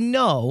actually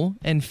know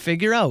and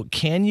figure out,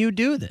 can you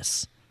do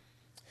this?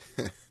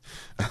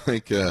 I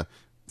think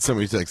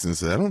somebody texted and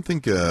said, I don't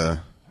think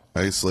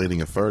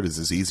isolating a fart is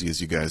as easy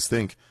as you guys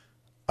think.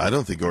 I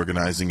don't think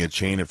organizing a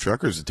chain of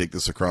truckers to take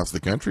this across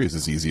the country is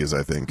as easy as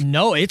I think.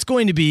 No, it's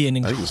going to be an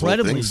incredibly... This whole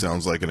thing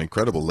sounds like an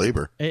incredible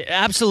labor.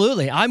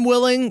 Absolutely. I'm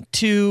willing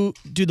to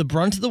do the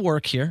brunt of the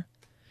work here.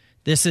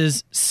 This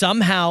is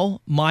somehow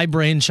my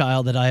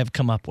brainchild that I have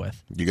come up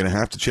with. You're going to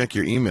have to check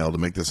your email to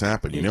make this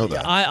happen. You know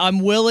that. I'm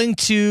willing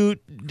to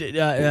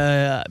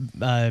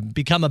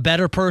become a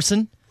better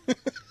person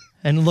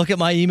and look at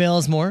my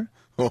emails more.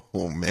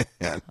 Oh, man.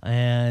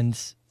 And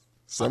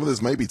some of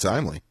this might be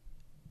timely.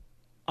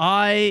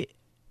 I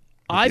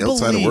believe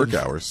outside of work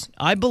hours.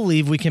 I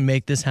believe we can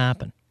make this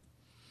happen.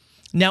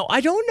 Now,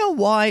 I don't know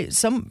why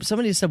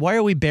somebody said, why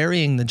are we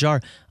burying the jar?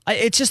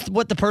 It's just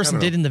what the person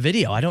did in the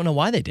video. I don't know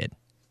why they did.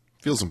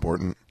 Feels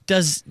important.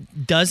 Does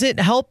it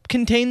help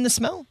contain the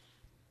smell?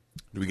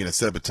 Are we going to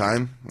set up a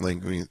time?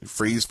 Like, we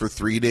freeze for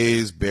 3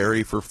 days,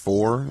 bury for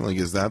 4? Like,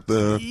 is that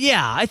the...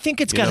 Yeah, I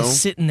think it's got to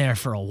sit in there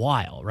for a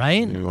while,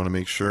 right? We want to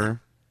make sure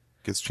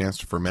it gets a chance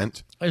to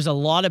ferment. There's a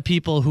lot of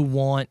people who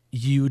want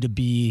you to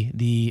be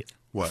the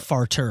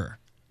farter.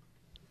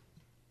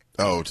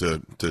 Oh,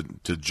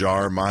 to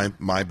jar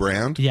my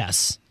brand?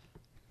 Yes.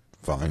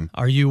 Fine.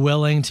 Are you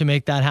willing to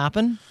make that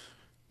happen?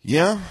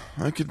 Yeah,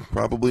 I could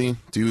probably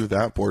do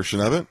that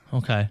portion of it.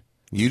 Okay.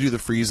 You do the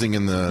freezing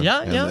and the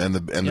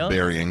the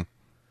burying.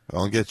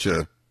 I'll get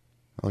you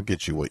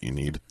what you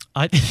need.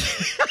 I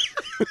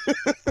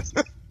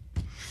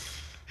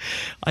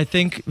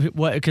think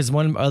because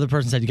one other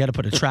person said you got to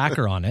put a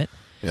tracker on it.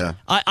 Yeah.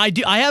 I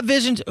do. I have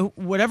visions.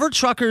 Whatever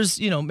truckers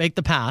make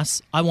the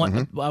pass. I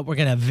want. We're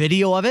gonna have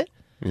video of it.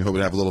 You hope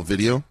to have a little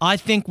video. I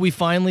think we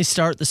finally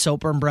start the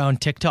Soper and Brown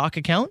TikTok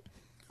account.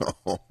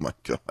 Oh my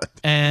god!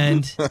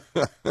 And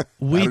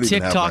we I don't even have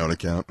TikTok my own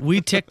account.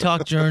 we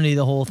TikTok journey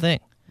the whole thing.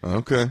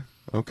 Okay.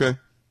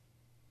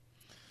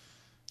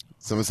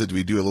 Someone said, "Do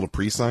we do a little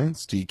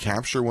pre-science? Do you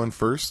capture one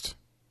first,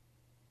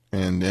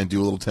 and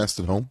do a little test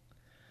at home?"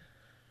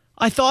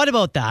 I thought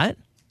about that,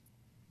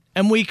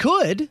 and we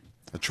could.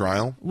 A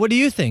trial? What do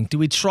you think? Do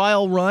we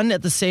trial run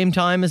at the same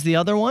time as the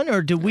other one,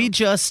 or do we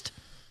just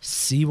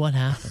see what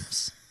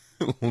happens?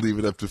 Leave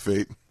it up to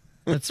fate.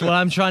 That's what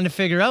I'm trying to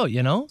figure out,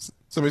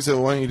 Somebody said,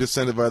 well, why don't you just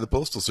send it via the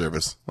postal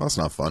service? Well, that's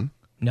not fun.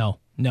 No.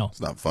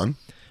 It's not fun.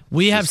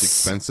 We have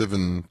expensive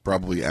and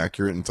probably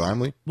accurate and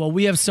timely. Well,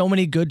 we have so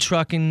many good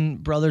trucking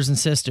brothers and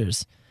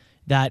sisters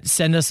that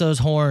send us those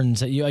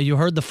horns. You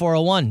heard the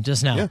 401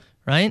 just now,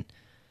 right?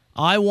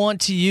 I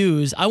want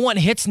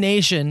Hits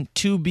Nation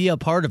to be a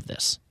part of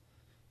this.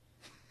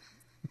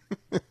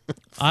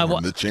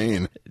 Form the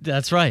chain.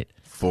 That's right.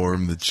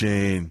 Form the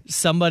chain.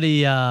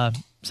 Somebody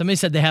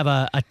said they have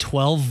a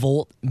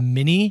 12-volt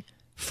mini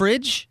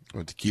fridge.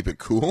 To keep it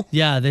cool?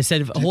 Yeah, they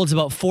said it holds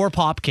about 4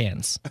 pop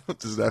cans.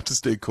 Does it have to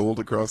stay cold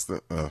across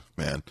the... Oh,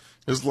 man.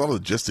 There's a lot of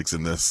logistics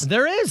in this.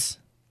 There is.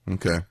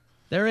 Okay.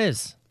 There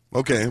is.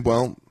 Okay,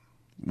 well,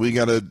 we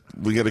gotta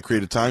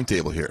create a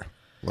timetable here.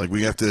 Like,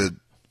 we have to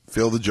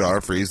fill the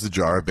jar, freeze the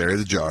jar, bury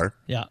the jar.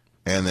 Yeah.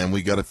 And then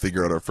we got to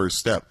figure out our first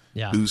step.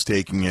 Yeah. Who's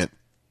taking it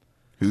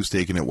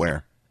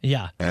where?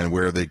 Yeah. And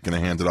where are they going to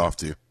hand it off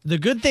to? The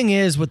good thing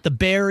is with the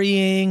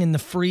burying and the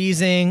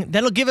freezing,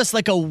 that'll give us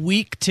like a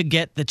week to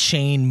get the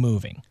chain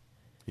moving.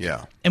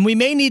 Yeah. And we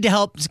may need to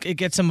help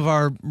get some of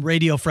our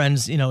radio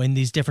friends, in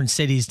these different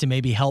cities to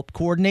maybe help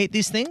coordinate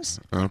these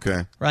things.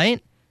 Okay.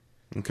 Right?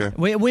 Okay.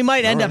 We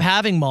might end up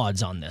having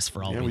mods on this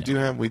for all we know.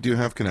 We do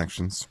have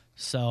connections.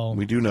 So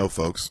we do know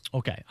folks.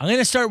 Okay. I'm going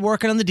to start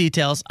working on the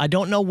details. I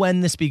don't know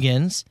when this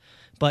begins.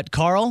 But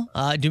Carl,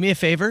 do me a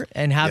favor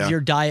and have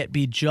your diet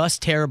be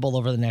just terrible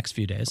over the next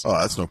few days. Oh,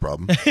 that's no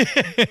problem.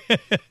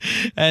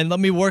 And let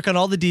me work on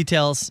all the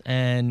details,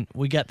 and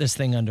we get this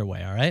thing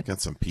underway, all right?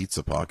 Got some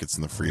pizza pockets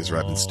in the freezer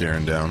I've been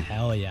staring down.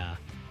 Hell yeah.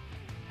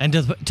 And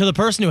to the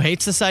person who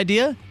hates this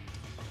idea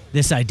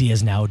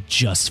is now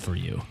just for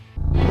you.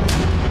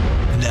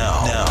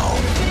 Now,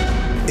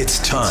 it's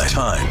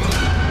time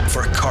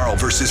for Carl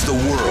versus the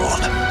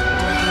world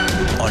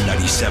on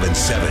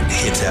 97.7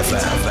 Hits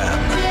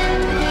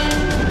FM.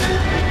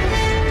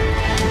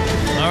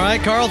 All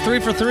right, Carl, 3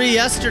 for 3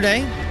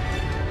 yesterday.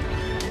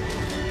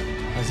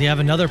 Does he have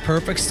another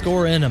perfect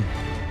score in him?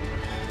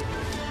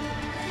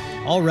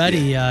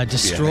 Already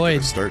destroyed.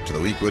 Be a start to the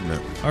week, wouldn't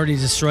it? Already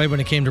destroyed when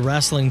it came to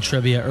wrestling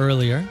trivia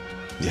earlier.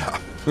 Yeah.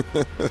 I'm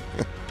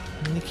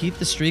going to keep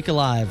the streak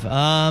alive.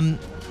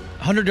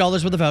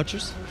 $100 worth of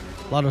vouchers.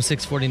 Lotto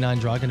 649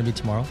 draw going to be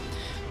tomorrow.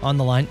 On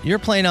the line. You're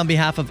playing on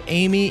behalf of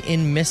Amy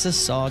in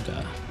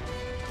Mississauga.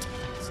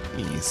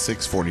 He's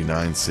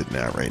 649 sitting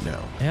at right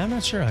now. Yeah, I'm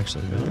not sure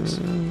actually.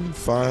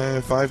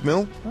 $5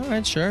 mil? All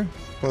right, sure.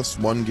 Plus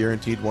one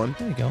guaranteed one.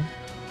 There you go.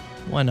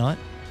 Why not?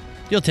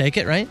 You'll take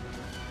it, right?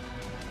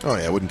 Oh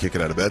yeah, I wouldn't kick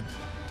it out of bed.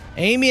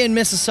 Amy in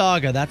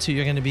Mississauga. That's who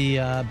you're going to be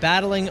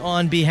battling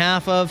on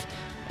behalf of,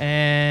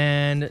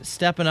 and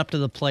stepping up to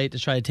the plate to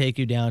try to take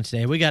you down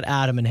today. We got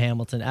Adam in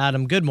Hamilton.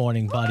 Adam, good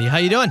morning, buddy. How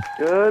you doing?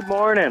 Good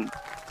morning.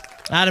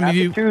 Adam,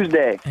 happy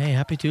Tuesday. Hey,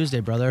 happy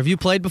Tuesday, brother. Have you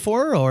played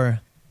before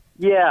or?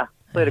 Yeah.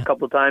 Played a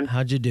couple of times.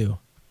 How'd you do?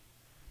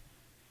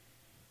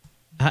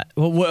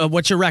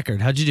 What's your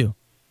record? How'd you do?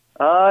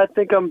 I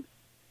think I'm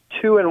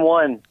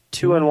 2-1.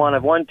 2-1.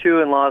 I've won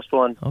 2 and lost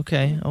 1.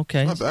 Okay.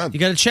 Not bad. You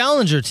got a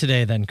challenger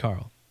today then,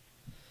 Carl.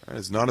 That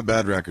is not a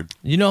bad record.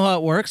 You know how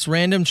it works.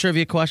 Random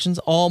trivia questions,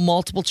 all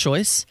multiple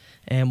choice,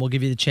 and we'll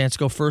give you the chance to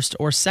go first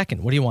or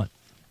second. What do you want?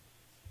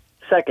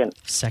 Second.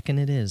 Second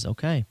it is.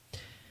 Okay.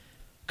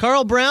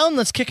 Carl Brown,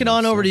 let's kick it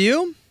on over to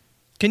you.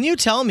 Can you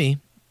tell me,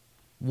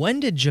 when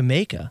did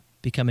Jamaica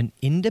become an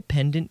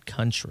independent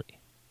country?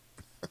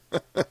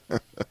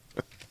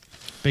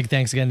 Big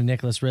thanks again to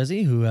Nicholas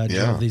Rizzi, who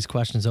drove these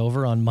questions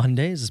over on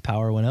Mondays as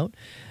power went out.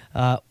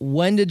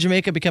 When did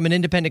Jamaica become an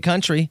independent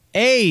country?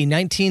 A,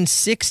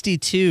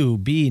 1962.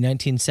 B,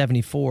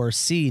 1974.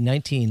 C,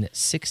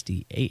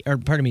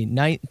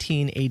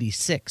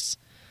 1986.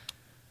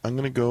 I'm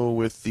going to go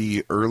with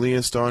the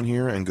earliest on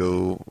here and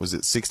go, was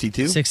it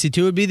 62?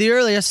 62 would be the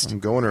earliest. I'm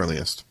going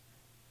earliest.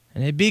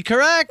 And it'd be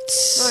correct.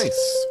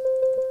 Nice.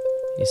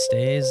 He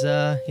stays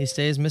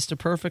Mr.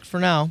 Perfect for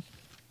now.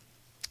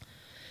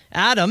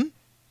 Adam,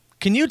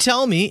 can you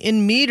tell me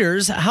in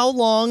meters how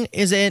long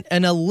is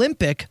an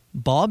Olympic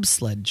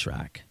bobsled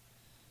track?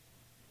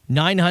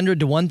 900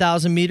 to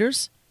 1,000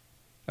 meters.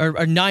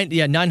 Or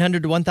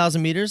 900 to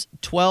 1,000 meters,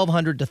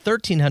 1,200 to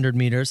 1,300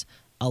 meters,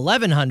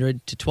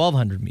 1,100 to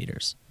 1,200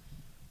 meters.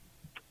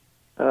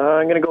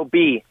 I'm going to go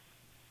B.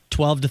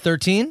 12 to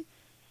 13?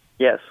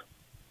 Yes.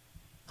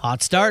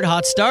 Hot start.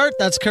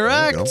 That's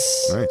correct.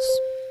 Nice.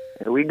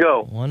 Here we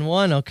go.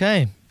 1-1,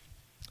 okay.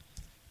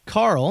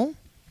 Carl,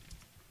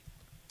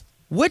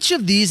 which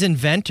of these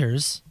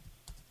inventors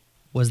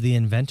was the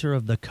inventor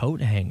of the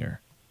coat hanger?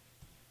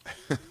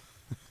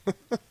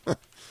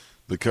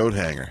 The coat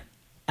hanger.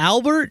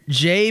 Albert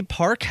J.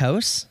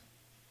 Parkhouse,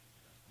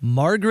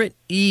 Margaret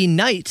E.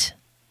 Knight,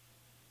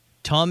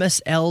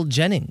 Thomas L.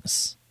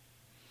 Jennings.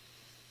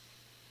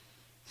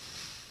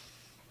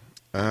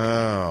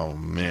 Oh,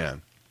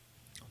 man.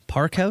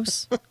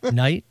 Parkhouse,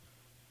 Knight,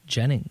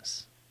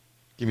 Jennings.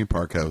 Give me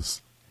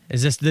Parkhouse.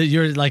 Is this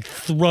you're like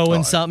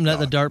throwing something at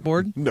the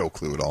dartboard? No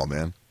clue at all,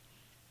 man.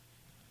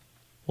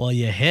 Well,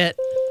 you hit.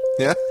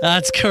 Yeah.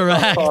 That's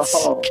correct.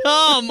 Oh.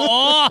 Come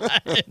on.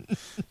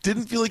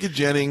 Didn't feel like a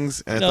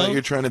Jennings, and I thought you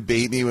were trying to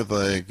bait me with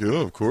like,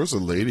 oh, of course a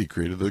lady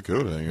created a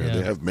coat hanger. Yeah.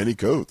 They have many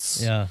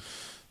coats. Yeah.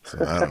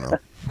 So I don't know.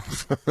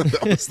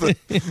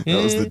 that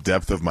was the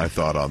depth of my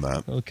thought on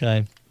that.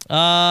 Okay.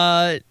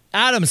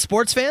 Adam,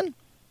 sports fan?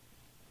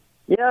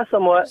 Yeah,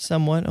 somewhat.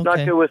 Somewhat, okay. Not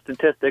good with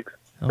statistics.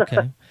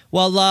 Okay.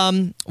 Well,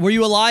 were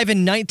you alive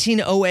in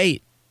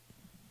 1908?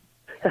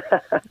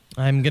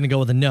 I'm going to go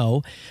with a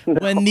no.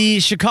 When the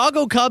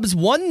Chicago Cubs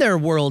won their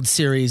World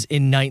Series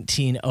in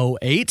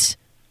 1908,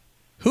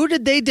 who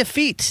did they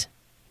defeat?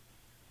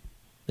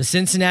 The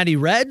Cincinnati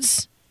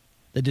Reds,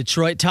 the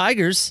Detroit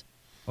Tigers,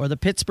 or the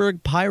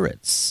Pittsburgh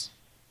Pirates?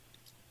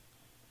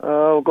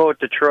 We'll go with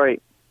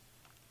Detroit.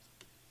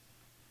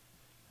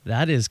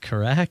 That is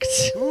correct.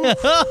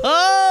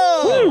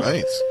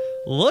 Nice.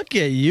 Look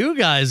at you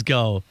guys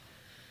go.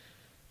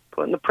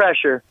 Putting the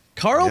pressure.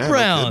 Carl Yeah, no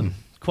Brown, kidding.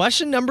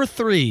 question number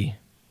 3.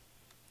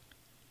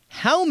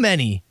 How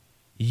many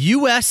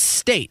U.S.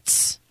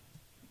 states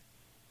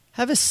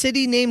have a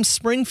city named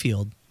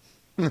Springfield?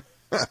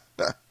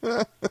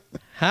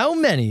 How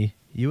many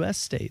U.S.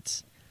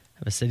 states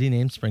have a city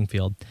named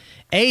Springfield?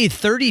 A,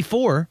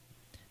 34,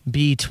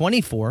 B,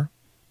 24,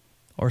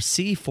 or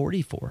C,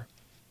 44?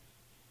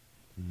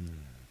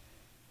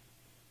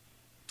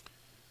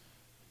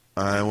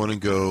 I want to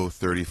go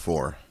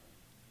 34.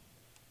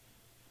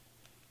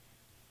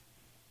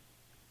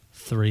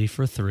 3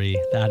 for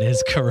 3. That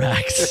is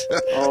correct.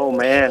 Oh,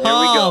 man. Here we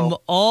Come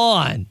go.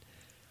 on.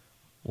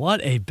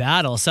 What a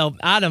battle. So,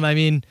 Adam, I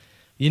mean,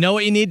 you know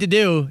what you need to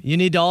do. You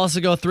need to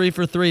also go 3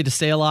 for 3 to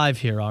stay alive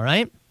here, all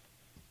right?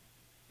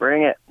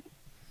 Bring it.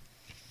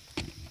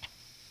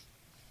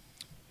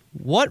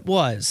 What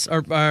was,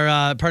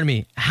 pardon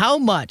me, how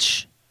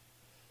much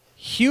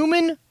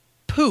human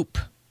poop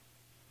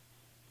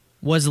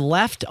was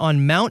left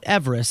on Mount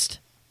Everest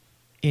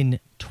in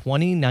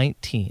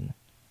 2019?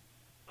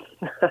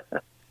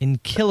 In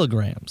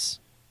kilograms,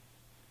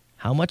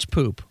 how much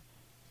poop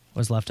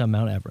was left on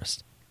Mount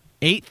Everest?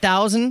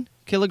 8,000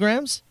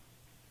 kilograms,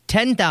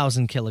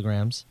 10,000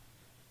 kilograms,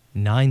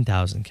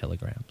 9,000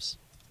 kilograms.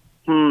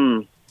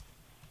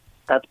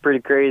 That's pretty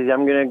crazy.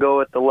 I'm going to go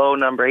with the low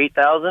number,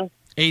 8,000.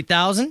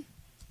 8,000?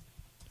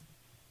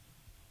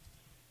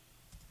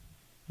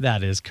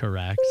 That is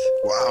correct.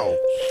 Wow.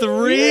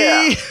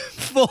 3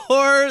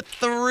 for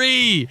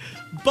 3.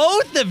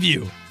 Both of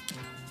you.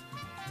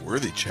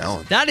 Worthy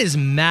challenge. That is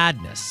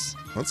madness.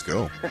 Let's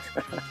go.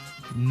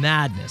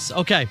 Madness.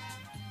 Okay.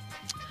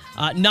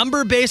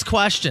 Number-based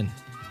question.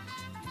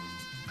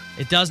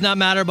 It does not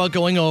matter about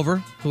going over.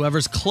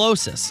 Whoever's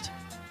closest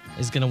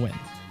is going to win.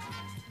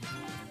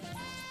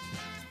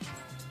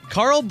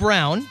 Carl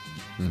Brown.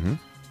 Mm-hmm.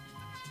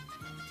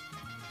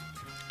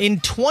 In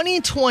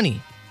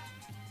 2020,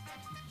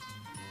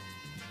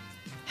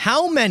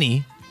 how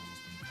many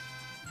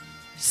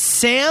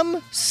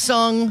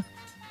Samsung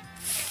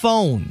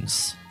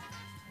phones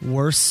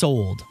were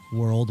sold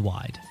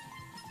worldwide?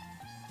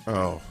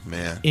 Oh,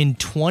 man. In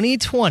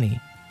 2020,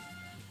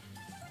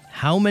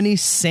 how many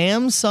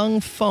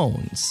Samsung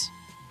phones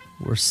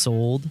were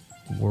sold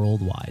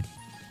worldwide?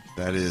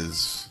 That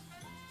is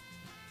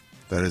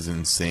an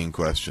insane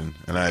question,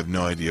 and I have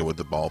no idea what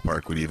the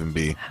ballpark would even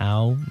be.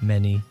 How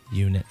many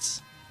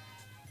units?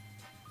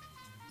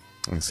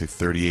 I'm going to say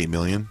 38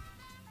 million.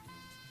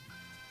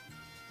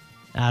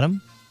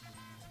 Adam?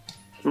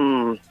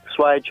 That's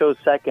why I chose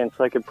second,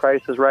 so I could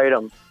prices right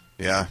them.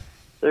 Yeah.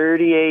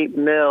 38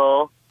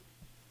 mil.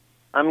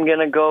 I'm going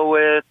to go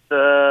with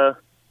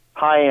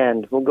high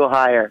end. We'll go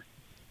higher.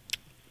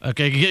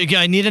 Okay,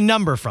 I need a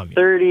number from you.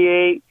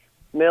 38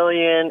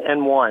 million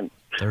and one.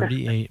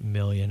 38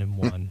 million and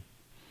one.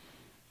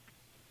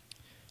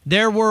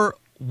 There were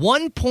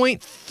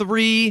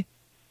 1.3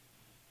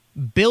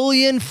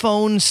 billion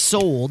phones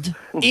sold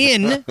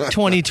in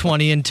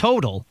 2020 in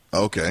total.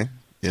 Okay.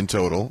 In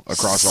total,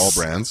 across all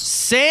brands.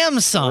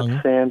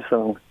 Samsung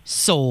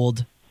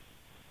sold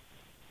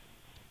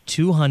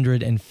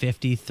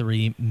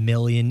 253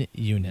 million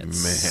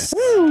units.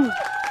 Man.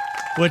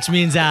 Which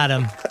means,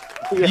 Adam,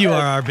 you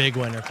are our big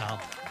winner, pal.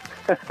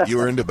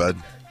 You earned it, bud.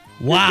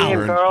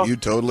 Wow. You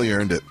totally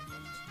earned it.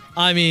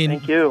 I mean,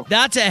 Thank you.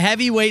 That's a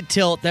heavyweight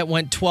tilt that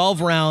went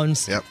 12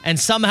 rounds, and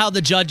somehow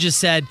the judges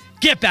said,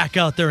 "Get back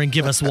out there and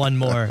give us one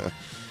more."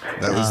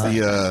 That was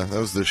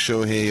the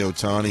Shohei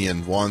Ohtani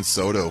and Juan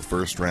Soto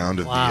first round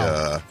of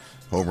the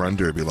home run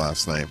derby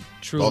last night.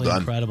 Truly well done.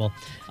 Incredible.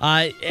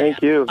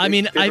 Thank you. I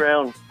mean,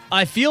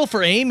 I feel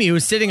for Amy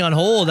who's sitting on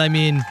hold. I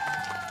mean,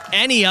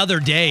 any other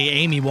day,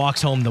 Amy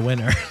walks home the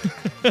winner.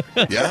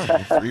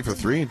 Yeah, 3 for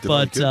 3.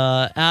 But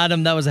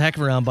Adam, that was a heck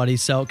of a round, buddy.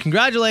 So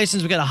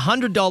congratulations. We got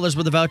 $100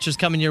 worth of vouchers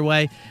coming your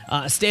way.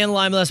 Stay in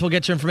line with us. We'll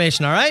get your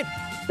information, all right?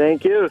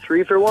 Thank you.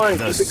 3 for 1.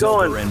 The Keep it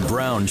going. Soper and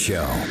Brown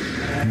Show.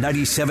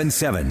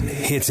 97.7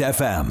 Hits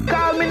FM.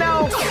 Call me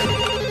now.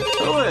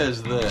 Who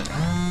is this?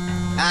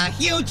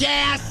 Huge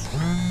ass.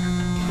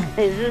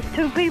 Is this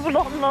 2 people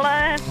on the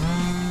line?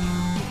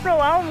 No,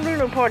 I don't do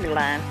no party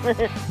line.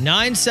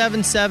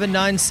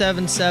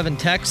 977-977.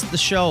 Text the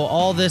show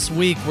all this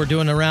week. We're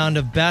doing a round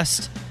of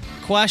best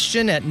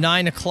question at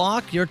 9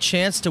 o'clock. Your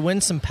chance to win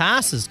some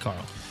passes,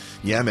 Carl.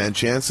 Yeah, man.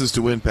 Chances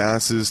to win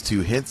passes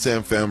to Hits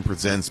FM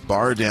presents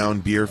Bar Down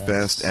Beer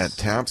Fest at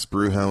Taps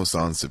Brewhouse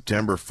on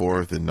September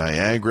 4th in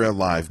Niagara.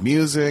 Live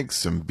music,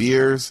 some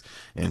beers,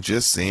 and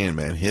just saying,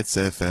 man, Hits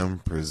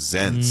FM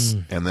presents.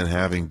 And then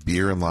having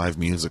beer and live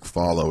music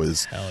follow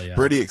is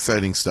pretty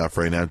exciting stuff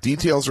right now.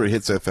 Details are at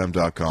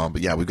hitsfm.com.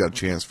 But yeah, we've got a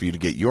chance for you to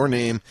get your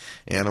name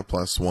and a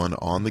 +1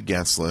 on the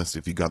guest list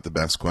if you got the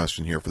best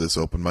question here for this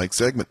open mic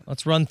segment.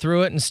 Let's run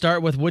through it and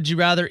start with, would you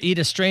rather eat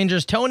a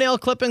stranger's toenail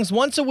clippings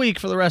once a week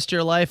for the rest of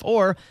your life,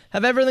 or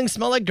have everything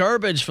smell like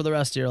garbage for the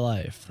rest of your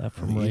life? That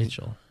from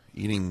Rachel.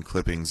 Eating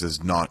clippings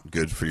is not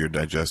good for your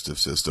digestive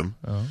system.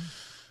 Oh.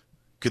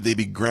 Could they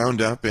be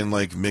ground up and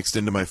like mixed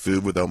into my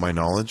food without my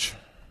knowledge?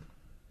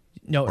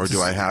 No. Or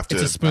do I have to?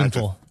 It's a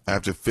spoonful. I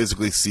have to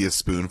physically see a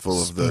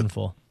spoonful of the.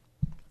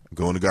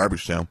 Going to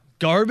garbage town.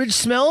 Garbage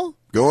smell?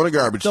 Going to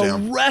garbage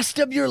town. The rest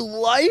of your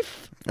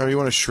life? Or you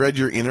want to shred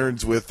your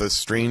innards with a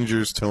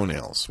stranger's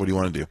toenails? What do you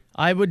want to do?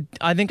 I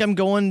think I'm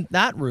going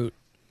that route.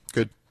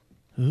 Good.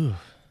 Ooh.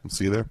 We'll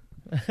see you there.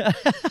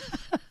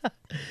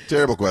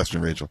 Terrible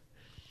question, Rachel.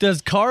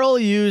 Does Carl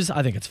use,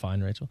 I think it's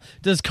fine, Rachel.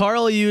 Does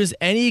Carl use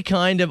any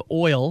kind of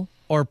oil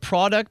or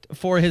product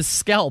for his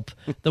scalp?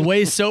 The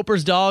way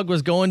Soper's dog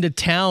was going to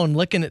town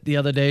licking it the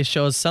other day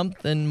shows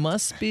something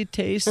must be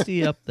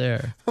tasty up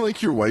there. I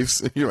like your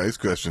wife's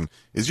question.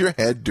 Is your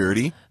head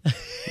dirty?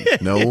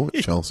 No,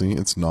 Chelsea,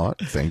 it's not.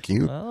 Thank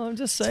you. Well, I'm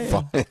just saying.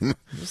 It's fine.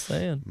 I'm just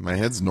saying. My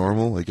head's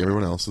normal like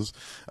everyone else's.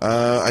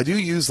 I do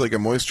use like a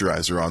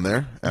moisturizer on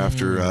there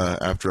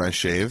after I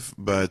shave,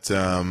 but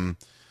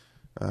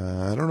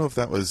I don't know if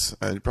that was.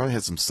 I probably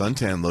had some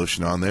suntan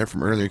lotion on there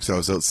from earlier because I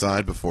was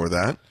outside before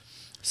that.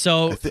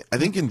 So I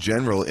think in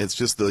general it's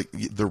just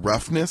the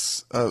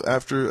roughness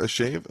after a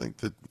shave. I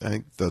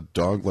think the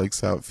dog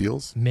likes how it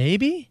feels.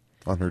 Maybe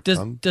on her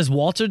tongue. Does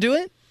Walter do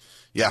it?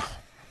 Yeah.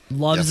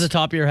 Loves the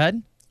top of your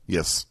head?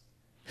 Yes.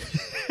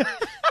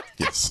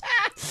 Yes.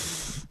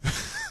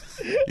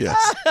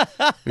 Yes.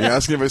 You're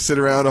asking if I sit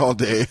around all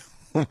day.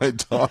 My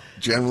dog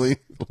generally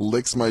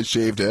licks my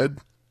shaved head.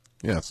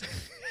 Yes.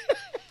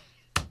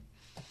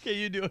 Okay,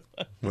 you do it.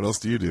 What else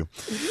do you do?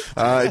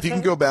 If you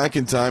can go back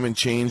in time and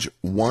change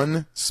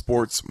one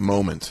sports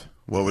moment,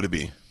 what would it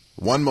be?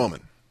 One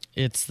moment.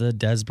 It's the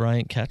Des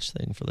Bryant catch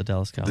thing for the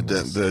Dallas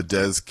Cowboys. The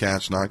Des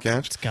catch, not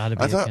catch? It's got to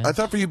be I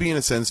thought for you being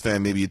a Sens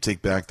fan, maybe you'd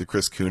take back the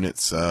Chris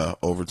Kunitz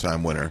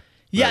overtime winner.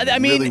 Yeah, that I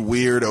mean, really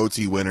weird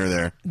OT winner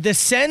there. The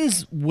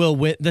Sens will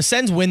win. The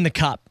Sens win the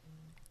cup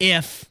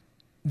if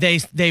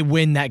they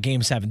win that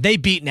Game 7. They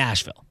beat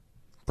Nashville.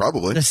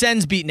 Probably. The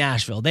Sens beat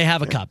Nashville. They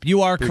have a cup.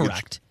 You are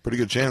correct. Pretty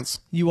good chance.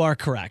 You are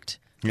correct.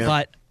 Yeah.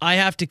 But I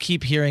have to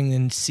keep hearing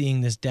and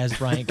seeing this Des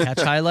Bryant catch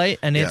highlight,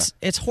 and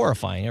it's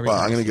horrifying. Every Well,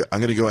 time.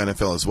 I'm gonna go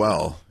NFL as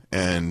well,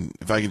 and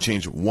if I can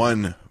change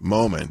one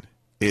moment,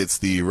 it's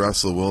the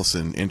Russell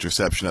Wilson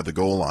interception at the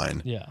goal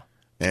line. Yeah.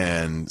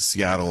 And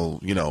Seattle,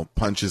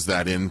 punches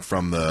that in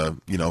from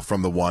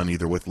the one,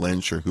 either with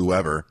Lynch or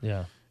whoever.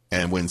 Yeah.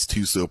 And wins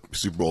 2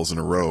 Super Bowls in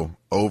a row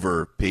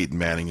over Peyton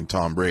Manning and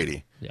Tom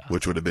Brady,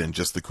 which would have been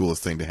just the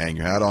coolest thing to hang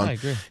your hat on. I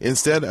agree.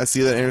 Instead, I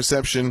see that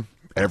interception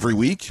every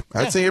week.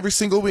 I'd say every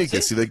single week. I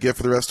see that gift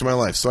for the rest of my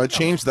life. So I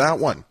changed that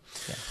one.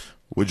 Yeah.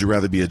 Would you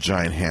rather be a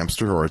giant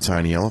hamster or a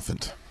tiny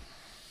elephant?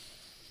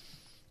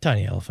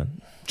 Tiny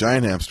elephant.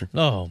 Giant hamster.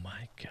 Oh,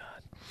 my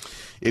God.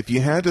 If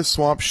you had to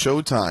swap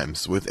show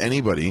times with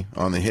anybody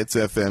on the Hits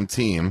FM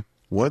team,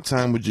 what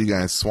time would you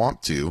guys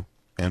swap to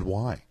and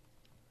why?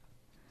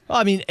 Well,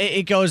 I mean,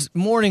 it goes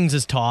mornings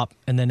is top,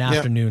 and then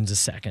afternoons is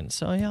second.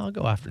 So, yeah, I'll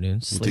go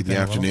afternoons. You take the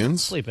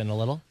afternoons? Sleep in a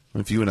little.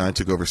 What if you and I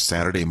took over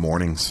Saturday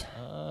mornings?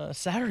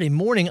 Saturday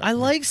morning? I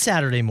like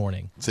Saturday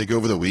morning. Take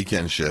over the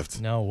weekend shift.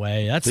 No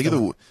way.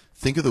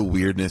 Think of the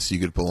weirdness you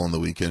could pull on the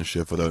weekend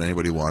shift without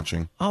anybody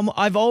watching.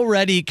 I've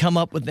already come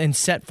up with and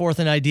set forth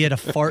an idea to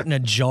fart in a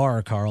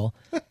jar, Carl.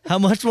 How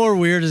much more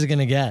weird is it going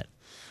to get?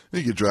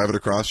 You could drive it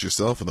across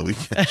yourself on the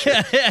weekend.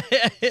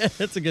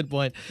 That's a good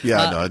point.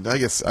 Yeah, no, I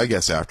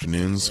guess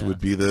afternoons would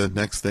be the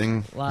next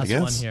thing. Last I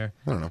guess. one here.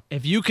 I don't know.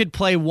 If you could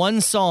play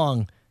one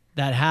song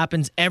that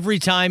happens every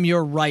time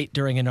you're right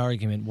during an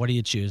argument, what are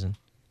you choosing?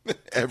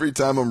 Every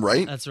time I'm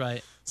right? That's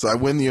right. So I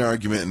win the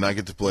argument and I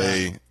get to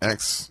play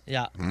X?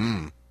 Yeah.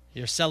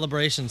 Your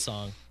celebration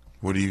song.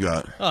 What do you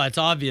got? Oh, it's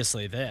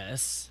obviously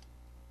this.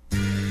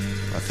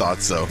 I thought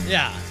so.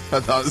 Yeah. I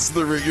thought this is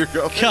the route you're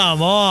going.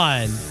 Come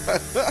on.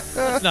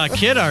 Let's not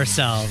kid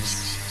ourselves.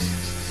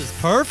 This is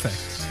perfect.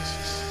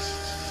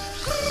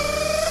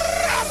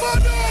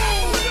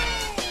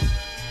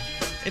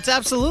 It's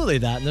absolutely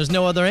that, and there's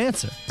no other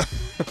answer.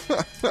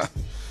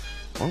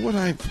 What would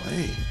I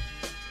play?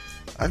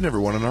 I've never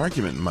won an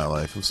argument in my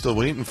life. I'm still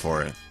waiting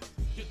for it.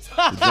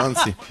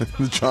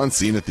 The John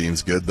Cena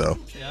theme's good, though.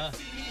 Yeah.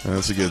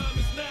 That's a good...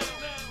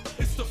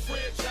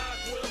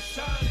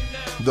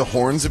 The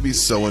horns would be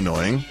so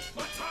annoying.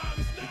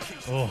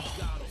 Oh,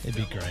 it'd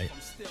be great.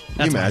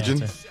 Can you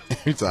imagine?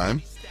 Every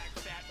time.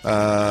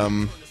 I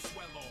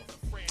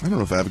don't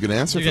know if I have a good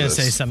answer You're for going this.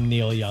 to say some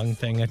Neil Young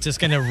thing. It's just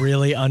going to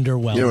really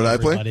underwhelm You know what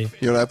everybody. I play?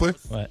 You know what I play?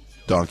 What?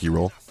 Donkey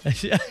roll.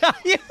 Donkey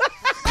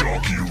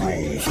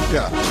roll.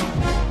 Yeah.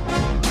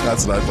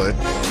 That's what I play.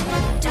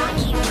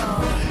 Donkey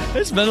roll.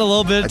 It's been a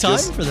little bit of time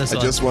for this I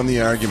one. just won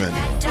the argument.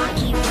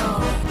 Donkey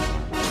roll.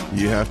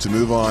 You have to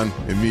move on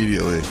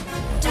immediately.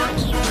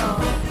 Donkey roll.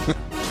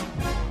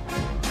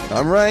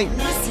 I'm right.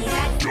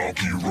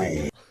 Donkey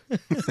roll.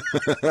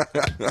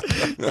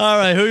 All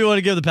right, who you want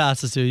to give the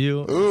passes to?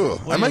 You? Ooh,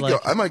 What do you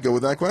like? I might go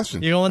with that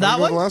question. You going with I'm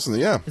that gonna go one? with the last one,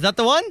 yeah. Is that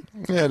the one?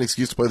 Yeah, an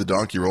excuse to play the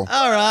donkey roll.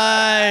 All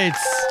right.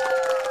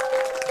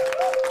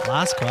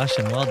 Last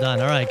question. Well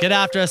done. All right, get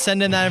after us.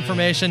 Send in that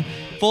information.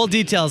 Full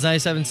details,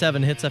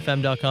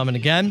 977hitsfm.com. And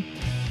again,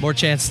 more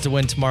chances to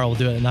win tomorrow. We'll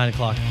do it at 9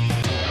 o'clock.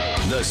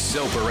 The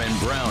Soper and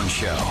Brown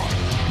Show.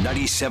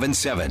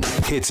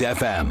 97.7 Hits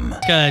FM.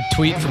 Got a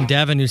tweet from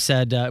Devin who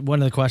said, one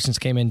of the questions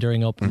came in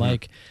during open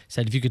mic,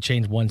 said, if you could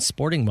change one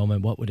sporting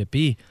moment, what would it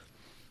be?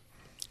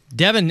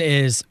 Devin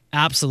is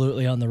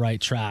absolutely on the right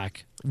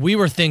track. We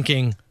were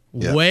thinking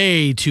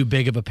way too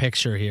big of a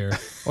picture here,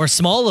 or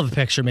small of a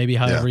picture, maybe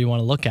however you want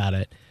to look at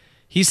it.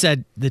 He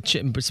said the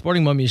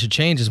sporting moment you should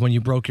change is when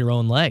you broke your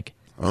own leg.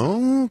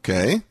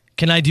 Okay.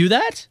 Can I do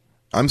that?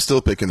 I'm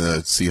still picking the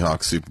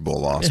Seahawks Super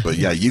Bowl loss, but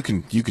yeah, you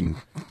can clean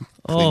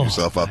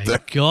yourself up there.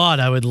 God,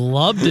 I would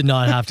love to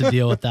not have to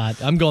deal with that.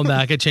 I'm going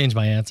back. I changed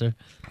my answer.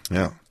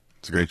 Yeah,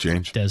 it's a great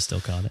change. Des still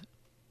caught it.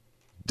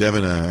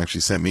 Devin actually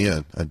sent me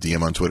a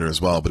DM on Twitter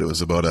as well, but it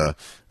was about a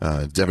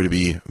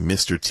WWE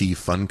Mr. T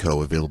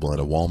Funko available at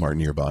a Walmart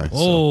nearby.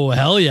 Oh,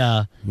 hell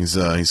yeah.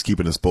 He's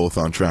keeping us both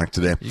on track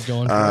today. You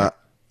going for it?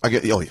 Oh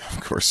yeah,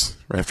 of course.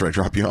 Right after I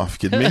drop you off,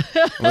 kidding me?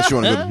 Unless you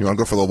want to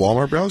go for the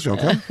Walmart browse, you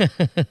want to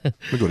come?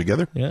 We go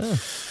together. Yeah.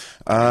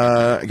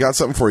 I got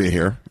something for you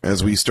here.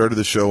 As we started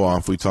the show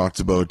off, we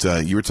talked about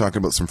you were talking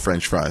about some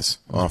French fries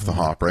off the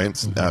hop,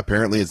 right?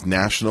 Apparently, it's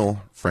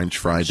National French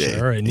Fry Day.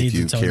 Sure, it needs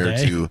its own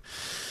day. If you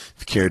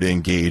care to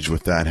engage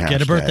with that hashtag,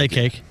 Get a birthday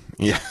cake.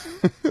 Yeah,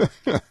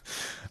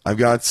 I've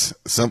got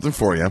something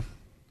for you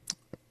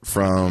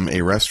from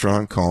a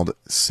restaurant called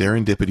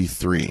Serendipity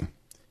 3.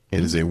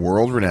 It is a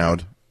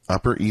world-renowned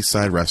Upper East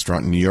Side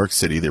restaurant in New York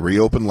City. They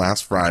reopened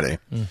last Friday,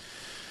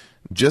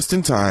 just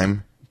in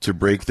time to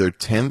break their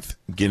 10th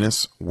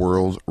Guinness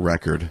World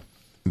Record,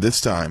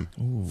 this time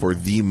for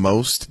the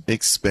most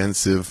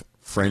expensive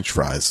French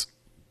fries.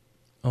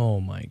 Oh,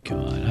 my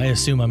God. I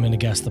assume I'm going to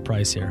guess the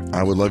price here.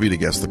 I would love you to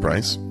guess the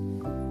price.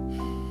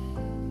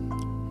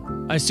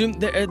 I assume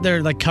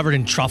they're like covered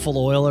in truffle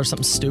oil or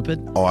something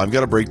stupid. Oh, I've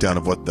got a breakdown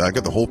of what... I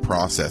got the whole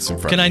process in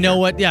front Can of me. I know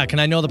what... Yeah, can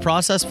I know the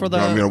process for the...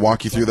 I'm going to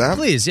walk you through that?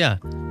 Please, yeah.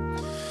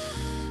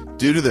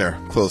 Due to their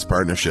close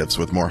partnerships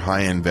with more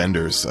high-end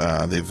vendors,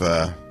 they've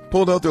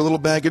pulled out their little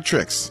bag of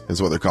tricks,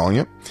 is what they're calling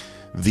it.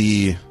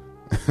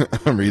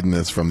 I'm reading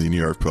this from the New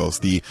York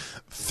Post. The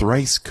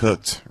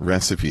thrice-cooked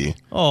recipe.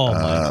 Oh,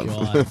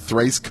 my God.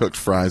 Thrice-cooked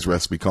fries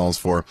recipe calls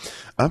for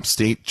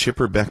upstate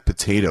chipperbeck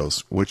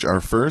potatoes, which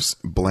are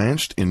first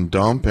blanched in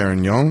Dom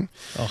Perignon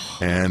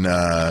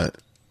and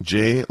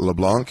J.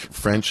 LeBlanc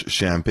French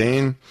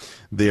champagne.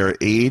 They are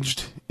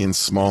aged in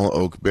small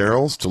oak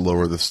barrels to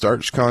lower the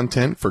starch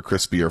content for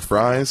crispier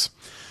fries.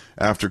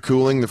 After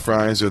cooling, the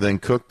fries are then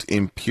cooked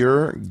in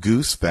pure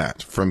goose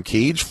fat from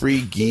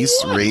cage-free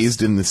geese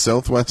raised in the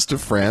southwest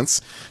of France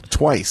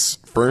twice,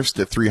 first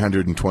at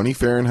 320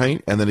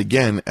 Fahrenheit and then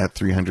again at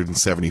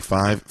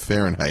 375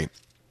 Fahrenheit.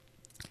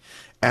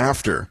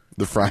 After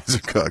the fries are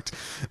cooked,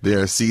 they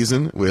are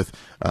seasoned with,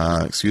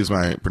 excuse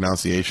my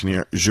pronunciation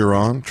here,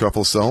 Giron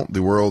truffle salt,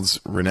 the world's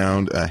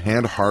renowned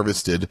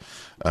hand-harvested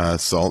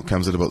Salt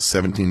comes at about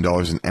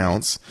 $17 an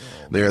ounce.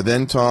 They are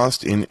then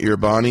tossed in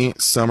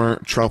Urbani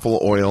summer truffle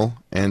oil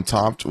and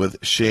topped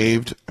with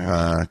shaved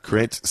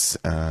Crete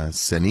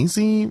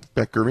Senesi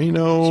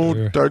Pecorino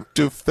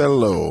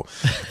Tartufello,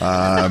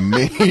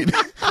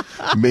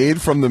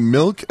 made from the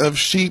milk of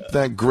sheep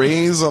that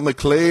graze on the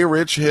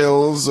clay-rich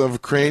hills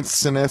of Crete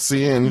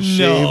Senesi and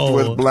shaved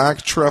with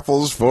black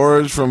truffles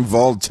foraged from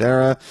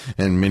Volterra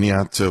and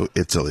Miniato,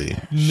 Italy.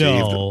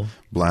 Shaved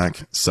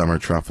black summer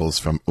truffles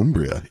from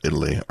Umbria,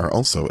 Italy, are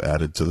also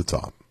added to the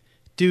top.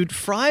 Dude,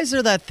 fries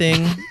are that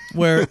thing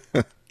where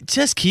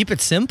just keep it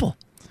simple.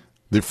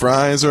 The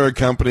fries are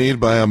accompanied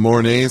by a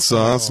Mornay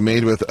sauce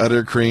made with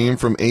udder cream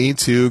from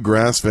A2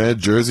 grass-fed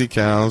Jersey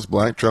cows,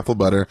 black truffle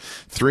butter,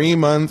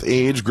 3-month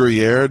aged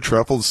Gruyere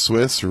truffled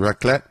Swiss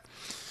raclette,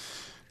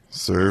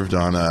 served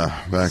on a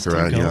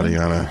baccarat, yada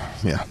yada.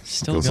 Yeah,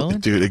 Still going?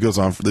 Dude, it goes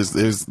on.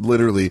 There's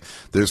literally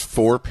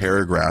 4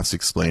 paragraphs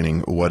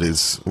explaining what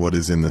is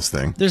in this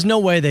thing. There's no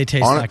way they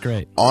taste that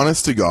great.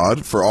 Honest to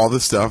God, for all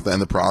the stuff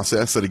and the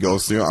process that it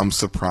goes through, I'm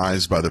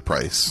surprised by the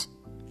price.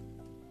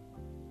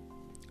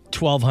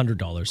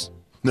 $1,200.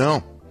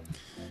 No,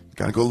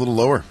 gotta go a little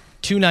lower.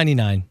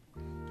 $2.99.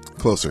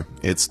 Closer.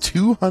 It's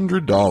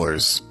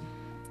 $200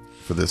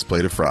 for this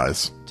plate of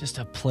fries. Just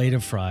a plate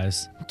of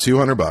fries.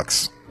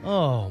 $200.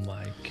 Oh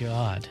my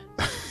God.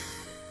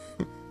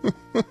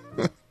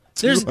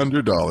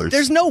 $200.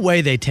 There's no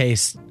way they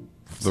taste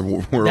the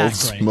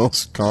world's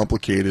most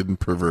complicated and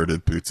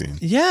perverted poutine.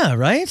 Yeah,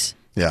 right?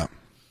 Yeah.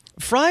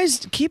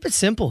 Fries, keep it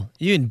simple.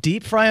 You can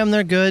deep fry them,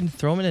 they're good.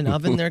 Throw them in an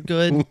oven, they're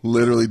good.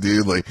 Literally,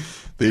 dude, like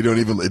they don't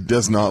even. It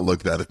does not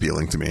look that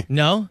appealing to me.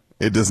 No,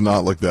 it does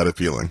not look that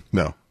appealing.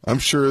 No, I'm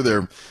sure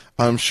they're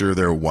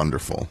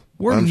wonderful.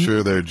 I'm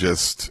sure they're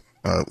just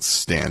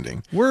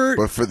outstanding.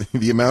 But for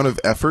the amount of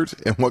effort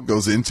and what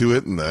goes into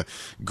it, and the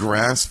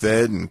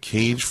grass-fed and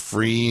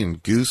cage-free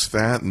and goose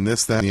fat and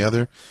this, that, and the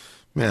other,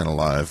 man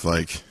alive,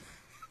 like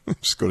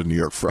just go to New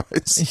York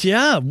Fries.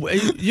 Yeah,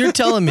 you're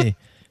telling me.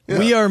 Yeah.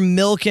 We are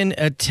milking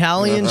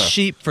Italian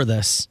sheep for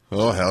this.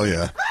 Oh, hell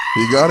yeah.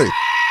 You got it.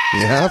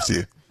 You have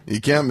to. You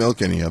can't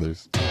milk any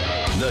others.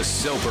 The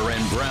Soper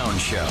and Brown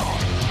Show.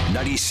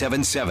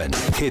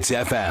 97.7 Hits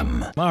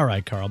FM. All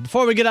right, Carl.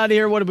 Before we get out of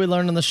here, what did we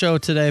learn on the show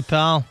today,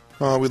 pal?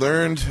 We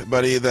learned,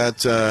 buddy, that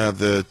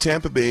the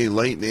Tampa Bay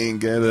Lightning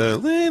get a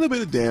little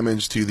bit of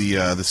damage to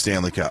the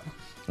Stanley Cup.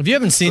 If you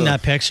haven't seen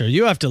that picture,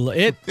 you have to look.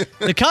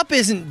 The cup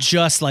isn't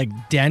just like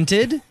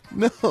dented.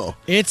 No,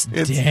 it's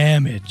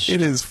damaged.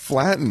 It is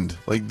flattened,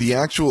 like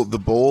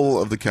the bowl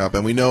of the cup,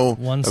 and we know,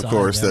 of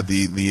course, that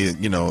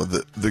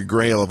the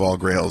grail of all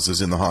grails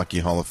is in the Hockey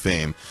Hall of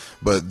Fame.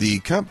 But the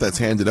cup that's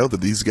handed out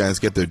that these guys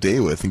get their day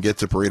with and get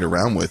to parade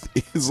around with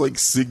is like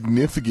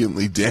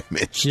significantly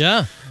damaged.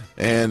 Yeah,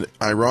 and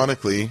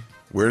ironically,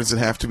 where does it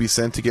have to be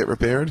sent to get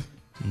repaired?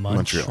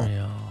 Montreal.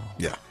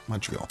 Yeah,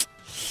 Montreal.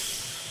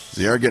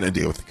 So you are getting a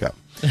deal with the cup.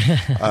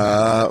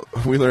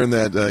 We learned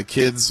that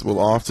kids will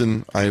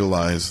often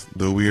idolize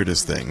the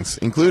weirdest things,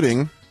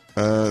 including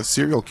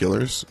serial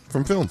killers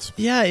from films.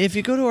 Yeah, if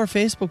you go to our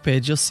Facebook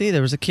page, you'll see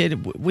there was a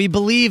kid, we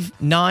believe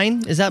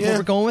 9. Is that what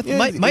we're going with? Yeah,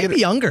 might be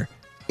younger.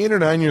 8 or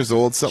 9 years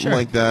old, something Sure.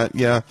 like that,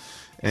 yeah.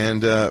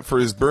 And for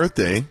his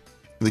birthday,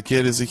 the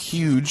kid is a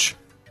huge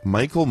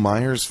Michael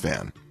Myers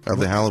fan of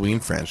the Halloween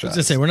franchise. I was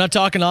going to say, we're not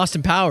talking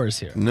Austin Powers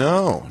here.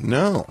 No.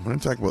 We're going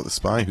to talk about the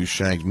spy who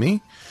shagged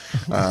me.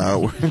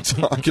 We're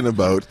talking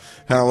about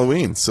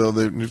Halloween. So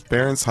the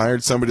parents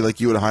hired somebody like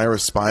you would hire a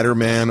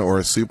Spider-Man or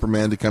a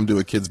Superman to come to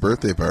a kid's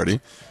birthday party.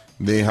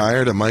 They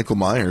hired a Michael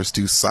Myers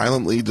to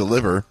silently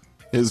deliver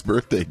his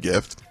birthday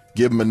gift,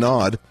 give him a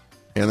nod,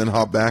 and then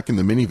hop back in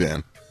the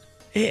minivan.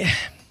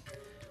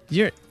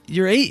 Your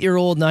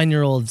 8-year-old,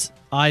 9-year-old's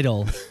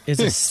idol is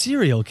a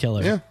serial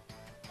killer. Yeah.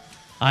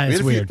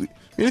 It's weird.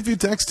 If you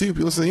text too,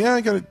 people say, yeah,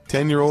 I got a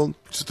 10-year-old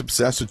just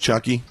obsessed with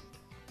Chucky.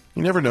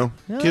 You never know.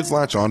 Yeah. Kids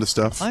latch on to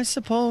stuff. I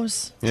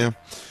suppose. Yeah.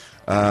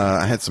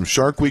 I had some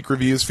Shark Week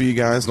reviews for you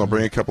guys, and I'll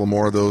bring a couple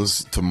more of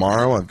those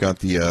tomorrow. I've got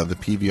the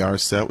PVR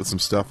set with some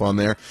stuff on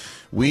there.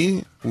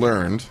 We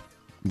learned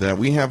that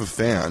we have a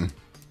fan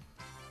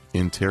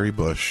in Terry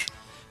Bush.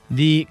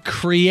 The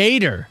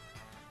creator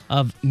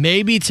of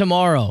Maybe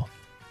Tomorrow,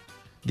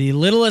 the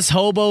Littlest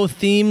Hobo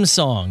theme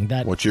song.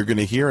 What you're going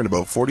to hear in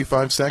about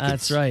 45 seconds.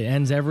 That's right.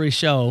 Ends every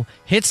show.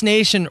 Hits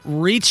Nation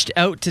reached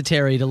out to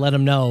Terry to let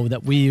him know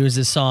that we use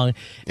this song,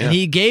 and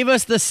he gave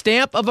us the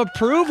stamp of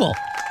approval.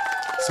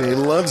 So he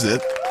loves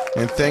it,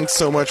 and thanks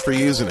so much for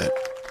using it.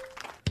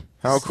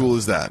 How cool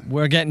is that?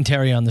 We're getting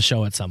Terry on the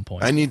show at some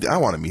point. I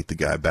want to meet the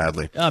guy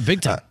badly.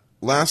 Big time.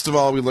 Last of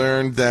all, we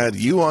learned that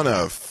you want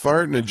to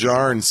fart in a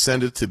jar and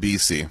send it to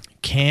BC.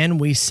 Can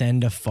we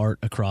send a fart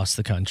across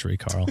the country,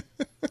 Carl?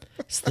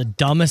 It's the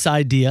dumbest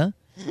idea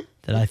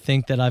that I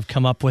think that I've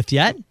come up with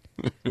yet.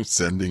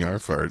 Sending our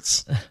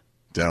farts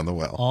down the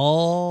well.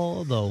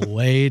 All the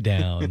way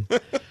down.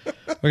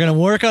 We're going to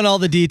work on all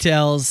the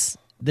details.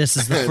 This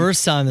is the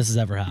first time this has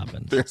ever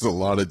happened. There's a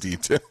lot of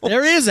detail.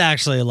 There is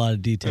actually a lot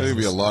of details. There'll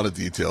be a lot of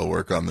detail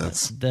work on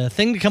this. The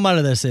thing to come out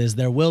of this is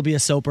there will be a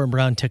Soper and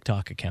Brown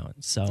TikTok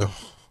account. So,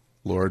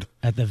 Lord.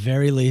 At the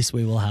very least,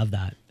 we will have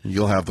that.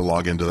 You'll have to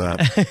log into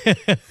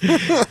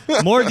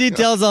that. More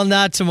details on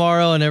that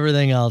tomorrow and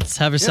everything else.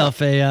 Have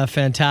yourself a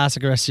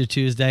fantastic rest of your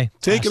Tuesday.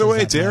 Take it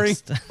away, Terry.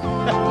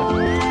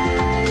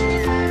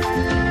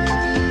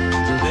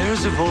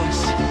 There's a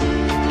voice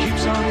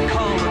keeps on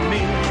calling me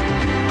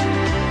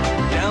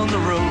down the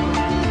road.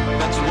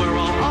 That's where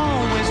I'll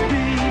always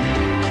be.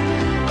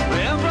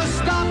 Every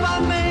stop I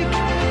make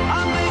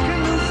a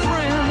new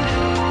friend.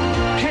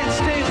 Can't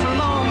stay for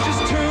long,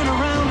 just turn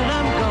around and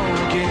I'm gone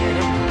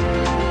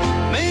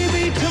again.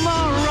 Maybe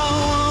tomorrow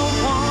I'll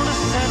wanna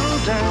settle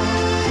down.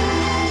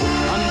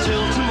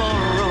 Until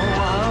tomorrow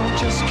I'll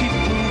just keep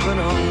moving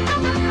on.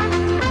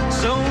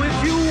 So if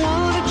you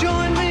wanna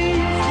join me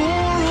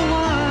for a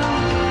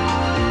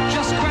while,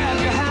 just grab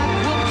your hat,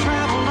 we'll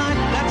travel like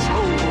that's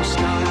old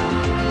style.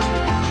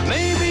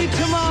 Maybe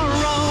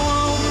tomorrow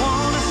I'll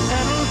wanna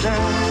settle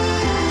down.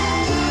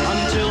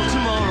 Until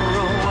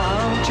tomorrow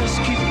I'll just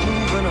keep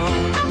moving on.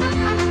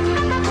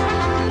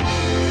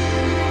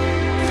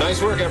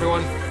 Nice work,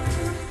 everyone.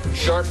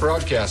 Sharp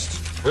broadcast.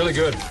 Really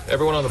good.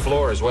 Everyone on the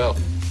floor as well.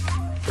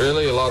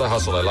 Really a lot of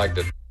hustle. I liked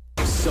it.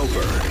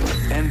 Soper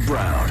and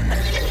Brown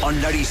on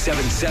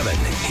 97.7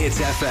 Hits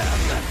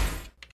FM.